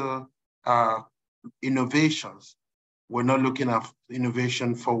financial innovations, we're not looking at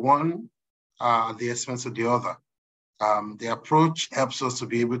innovation for one at the expense of the other. The approach helps us to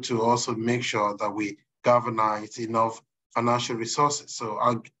be able to also make sure that we galvanize enough financial resources. So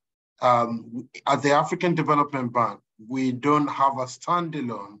at the African Development Bank, we don't have a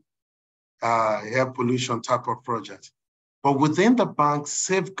standalone air pollution type of project. But within the bank's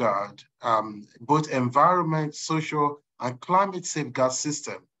safeguard, both environment, social, and climate safeguard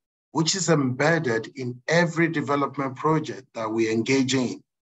system, which is embedded in every development project that we engage in,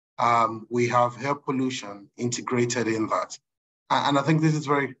 we have air pollution integrated in that. And I think this is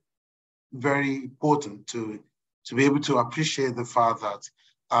very, very important to be able to appreciate the fact that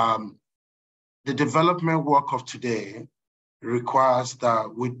the development work of today requires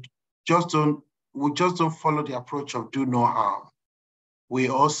that we just don't follow the approach of do no harm. We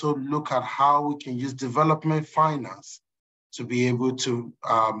also look at how we can use development finance to be able to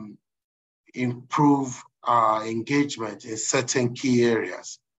improve our engagement in certain key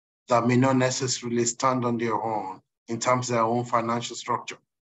areas that may not necessarily stand on their own in terms of their own financial structure.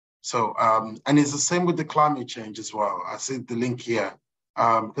 So, and it's the same with the climate change as well. I see the link here,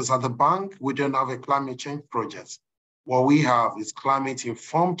 because at the bank, we don't have a climate change project. what we have is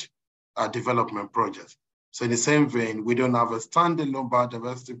climate-informed development projects. So in the same vein, we don't have a standalone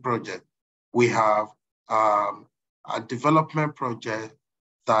biodiversity project. We have a development project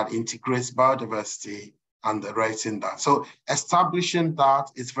that integrates biodiversity and the rights in that. So establishing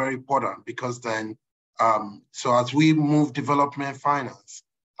that is very important, because then, so as we move development finance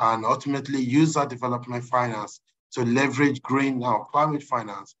and ultimately use that development finance to leverage green or climate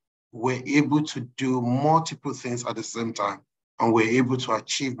finance, we're able to do multiple things at the same time, and we're able to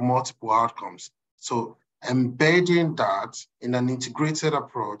achieve multiple outcomes. So embedding that in an integrated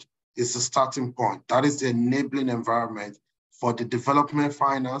approach is the starting point. That is the enabling environment for the development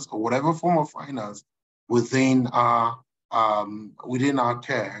finance or whatever form of finance within our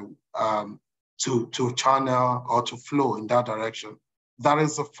care to channel or to flow in that direction. That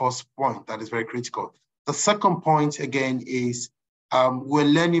is the first point that is very critical. The second point, again, is we're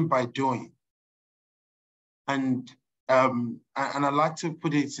learning by doing. And I like to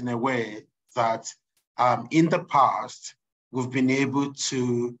put it in a way that in the past, we've been able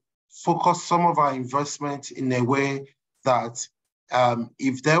to focus some of our investment in a way that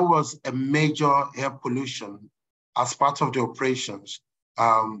if there was a major air pollution as part of the operations,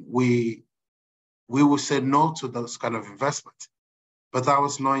 we would say no to those kind of investment. But that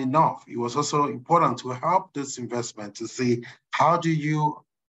was not enough. It was also important to help this investment to see how do you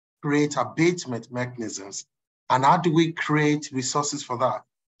create abatement mechanisms, and how do we create resources for that?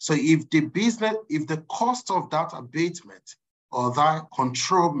 So if the cost of that abatement or that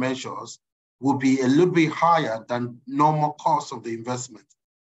control measures will be a little bit higher than normal cost of the investment,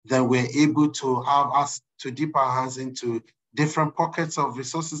 then we're able to have us to dip our hands into different pockets of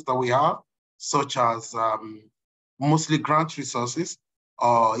resources that we have, such as mostly grant resources,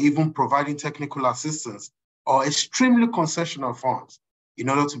 or even providing technical assistance, or extremely concessional funds in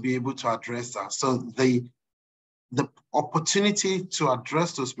order to be able to address that. So the opportunity to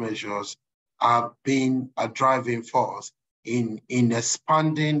address those measures have been a driving force in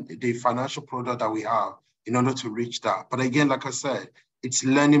expanding the financial product that we have in order to reach that. But again, like I said, it's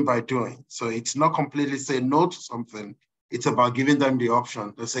learning by doing. So it's not completely saying no to something. It's about giving them the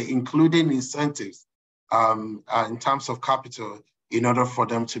option, let's say, including incentives in terms of capital in order for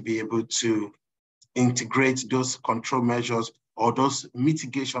them to be able to integrate those control measures or those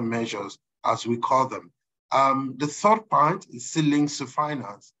mitigation measures, as we call them. The third point is still linked to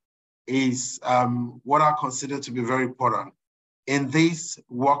finance, is what I consider to be very important. In this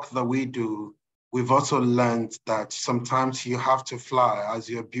work that we do, we've also learned that sometimes you have to fly as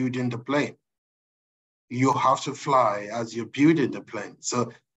you're building the plane. You have to fly as you're building the plane.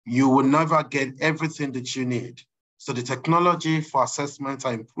 So you will never get everything that you need. So the technology for assessment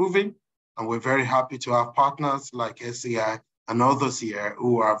are improving, and we're very happy to have partners like SCI and others here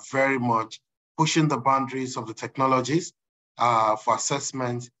who are very much pushing the boundaries of the technologies for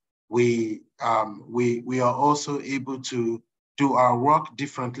assessment. We are also able to do our work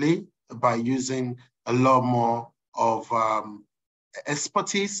differently by using a lot more of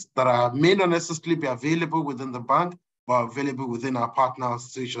expertise that may not necessarily be available within the bank, but available within our partner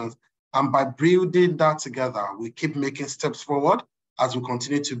institutions. And by building that together, we keep making steps forward as we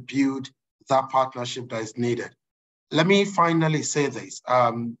continue to build that partnership that is needed. Let me finally say this.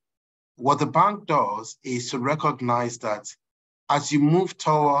 What the bank does is to recognize that as you move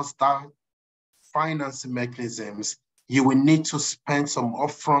towards that financing mechanisms, you will need to spend some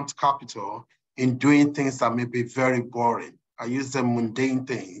upfront capital in doing things that may be very boring. I use them mundane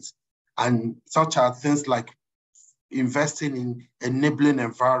things, and such as things like investing in enabling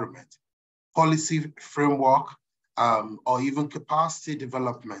environment, policy framework, or even capacity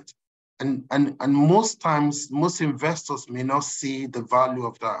development. And most times, most investors may not see the value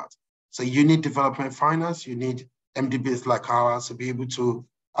of that. So you need development finance, you need MDBs like ours to be able to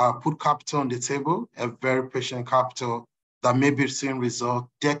put capital on the table, a very patient capital that may be seeing results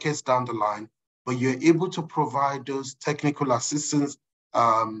decades down the line, but you're able to provide those technical assistance,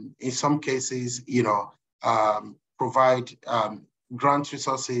 in some cases, provide grant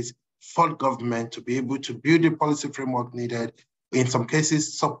resources for government to be able to build the policy framework needed, in some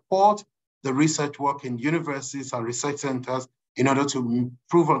cases support the research work in universities and research centers in order to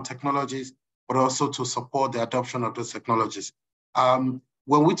improve on technologies, but also to support the adoption of those technologies.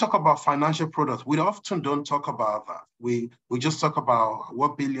 When we talk about financial products, we often don't talk about that. We just talk about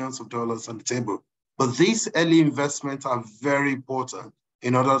what billions of dollars on the table. But these early investments are very important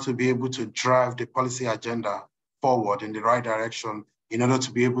in order to be able to drive the policy agenda forward in the right direction, in order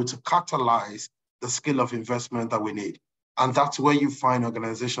to be able to catalyze the scale of investment that we need. And that's where you find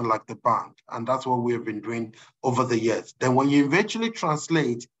organizations like the bank. And that's what we have been doing over the years. Then when you eventually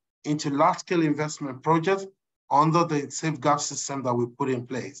translate into large-scale investment projects, under the safeguard system that we put in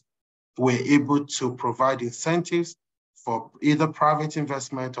place, we're able to provide incentives for either private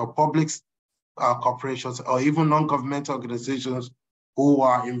investment or public corporations or even non-governmental organizations who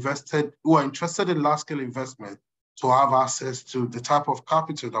are interested in large-scale investment to have access to the type of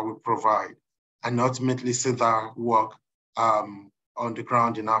capital that we provide and ultimately see that work on the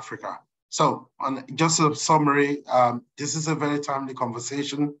ground in Africa. So just a summary, this is a very timely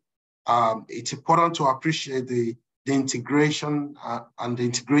conversation. It's important to appreciate the integration and the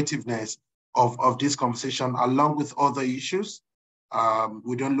integrativeness of this conversation along with other issues.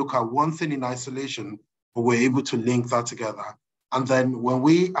 We don't look at one thing in isolation, but we're able to link that together. And then when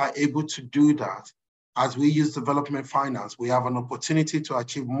we are able to do that, as we use development finance, we have an opportunity to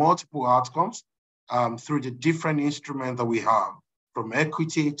achieve multiple outcomes through the different instruments that we have, from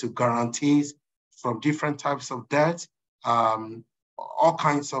equity to guarantees, from different types of debt, all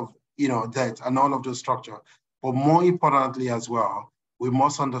kinds of debt and all of the structure. But more importantly as well, we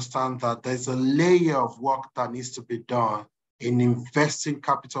must understand that there's a layer of work that needs to be done in investing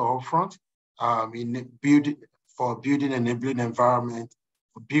capital upfront, for building an enabling environment,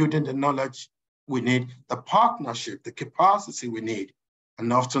 for building the knowledge we need, the partnership, the capacity we need.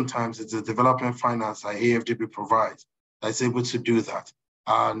 And oftentimes it's the development finance that AFDB provides that's able to do that.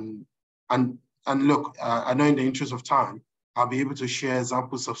 And look, I know in the interest of time, I'll be able to share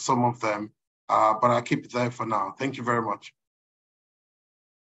examples of some of them, but I'll keep it there for now. Thank you very much.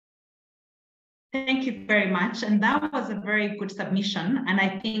 Thank you very much. And that was a very good submission. And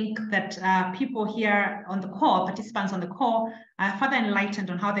I think that people here on the call, participants on the call, are further enlightened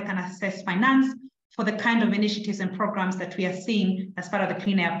on how they can access finance for the kind of initiatives and programs that we are seeing as part of the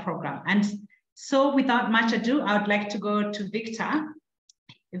Clean Air program. And so without much ado, I would like to go to Victor.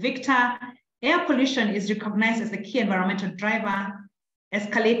 Victor, air pollution is recognized as a key environmental driver,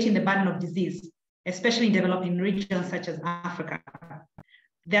 escalating the burden of disease, especially in developing regions such as Africa.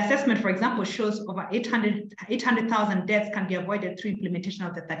 The assessment, for example, shows over 800,000 deaths can be avoided through implementation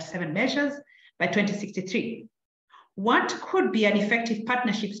of the 37 measures by 2063. What could be an effective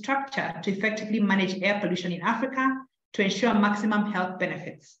partnership structure to effectively manage air pollution in Africa to ensure maximum health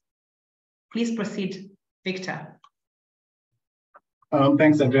benefits? Please proceed, Victor.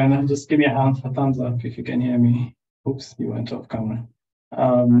 Thanks, Adriana. Just give me a thumbs up if you can hear me. Oops, you went off camera.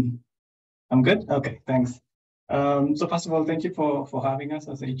 I'm good? Okay, thanks. So first of all, thank you for having us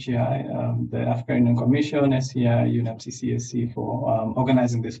as HEI, the African Union Commission, SEI, UNEP, CCSC for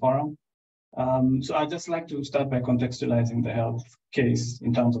organizing this forum. So I'd just like to start by contextualizing the health case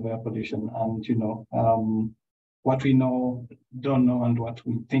in terms of air pollution and, what we know, don't know, and what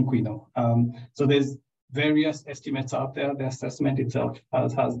we think we know. So there's various estimates out there. The assessment itself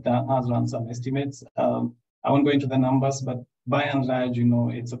has run some estimates. I won't go into the numbers, but by and large,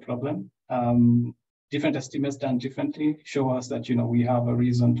 it's a problem. Different estimates done differently show us that, we have a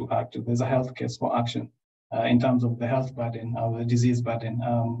reason to act. There's a health case for action in terms of the health burden, the disease burden.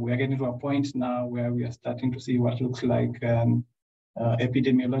 We are getting to a point now where we are starting to see what looks like an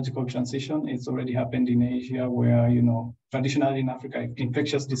epidemiological transition. It's already happened in Asia where, traditionally in Africa,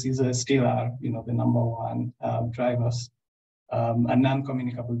 infectious diseases still are, the number one drivers. And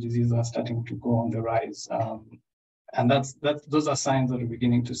non-communicable diseases are starting to go on the rise. And those are signs that we're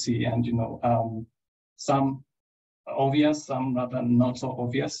beginning to see. And, some obvious, some rather not so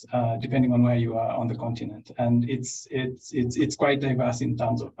obvious, depending on where you are on the continent. And it's quite diverse in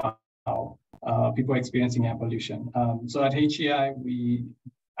terms of how people are experiencing air pollution. So at HEI, we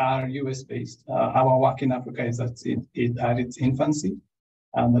are US-based. Our work in Africa is at its infancy.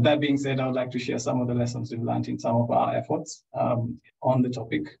 But that being said, I would like to share some of the lessons we've learned in some of our efforts on the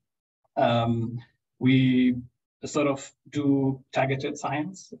topic. We sort of do targeted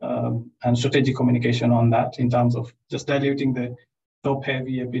science and strategic communication on that in terms of just diluting the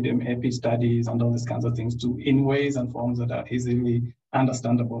top-heavy epi studies and all these kinds of things in ways and forms that are easily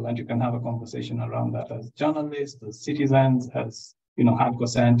understandable, and you can have a conversation around that as journalists, as citizens, as hardcore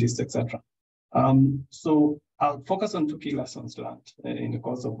scientists, etc. So I'll focus on two key lessons learned in the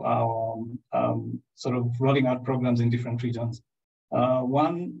course of our sort of rolling out programs in different regions.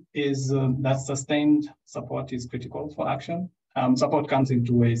 One is that sustained support is critical for action. Support comes in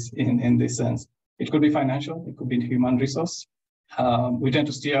two ways in this sense. It could be financial, it could be human resource. We tend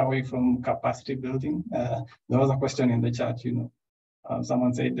to steer away from capacity building. There was a question in the chat,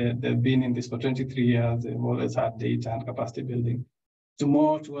 someone said that they've been in this for 23 years, they've always had data and capacity building, to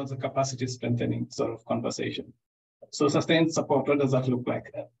more towards a capacity strengthening sort of conversation. So sustained support, what does that look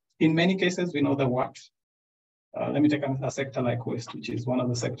like? In many cases, we know that works. Let me take a sector like waste, which is one of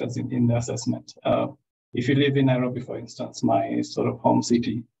the sectors in the assessment. If you live in Nairobi, for instance, my sort of home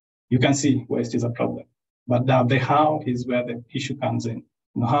city, you can see waste is a problem. But the how is where the issue comes in.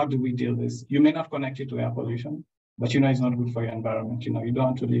 You know, how do we deal with this? You may not connect it to air pollution, but you know it's not good for your environment. You know, you don't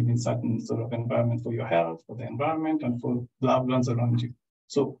want to live in certain sort of environment for your health, for the environment, and for loved ones around you.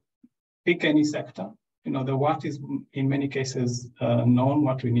 So pick any sector. You know, the what is in many cases known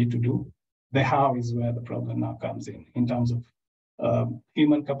what we need to do. The how is where the problem now comes in terms of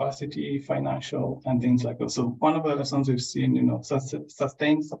human capacity, financial, and things like that. So one of the lessons we've seen, you know,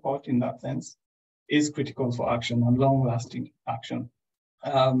 sustained support in that sense is critical for action and long-lasting action.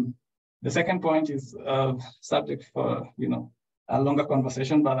 The second point is subject for, you know, a longer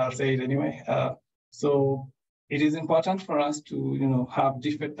conversation, but I'll say it anyway. So it is important for us to, you know, have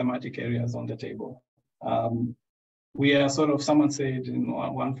different thematic areas on the table. We are sort of, someone said in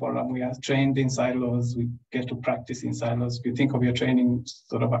one forum, we are trained in silos, we get to practice in silos. If you think of your training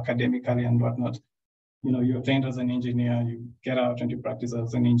sort of academically and whatnot, you know, you're trained as an engineer, you get out and you practice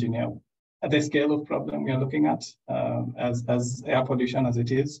as an engineer. At the scale of problem we are looking at, as air pollution as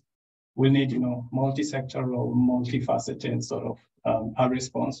it is, we need, you know, multi-sectoral, multifaceted sort of a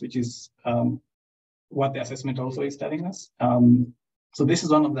response, which is what the assessment also is telling us. So this is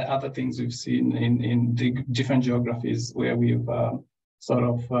one of the other things we've seen in the different geographies where we've sort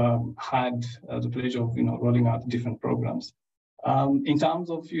of had the pleasure of, you know, rolling out different programs. In terms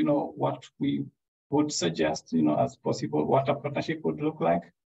of, you know, what we would suggest, you know, as possible, what a partnership would look like.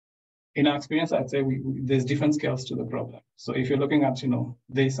 In our experience, I'd say there's different scales to the problem. So if you're looking at, you know,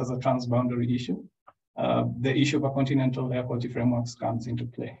 this as a transboundary issue, the issue of a continental air quality frameworks comes into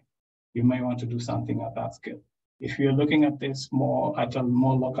play. You may want to do something at that scale. If you're looking at this more at a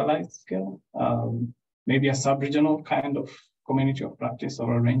more localized scale, maybe a sub-regional kind of community of practice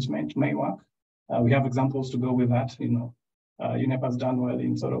or arrangement may work. We have examples to go with that. You know, UNEP has done well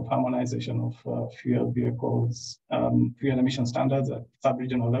in sort of harmonization of fuel vehicles, fuel emission standards at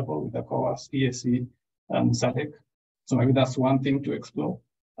sub-regional level with the ECOWAS, ESC, and SADC. So maybe that's one thing to explore.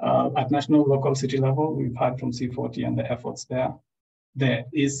 At national, local, city level, we've heard from C40 and the efforts there. There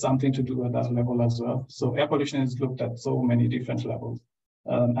is something to do at that level as well. So air pollution is looked at so many different levels.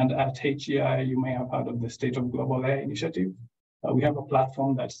 And at HEI, you may have heard of the State of Global Air Initiative. We have a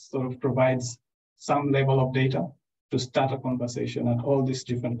platform that sort of provides some level of data to start a conversation at all these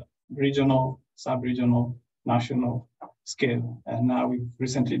different regional, sub-regional, national scale. And now we've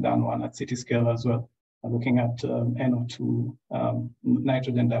recently done one at city scale as well, looking at NO2,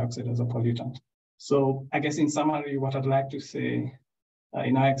 nitrogen dioxide as a pollutant. So I guess in summary, what I'd like to say,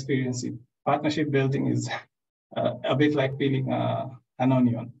 in our experience, partnership building is a bit like peeling an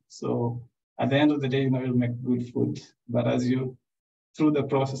onion. So at the end of the day, you know, you'll make good food, but as you, through the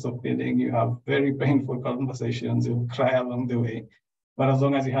process of peeling, you have very painful conversations, you'll cry along the way. But as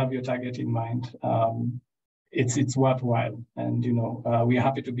long as you have your target in mind, it's worthwhile. And, you know, we're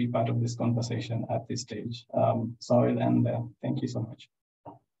happy to be part of this conversation at this stage. So I'll end there. Thank you so much.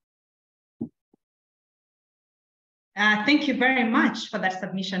 Thank you very much for that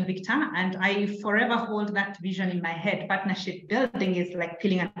submission, Victor. And I forever hold that vision in my head. Partnership building is like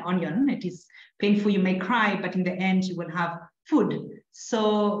peeling an onion. It is painful, you may cry, but in the end, you will have food.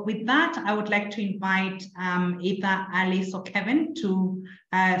 So with that, I would like to invite either Alice or Kevin to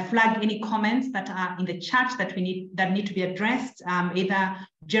flag any comments that are in the chat that need to be addressed, either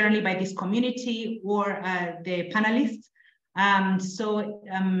generally by this community or the panelists.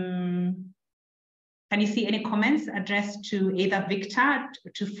 Can you see any comments addressed to either Victor,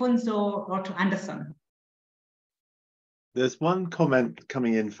 to Funzo, or to Anderson? There's one comment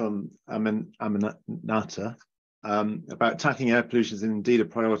coming in from Aminata about tackling air pollution is indeed a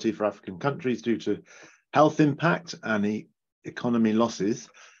priority for African countries due to health impact and the economy losses.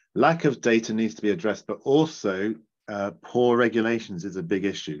 Lack of data needs to be addressed, but also poor regulations is a big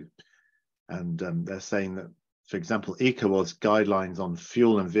issue. And they're saying that, for example, ECOWAS guidelines on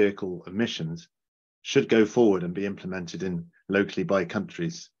fuel and vehicle emissions should go forward and be implemented in locally by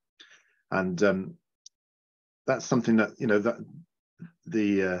countries. And that's something that, you know, that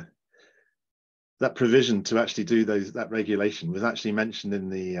that provision to actually do that regulation was actually mentioned in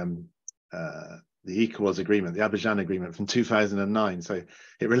the ECOWAS agreement, the Abidjan agreement from 2009. So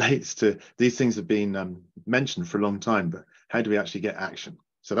it relates to, these things have been mentioned for a long time, but how do we actually get action?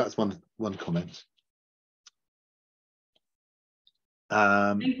 So that's one comment.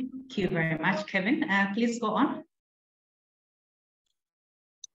 Thank you very much, Kevin. Please go on.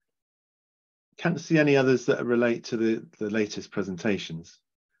 Can't see any others that relate to the latest presentations.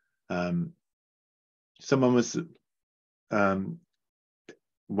 Someone was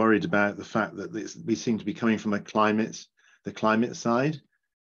worried about the fact that we seem to be coming from the climate side.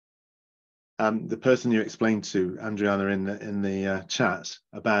 the person you explained to, Adriana, in the chat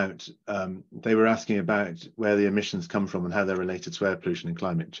about, they were asking about where the emissions come from and how they're related to air pollution and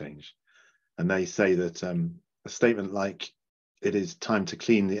climate change. And they say that a statement like, it is time to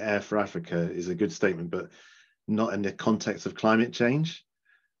clean the air for Africa is a good statement, but not in the context of climate change.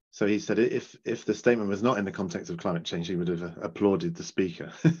 So he said if the statement was not in the context of climate change, he would have applauded the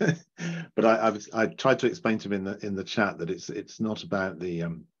speaker. But I tried to explain to him in the chat that it's not about the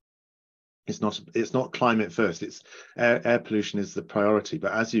it's not climate first. It's air pollution is the priority.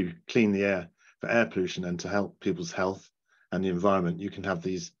 But as you clean the air for air pollution and to help people's health and the environment, you can have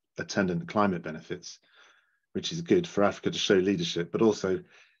these attendant climate benefits, which is good for Africa to show leadership, but also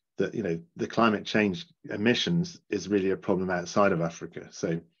that, you know, the climate change emissions is really a problem outside of Africa.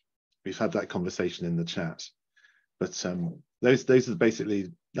 So we've had that conversation in the chat. But those are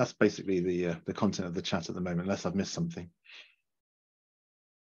basically, that's basically the content of the chat at the moment, unless I've missed something.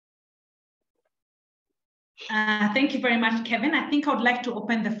 Thank you very much, Kevin. I think I would like to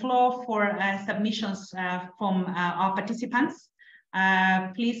open the floor for submissions from our participants.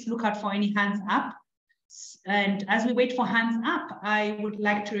 Please look out for any hands up. And as we wait for hands up, I would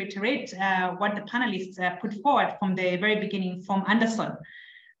like to reiterate what the panelists put forward from the very beginning from Anderson,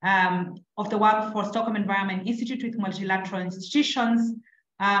 of the work for Stockholm Environment Institute with multilateral institutions,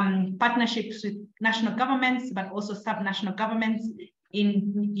 partnerships with national governments, but also sub-national governments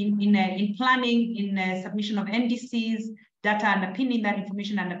in planning, in submission of NDCs, data underpinning that,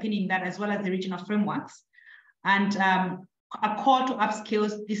 information underpinning that, as well as the regional frameworks, and a call to upscale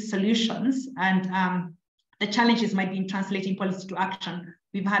these solutions. And the challenges might be in translating policy to action.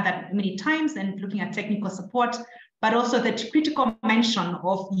 We've had that many times, and looking at technical support, but also the critical mention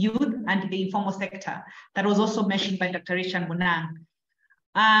of youth and the informal sector that was also mentioned by Dr. Richard Munang.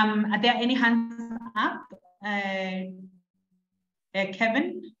 Are there any hands up?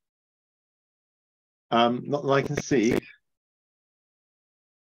 Kevin? Not that I can see.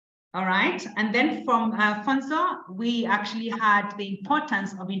 All right, and then from Fonzo, we actually had the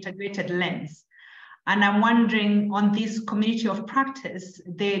importance of integrated lens. And I'm wondering, on this community of practice,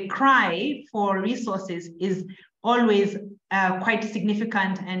 the cry for resources is always quite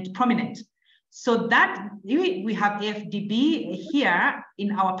significant and prominent. So that we have AFDB here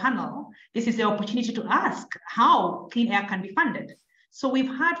in our panel. This is the opportunity to ask how clean air can be funded. So we've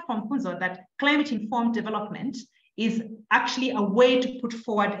heard from Funzo that climate-informed development is actually a way to put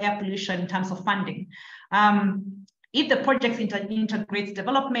forward air pollution in terms of funding. If the project integrates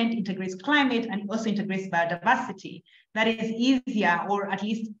development, integrates climate, and also integrates biodiversity, that is easier, or at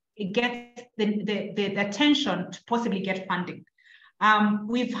least it gets the attention to possibly get funding.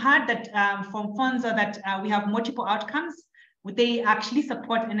 We've heard that from Fonzo that we have multiple outcomes. They actually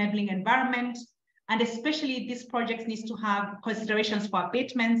support enabling environment, and especially these projects needs to have considerations for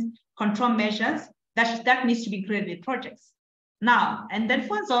abatements, control measures, that needs to be included in projects. Now, and then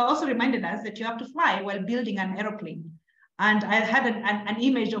Fonzo also reminded us that you have to fly while building an aeroplane. And I had an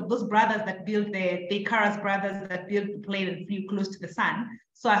image of those brothers that built the Icarus brothers that built the plane and flew close to the sun.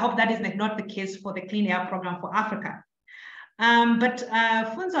 So I hope that is not the case for the Clean Air Program for Africa. But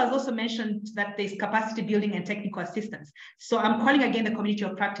Funzo has also mentioned that there's capacity building and technical assistance. So I'm calling again the community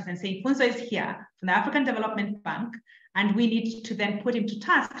of practice and saying Funzo is here from the African Development Bank, and we need to then put him to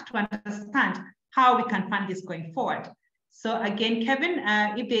task to understand how we can fund this going forward. So again, Kevin,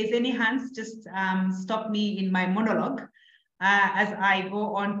 if there's any hands, just stop me in my monologue as I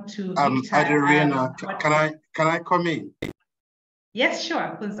go on to Victor. Adriana, can I come in? Yes,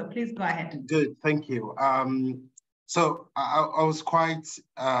 sure, Funzo, please go ahead. Good, thank you. So I was quite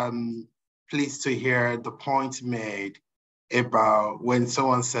pleased to hear the point made about when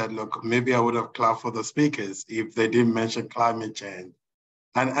someone said, look, maybe I would have clapped for the speakers if they didn't mention climate change.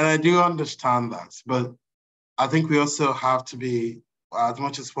 And I do understand that, but I think we also have to be, as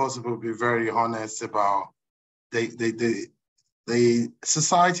much as possible, be very honest about the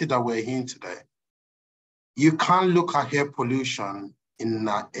society that we're in today. You can't look at air pollution in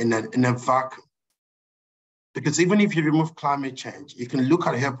a vacuum. Because even if you remove climate change, you can look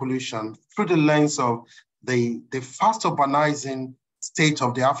at air pollution through the lens of the fast urbanizing state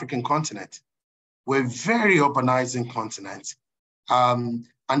of the African continent. We're a very urbanizing continent. And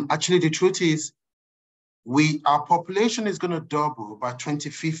actually the truth is, our population is going to double by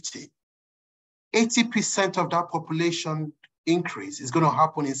 2050. 80% of that population increase is going to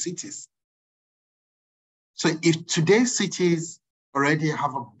happen in cities. So if today's cities already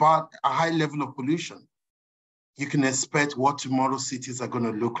have a high level of pollution, you can expect what tomorrow's cities are going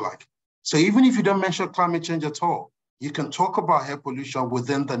to look like. So even if you don't mention climate change at all, you can talk about air pollution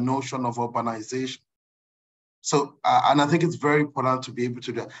within the notion of urbanization. So, and I think it's very important to be able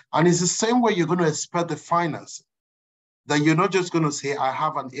to do that. And it's the same way you're going to expect the finance, that you're not just going to say, I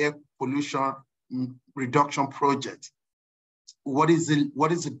have an air pollution reduction project. What is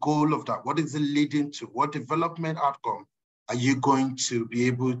the goal of that? What is it leading to? What development outcome are you going to be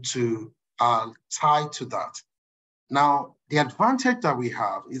able to tie to that? Now, the advantage that we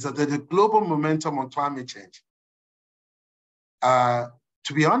have is that there's a global momentum on climate change.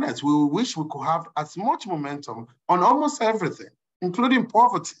 To be honest, we wish we could have as much momentum on almost everything, including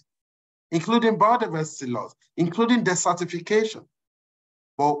poverty, including biodiversity loss, including desertification.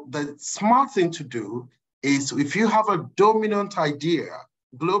 But the smart thing to do is, if you have a dominant idea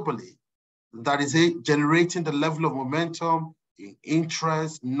globally that is generating the level of momentum,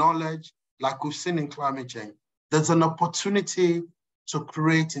 interest, knowledge, like we've seen in climate change, there's an opportunity to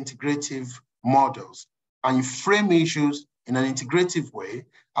create integrative models and frame issues in an integrative way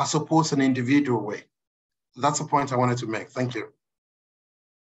as opposed to an individual way. That's a point I wanted to make. Thank you.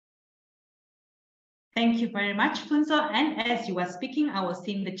 Thank you very much, Funso. And as you were speaking, I was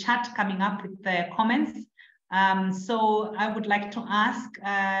seeing the chat coming up with the comments. So I would like to ask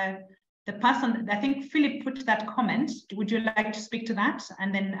the person, I think Philip put that comment. Would you like to speak to that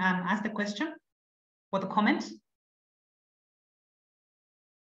and then ask the question or the comment?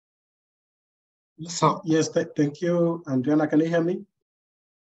 So yes, thank you, Andriana. Can you hear me?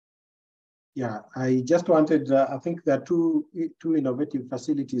 Yeah, I just wanted, I think there are two innovative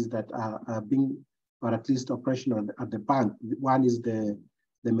facilities that are being, or at least operational at the bank. One is the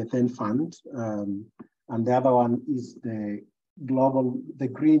methane fund, and the other one is the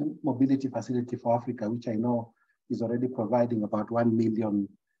Green Mobility Facility for Africa, which I know is already providing about $1 million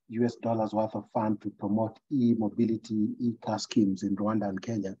worth of fund to promote e-mobility, e-car schemes in Rwanda and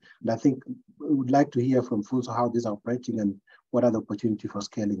Kenya. And I think we would like to hear from Funso how these are operating and what are the opportunity for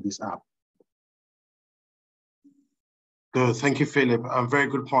scaling this up. Good, thank you, Philip. Very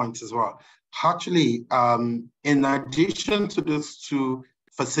good points as well. Actually, in addition to those two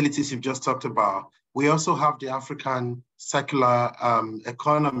facilities you've just talked about, we also have the African Circular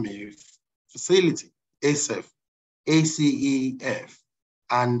Economy Facility, ACEF, ACEF,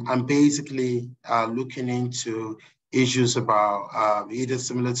 and basically looking into issues about either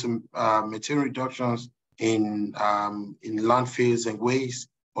similar to material reductions in landfills and waste,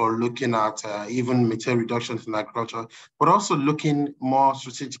 or looking at even material reductions in agriculture, but also looking more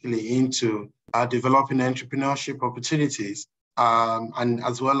strategically into developing entrepreneurship opportunities, and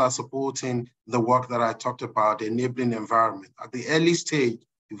as well as supporting the work that I talked about, the enabling environment. At the early stage,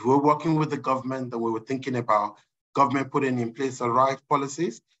 if we're working with the government, that we were thinking about government putting in place the right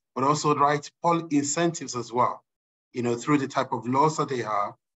policies, but also right incentives as well, through the type of laws that they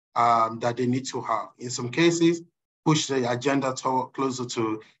have, that they need to have. In some cases, push the agenda closer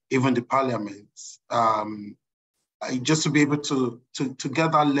to even the parliaments, just to be able to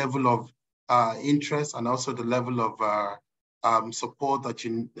get that level of interest and also the level of support that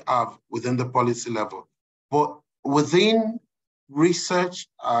you have within the policy level. But within research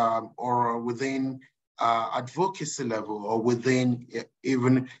or within advocacy level, or within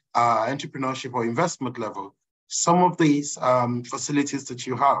even entrepreneurship or investment level, some of these facilities that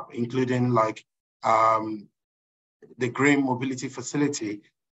you have, including like the Green Mobility Facility,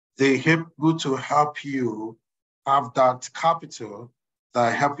 they're able to help you have that capital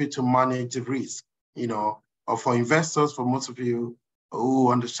that help you to manage the risk, or for investors, for most of you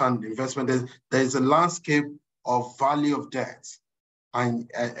who understand investment, there's a landscape of value of debt, and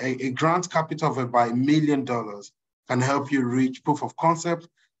a grant capital of about $1 million can help you reach proof of concept,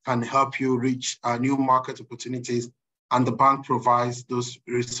 can help you reach new market opportunities, and the bank provides those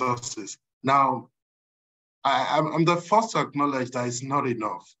resources. Now, I'm the first to acknowledge that it's not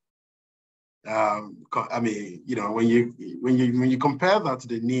enough. I mean, when you compare that to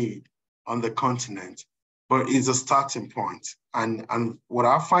the need on the continent, but it's a starting point. And what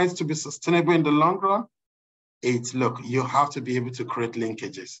I find to be sustainable in the long run, it's, look, you have to be able to create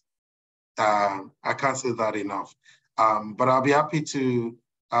linkages. I can't say that enough. But I'll be happy to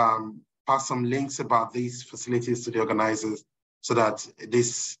pass some links about these facilities to the organizers so that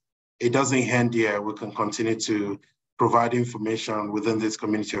it doesn't end here. We can continue to provide information within this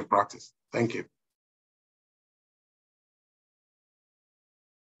community of practice. Thank you.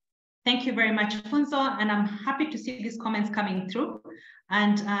 Thank you very much, Funso, and I'm happy to see these comments coming through.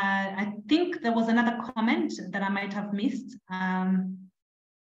 And I think there was another comment that I might have missed.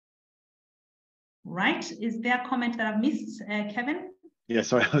 Right, is there a comment that I've missed, Kevin? Yeah,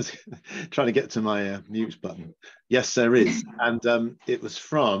 sorry, I was trying to get to my mute button. Yes, there is, and it was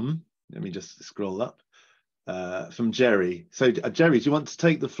from, let me just scroll up, from Jerry. So Jerry, do you want to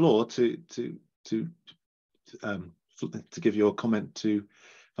take the floor to to give your comment to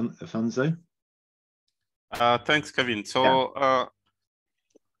Afonso. Thanks, Kevin. So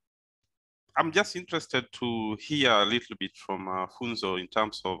I'm just interested to hear a little bit from Funzo in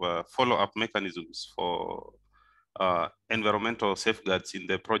terms of follow-up mechanisms for environmental safeguards in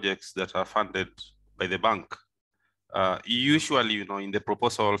the projects that are funded by the bank. Usually, you know, in the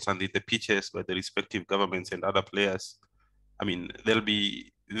proposals and in the pitches by the respective governments and other players, I mean, there'll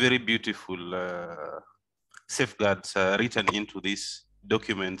be very beautiful safeguards written into these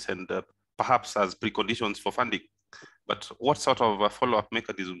documents and perhaps as preconditions for funding. But what sort of follow-up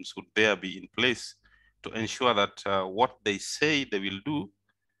mechanisms would there be in place to ensure that what they say they will do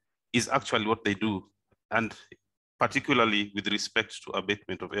is actually what they do, and particularly with respect to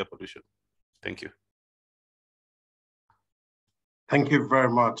abatement of air pollution? Thank you. Thank you very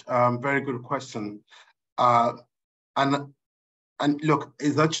much. Very good question. And look,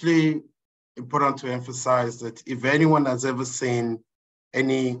 it's actually important to emphasize that if anyone has ever seen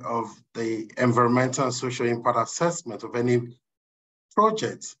any of the environmental and social impact assessment of any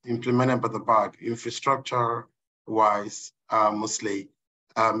project implemented by the bank, infrastructure-wise mostly,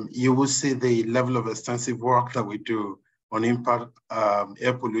 you will see the level of extensive work that we do on impact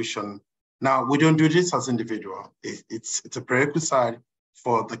air pollution. Now, we don't do this as individual. It's a prerequisite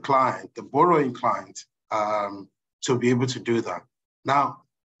for the client, the borrowing client, to be able to do that. Now,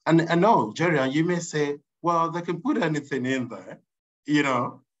 and no, Jerry, you may say, well, they can put anything in there. You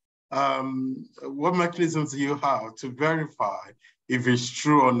know, what mechanisms do you have to verify if it's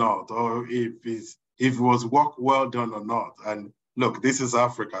true or not, or if it was work well done or not? And look, this is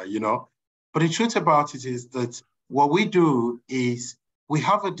Africa, you know. But the truth about it is that what we do is we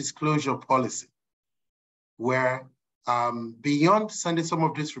have a disclosure policy where beyond sending some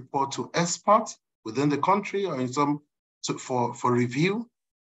of this report to experts within the country or in some for review,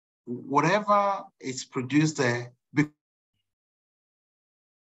 whatever is produced there,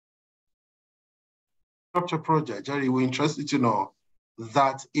 project, Jerry, we're interested to know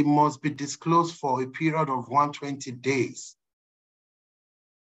that it must be disclosed for a period of 120 days.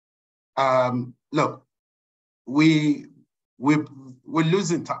 Look, we're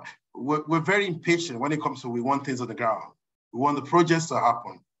losing time. We're very impatient when it comes to we want things on the ground. We want the projects to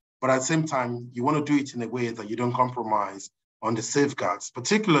happen, but at the same time, you want to do it in a way that you don't compromise on the safeguards,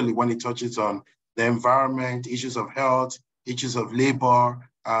 particularly when it touches on the environment, issues of health, issues of labor,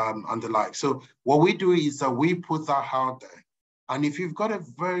 and the like. So what we do is that we put that out there. And if you've got a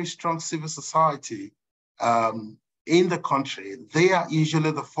very strong civil society in the country, they are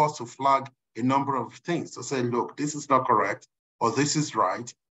usually the first to flag a number of things to say, look, this is not correct, or this is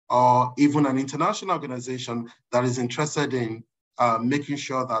right, or even an international organization that is interested in making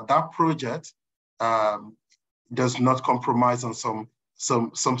sure that that project does not compromise on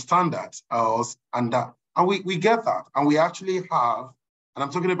some standards, and we get that, and we actually have. And I'm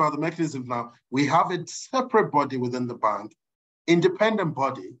talking about the mechanism now. We have a separate body within the bank, independent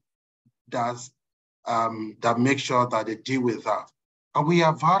body, that makes sure that they deal with that. And we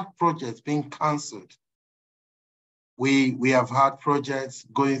have had projects being cancelled. We have had projects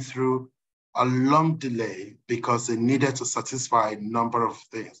going through a long delay because they needed to satisfy a number of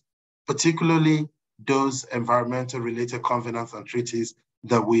things, particularly those environmental related covenants and treaties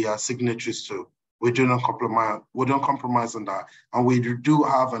that we are signatories to. We don't compromise on that. And we do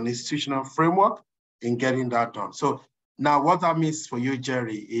have an institutional framework in getting that done. So now what that means for you,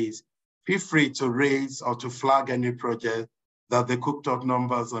 Jerry, is feel free to raise or to flag any project that they cooked up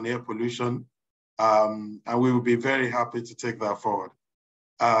numbers on air pollution. And we will be very happy to take that forward.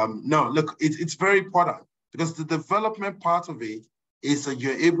 No, look, it's very important because the development part of it is that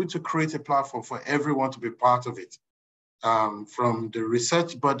you're able to create a platform for everyone to be part of it. From the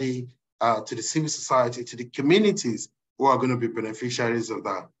research body, to the civil society, to the communities who are going to be beneficiaries of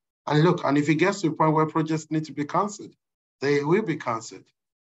that. And look, and if it gets to a point where projects need to be cancelled, they will be cancelled.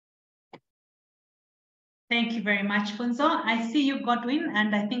 Thank you very much, Funzo. I see you, Godwin,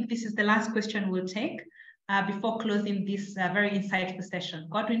 and I think this is the last question we'll take before closing this very insightful session.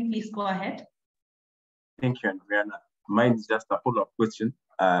 Godwin, please go ahead. Thank you, Andriana. Mine is just a follow-up question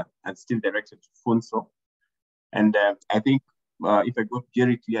and still directed to Funzo. And I think if I got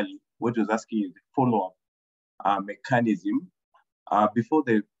Jerry clearly, what was asking is the follow-up mechanism. Before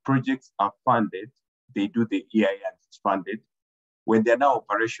the projects are funded, they do the EIR and it's funded. When they're now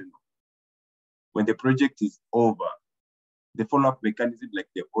operational, when the project is over, the follow-up mechanism like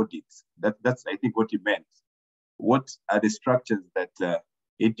the audits, that's I think what he meant. What are the structures that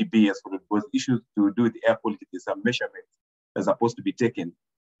ADB has followed? Was issues to do with the air quality, there's some measurements that are supposed to be taken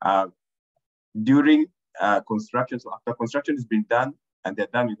during construction. So after construction has been done, and they're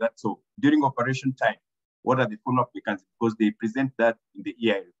done with that. So during operation time, what are the follow-up mechanisms? Because they present that in the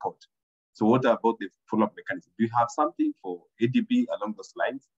EI report. So what about the follow-up mechanism? Do you have something for ADB along those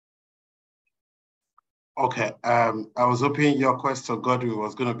lines? Okay, I was hoping your question, Godwin,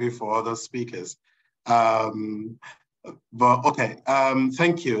 was going to be for other speakers. But okay,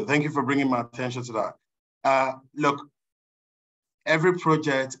 thank you. Thank you for bringing my attention to that. Look, every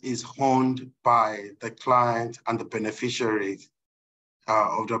project is owned by the client and the beneficiaries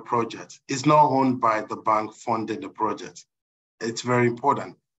of the project. It's not owned by the bank funding the project. It's very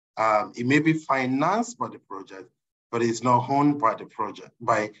important. It may be financed by the project, but it's not owned by the project.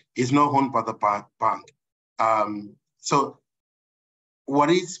 It's not owned by the bank. So what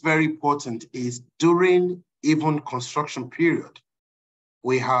is very important is during even construction period,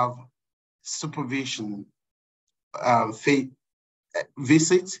 we have supervision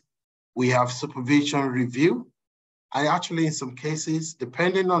visit, we have supervision review. And actually in some cases,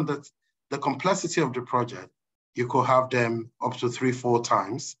 depending on the complexity of the project, you could have them up to 3-4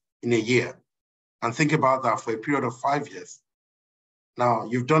 times in a year. And think about that for a period of 5 years. Now,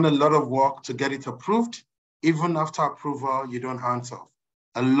 you've done a lot of work to get it approved. Even after approval, you don't hands off.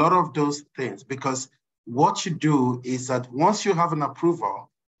 A lot of those things, because what you do is that once you have an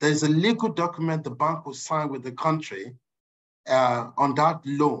approval, there's a legal document the bank will sign with the country on that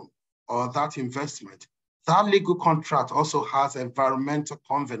loan or that investment. That legal contract also has environmental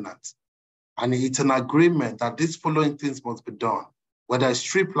covenants. And it's an agreement that these following things must be done, whether it's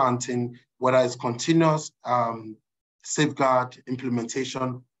tree planting, whether it's continuous safeguard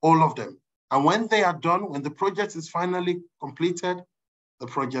implementation, all of them. And when they are done, when the project is finally completed, the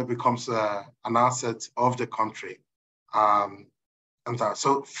project becomes an asset of the country.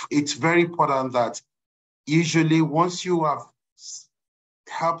 So it's very important that usually once you have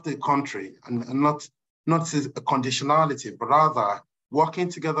helped the country, and not a conditionality, but rather working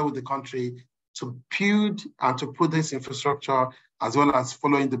together with the country to build and to put this infrastructure as well as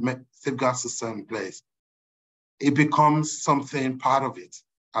following the safeguard system in place, it becomes something part of it.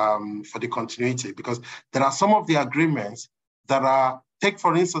 For the continuity, because there are some of the agreements that are, take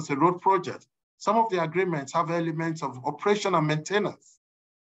for instance, a road project. Some of the agreements have elements of operation and maintenance.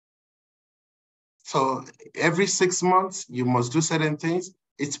 So every 6 months, you must do certain things.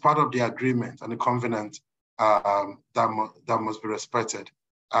 It's part of the agreement and the covenant that must be respected.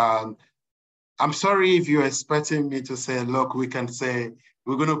 I'm sorry if you're expecting me to say, look, we can say,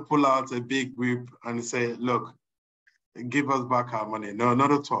 we're going to pull out a big whip and say, look, give us back our money. No,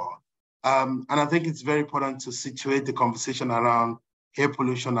 not at all. And I think it's very important to situate the conversation around air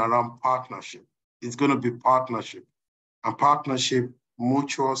pollution, around partnership. It's going to be partnership. And partnership,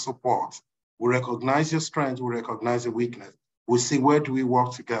 mutual support. We recognize your strength, we recognize your weakness. We see where do we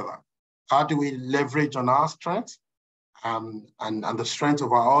work together. How do we leverage on our strengths and the strength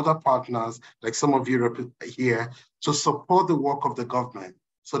of our other partners, like some of you here, to support the work of the government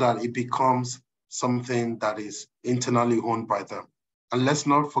so that it becomes something that is internally owned by them. And let's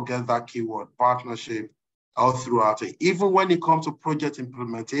not forget that keyword, partnership, all throughout it. Even when it comes to project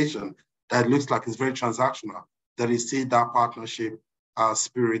implementation, that looks like it's very transactional, there is still that partnership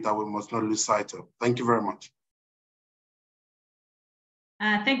spirit that we must not lose sight of. Thank you very much.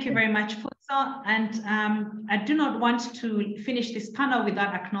 Thank you very much, Fuso. And I do not want to finish this panel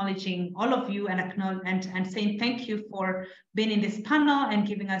without acknowledging all of you and saying thank you for being in this panel and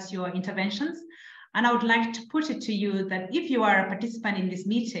giving us your interventions. And I would like to put it to you that if you are a participant in this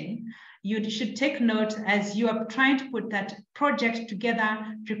meeting, you should take note as you are trying to put that project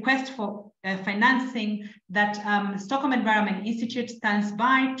together, request for financing, that Stockholm Environment Institute stands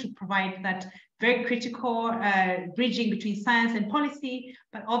by to provide that very critical bridging between science and policy,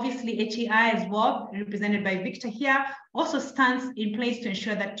 but obviously HEI as well, represented by Victor here, also stands in place to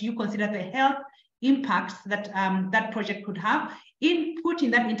ensure that you consider the health impacts that that project could have in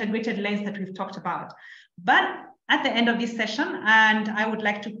putting that integrated lens that we've talked about. But at the end of this session, and I would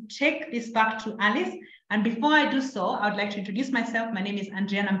like to take this back to Alice. And before I do so, I would like to introduce myself. My name is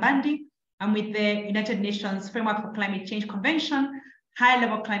Andriana Mbandi. I'm with the United Nations Framework for Climate Change Convention,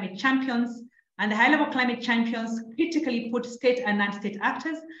 High-Level Climate Champions. And the High-Level Climate Champions critically put state and non-state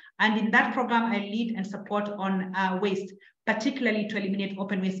actors. And in that program, I lead and support on waste, particularly to eliminate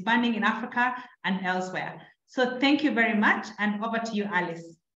open waste burning in Africa and elsewhere. So thank you very much. And over to you,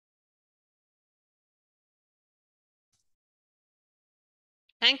 Alice.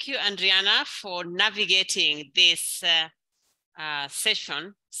 Thank you, Andriana, for navigating this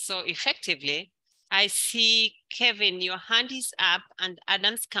session so effectively. I see, Kevin, your hand is up, and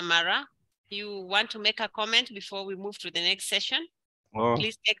Adams Kamara, you want to make a comment before we move to the next session? Oh.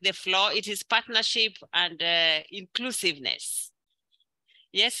 Please take the floor. It is partnership and inclusiveness.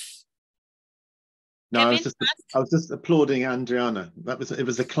 Yes. No, I was just applauding Adriana. It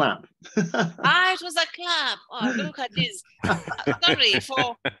was a clap. It was a clap. Oh, look at this. Sorry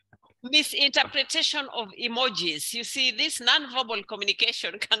for misinterpretation of emojis. You see, this nonverbal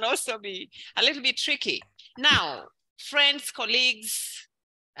communication can also be a little bit tricky. Now, friends, colleagues,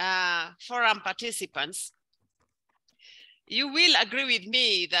 forum participants, you will agree with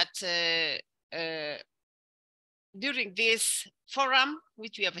me that during this forum,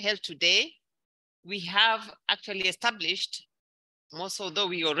 which we have held today, we have actually established, most although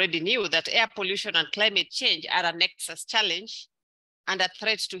we already knew, that air pollution and climate change are a nexus challenge and a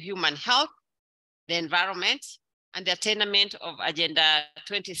threat to human health, the environment, and the attainment of Agenda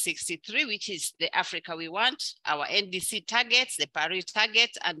 2063, which is the Africa we want, our NDC targets, the Paris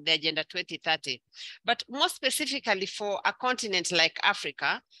targets, and the Agenda 2030. But more specifically for a continent like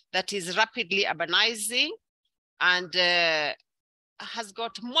Africa that is rapidly urbanizing and has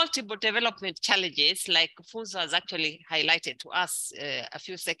got multiple development challenges, like Funso has actually highlighted to us a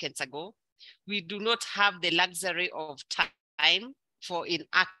few seconds ago. We do not have the luxury of time for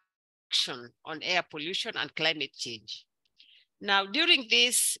inaction on air pollution and climate change. Now, during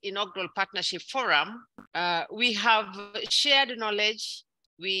this inaugural partnership forum, we have shared knowledge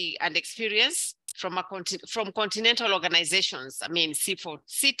and experience from continental organizations. I mean, C4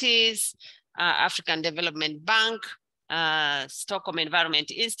 Cities, African Development Bank, Stockholm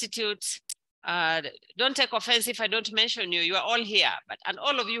Environment Institute. Don't take offense if I don't mention you. You are all here, and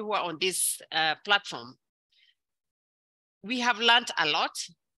all of you who are on this platform. We have learned a lot,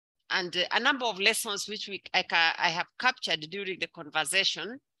 and a number of lessons which I have captured during the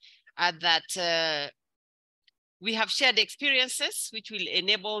conversation are that we have shared experiences which will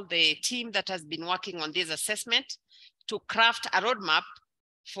enable the team that has been working on this assessment to craft a roadmap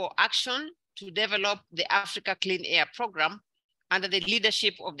for action to develop the Africa Clean Air Program under the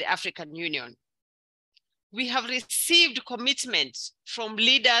leadership of the African Union. We have received commitments from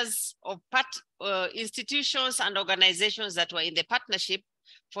leaders of institutions and organizations that were in the partnership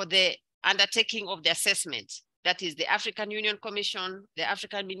for the undertaking of the assessment. That is the African Union Commission, the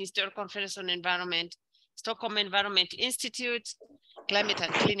African Ministerial Conference on Environment, Stockholm Environment Institute, Climate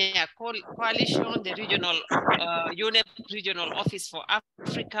and Clean Air Coalition, the regional UNEP Regional Office for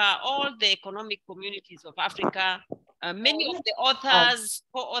Africa, all the economic communities of Africa, many of the authors,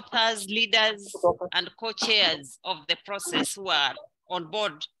 co-authors, leaders, and co-chairs of the process who are on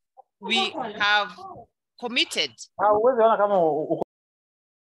board. We have committed.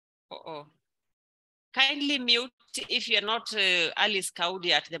 Kindly mute if you're not Alice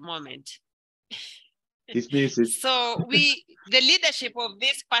Kaudi at the moment. He's muted. So the leadership of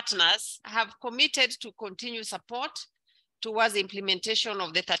these partners have committed to continue support towards the implementation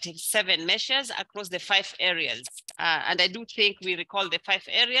of the 37 measures across the 5 areas. And I do think we recall the 5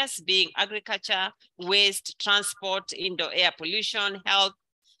 areas being agriculture, waste, transport, indoor air pollution, health,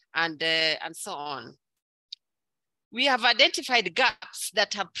 and so on. We have identified gaps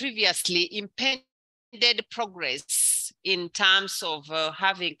that have previously impeded progress in terms of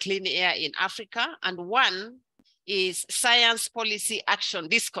having clean air in Africa. And one is science policy action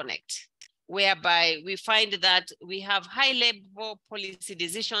disconnect, whereby we find that we have high-level policy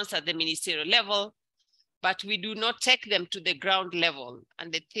decisions at the ministerial level, but we do not take them to the ground level.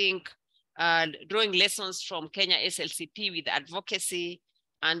 And I think drawing lessons from Kenya SLCP with advocacy,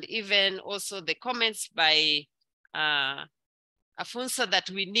 and even also the comments by Afonso that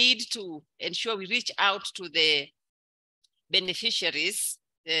we need to ensure we reach out to the beneficiaries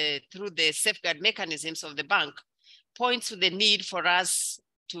through the safeguard mechanisms of the bank, points to the need for us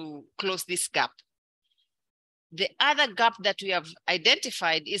to close this gap. The other gap that we have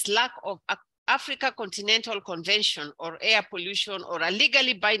identified is lack of Africa Continental Convention or air pollution or a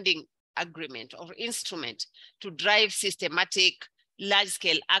legally binding agreement or instrument to drive systematic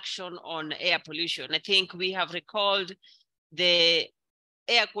large-scale action on air pollution. I think we have recalled the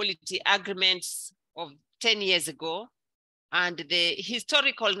air quality agreements of 10 years ago and the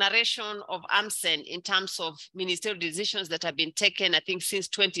historical narration of AMCEN in terms of ministerial decisions that have been taken, I think, since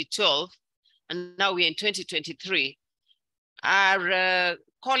 2012, and now we're in 2023, are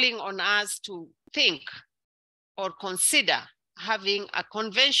calling on us to think or consider having a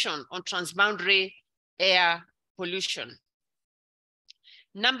convention on transboundary air pollution.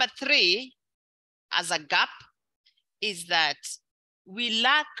 Number 3, as a gap, is that we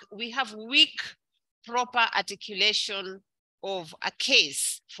have weak proper articulation of a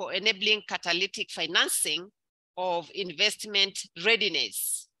case for enabling catalytic financing of investment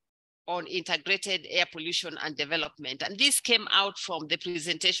readiness on integrated air pollution and development. And this came out from the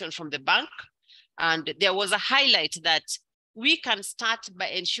presentation from the bank. And there was a highlight that we can start by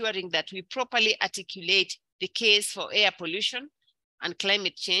ensuring that we properly articulate the case for air pollution and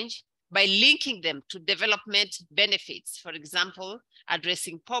climate change by linking them to development benefits. For example,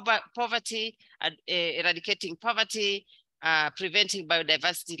 addressing poverty, eradicating poverty, preventing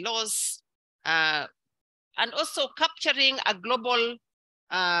biodiversity loss, and also capturing a global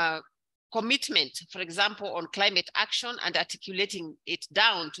commitment, for example, on climate action and articulating it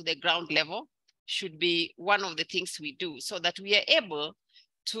down to the ground level should be one of the things we do, so that we are able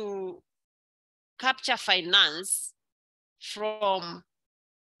to capture finance from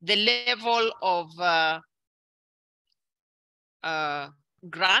the level of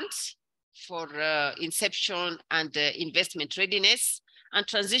grants for inception and investment readiness, and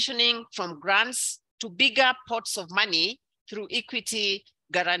transitioning from grants to bigger pots of money through equity,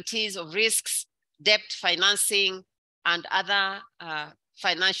 guarantees of risks, debt financing, and other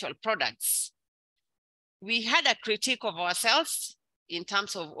financial products. We had a critique of ourselves in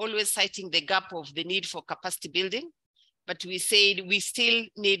terms of always citing the gap of the need for capacity building, but we said we still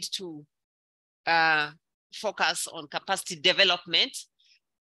need to focus on capacity development,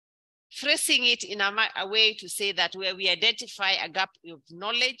 phrasing it in a way to say that where we identify a gap of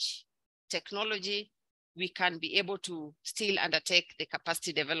knowledge, technology, we can be able to still undertake the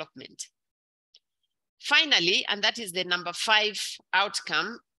capacity development. Finally, and that is the number 5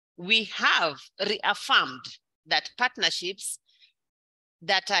 outcome, we have reaffirmed that partnerships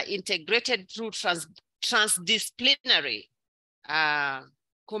that are integrated through transdisciplinary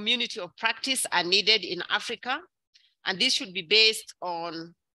community of practice are needed in Africa. And this should be based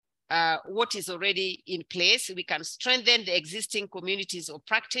on what is already in place. We can strengthen the existing communities of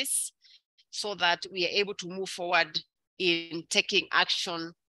practice so that we are able to move forward in taking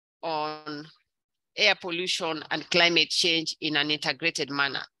action on air pollution and climate change in an integrated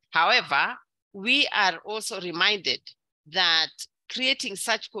manner. However, we are also reminded that creating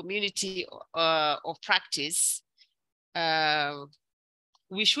such community of practice,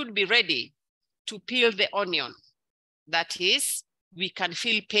 we should be ready to peel the onion. That is, we can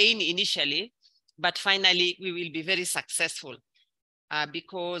feel pain initially, but finally we will be very successful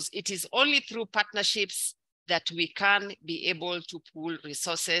because it is only through partnerships that we can be able to pool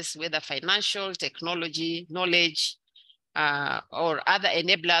resources, whether financial, technology, knowledge, or other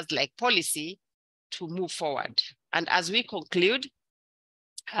enablers like policy to move forward. And as we conclude,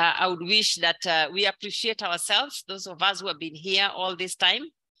 I would wish that we appreciate ourselves, those of us who have been here all this time,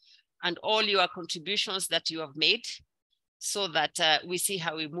 and all your contributions that you have made, so that we see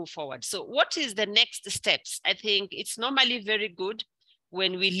how we move forward. So what is the next steps? I think it's normally very good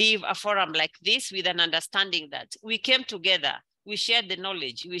when we leave a forum like this with an understanding that we came together, we shared the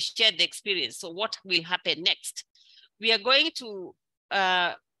knowledge, we shared the experience. So what will happen next? We are going to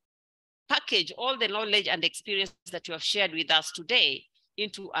package all the knowledge and experience that you have shared with us today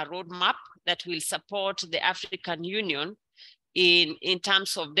into a roadmap that will support the African Union in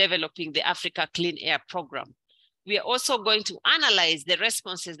terms of developing the Africa Clean Air Program. We are also going to analyze the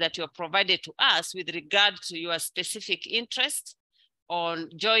responses that you have provided to us with regard to your specific interest on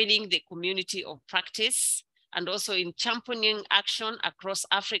joining the community of practice and also in championing action across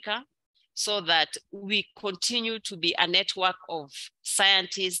Africa so that we continue to be a network of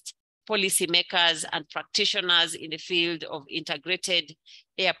scientists, policymakers, and practitioners in the field of integrated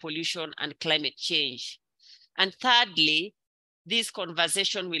air pollution and climate change. And thirdly, this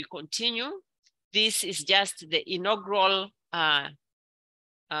conversation will continue. This is just the inaugural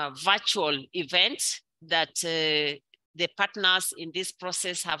virtual event that the partners in this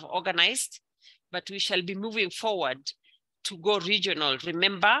process have organized, but we shall be moving forward to go regional.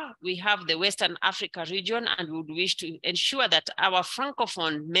 Remember, we have the Western Africa region, and we would wish to ensure that our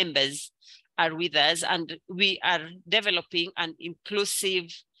Francophone members are with us, and we are developing an inclusive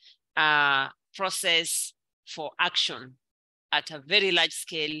process for action at a very large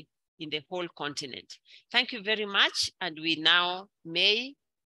scale in the whole continent. Thank you very much, and we now may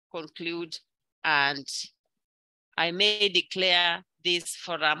conclude, and I may declare this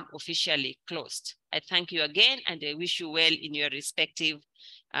forum officially closed. I thank you again, and I wish you well in your respective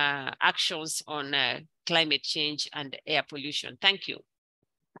actions on climate change and air pollution. Thank you.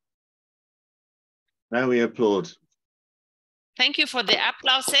 Now we applaud. Thank you for the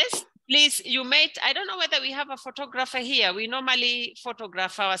applauses. Please, you may, I don't know whether we have a photographer here. We normally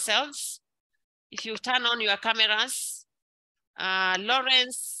photograph ourselves. If you turn on your cameras,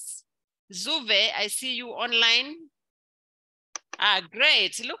 Lawrence Zuve, I see you online.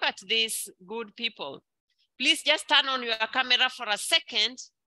 Great, look at these good people. Please just turn on your camera for a second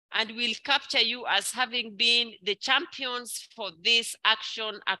and we'll capture you as having been the champions for this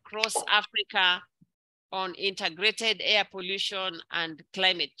action across Africa on integrated air pollution and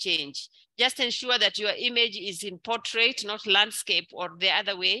climate change. Just ensure that your image is in portrait, not landscape or the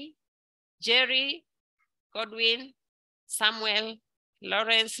other way. Jerry, Godwin, Samuel,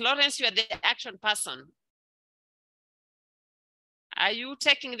 Lawrence. Lawrence, you are the action person. Are you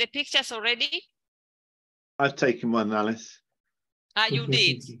taking the pictures already? I've taken one, Alice. You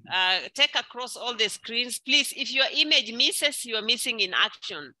did. Take across all the screens. Please, if your image misses, you are missing in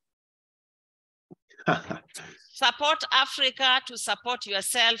action. Support Africa to support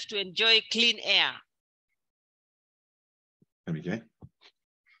yourself to enjoy clean air. There we go.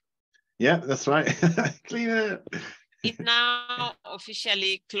 Yeah, that's right. Clean air. It's now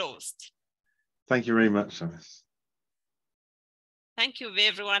officially closed. Thank you very much, Alice. Thank you,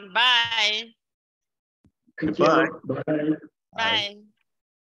 everyone. Bye. Goodbye. Bye. Bye.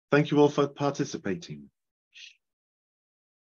 Thank you all for participating.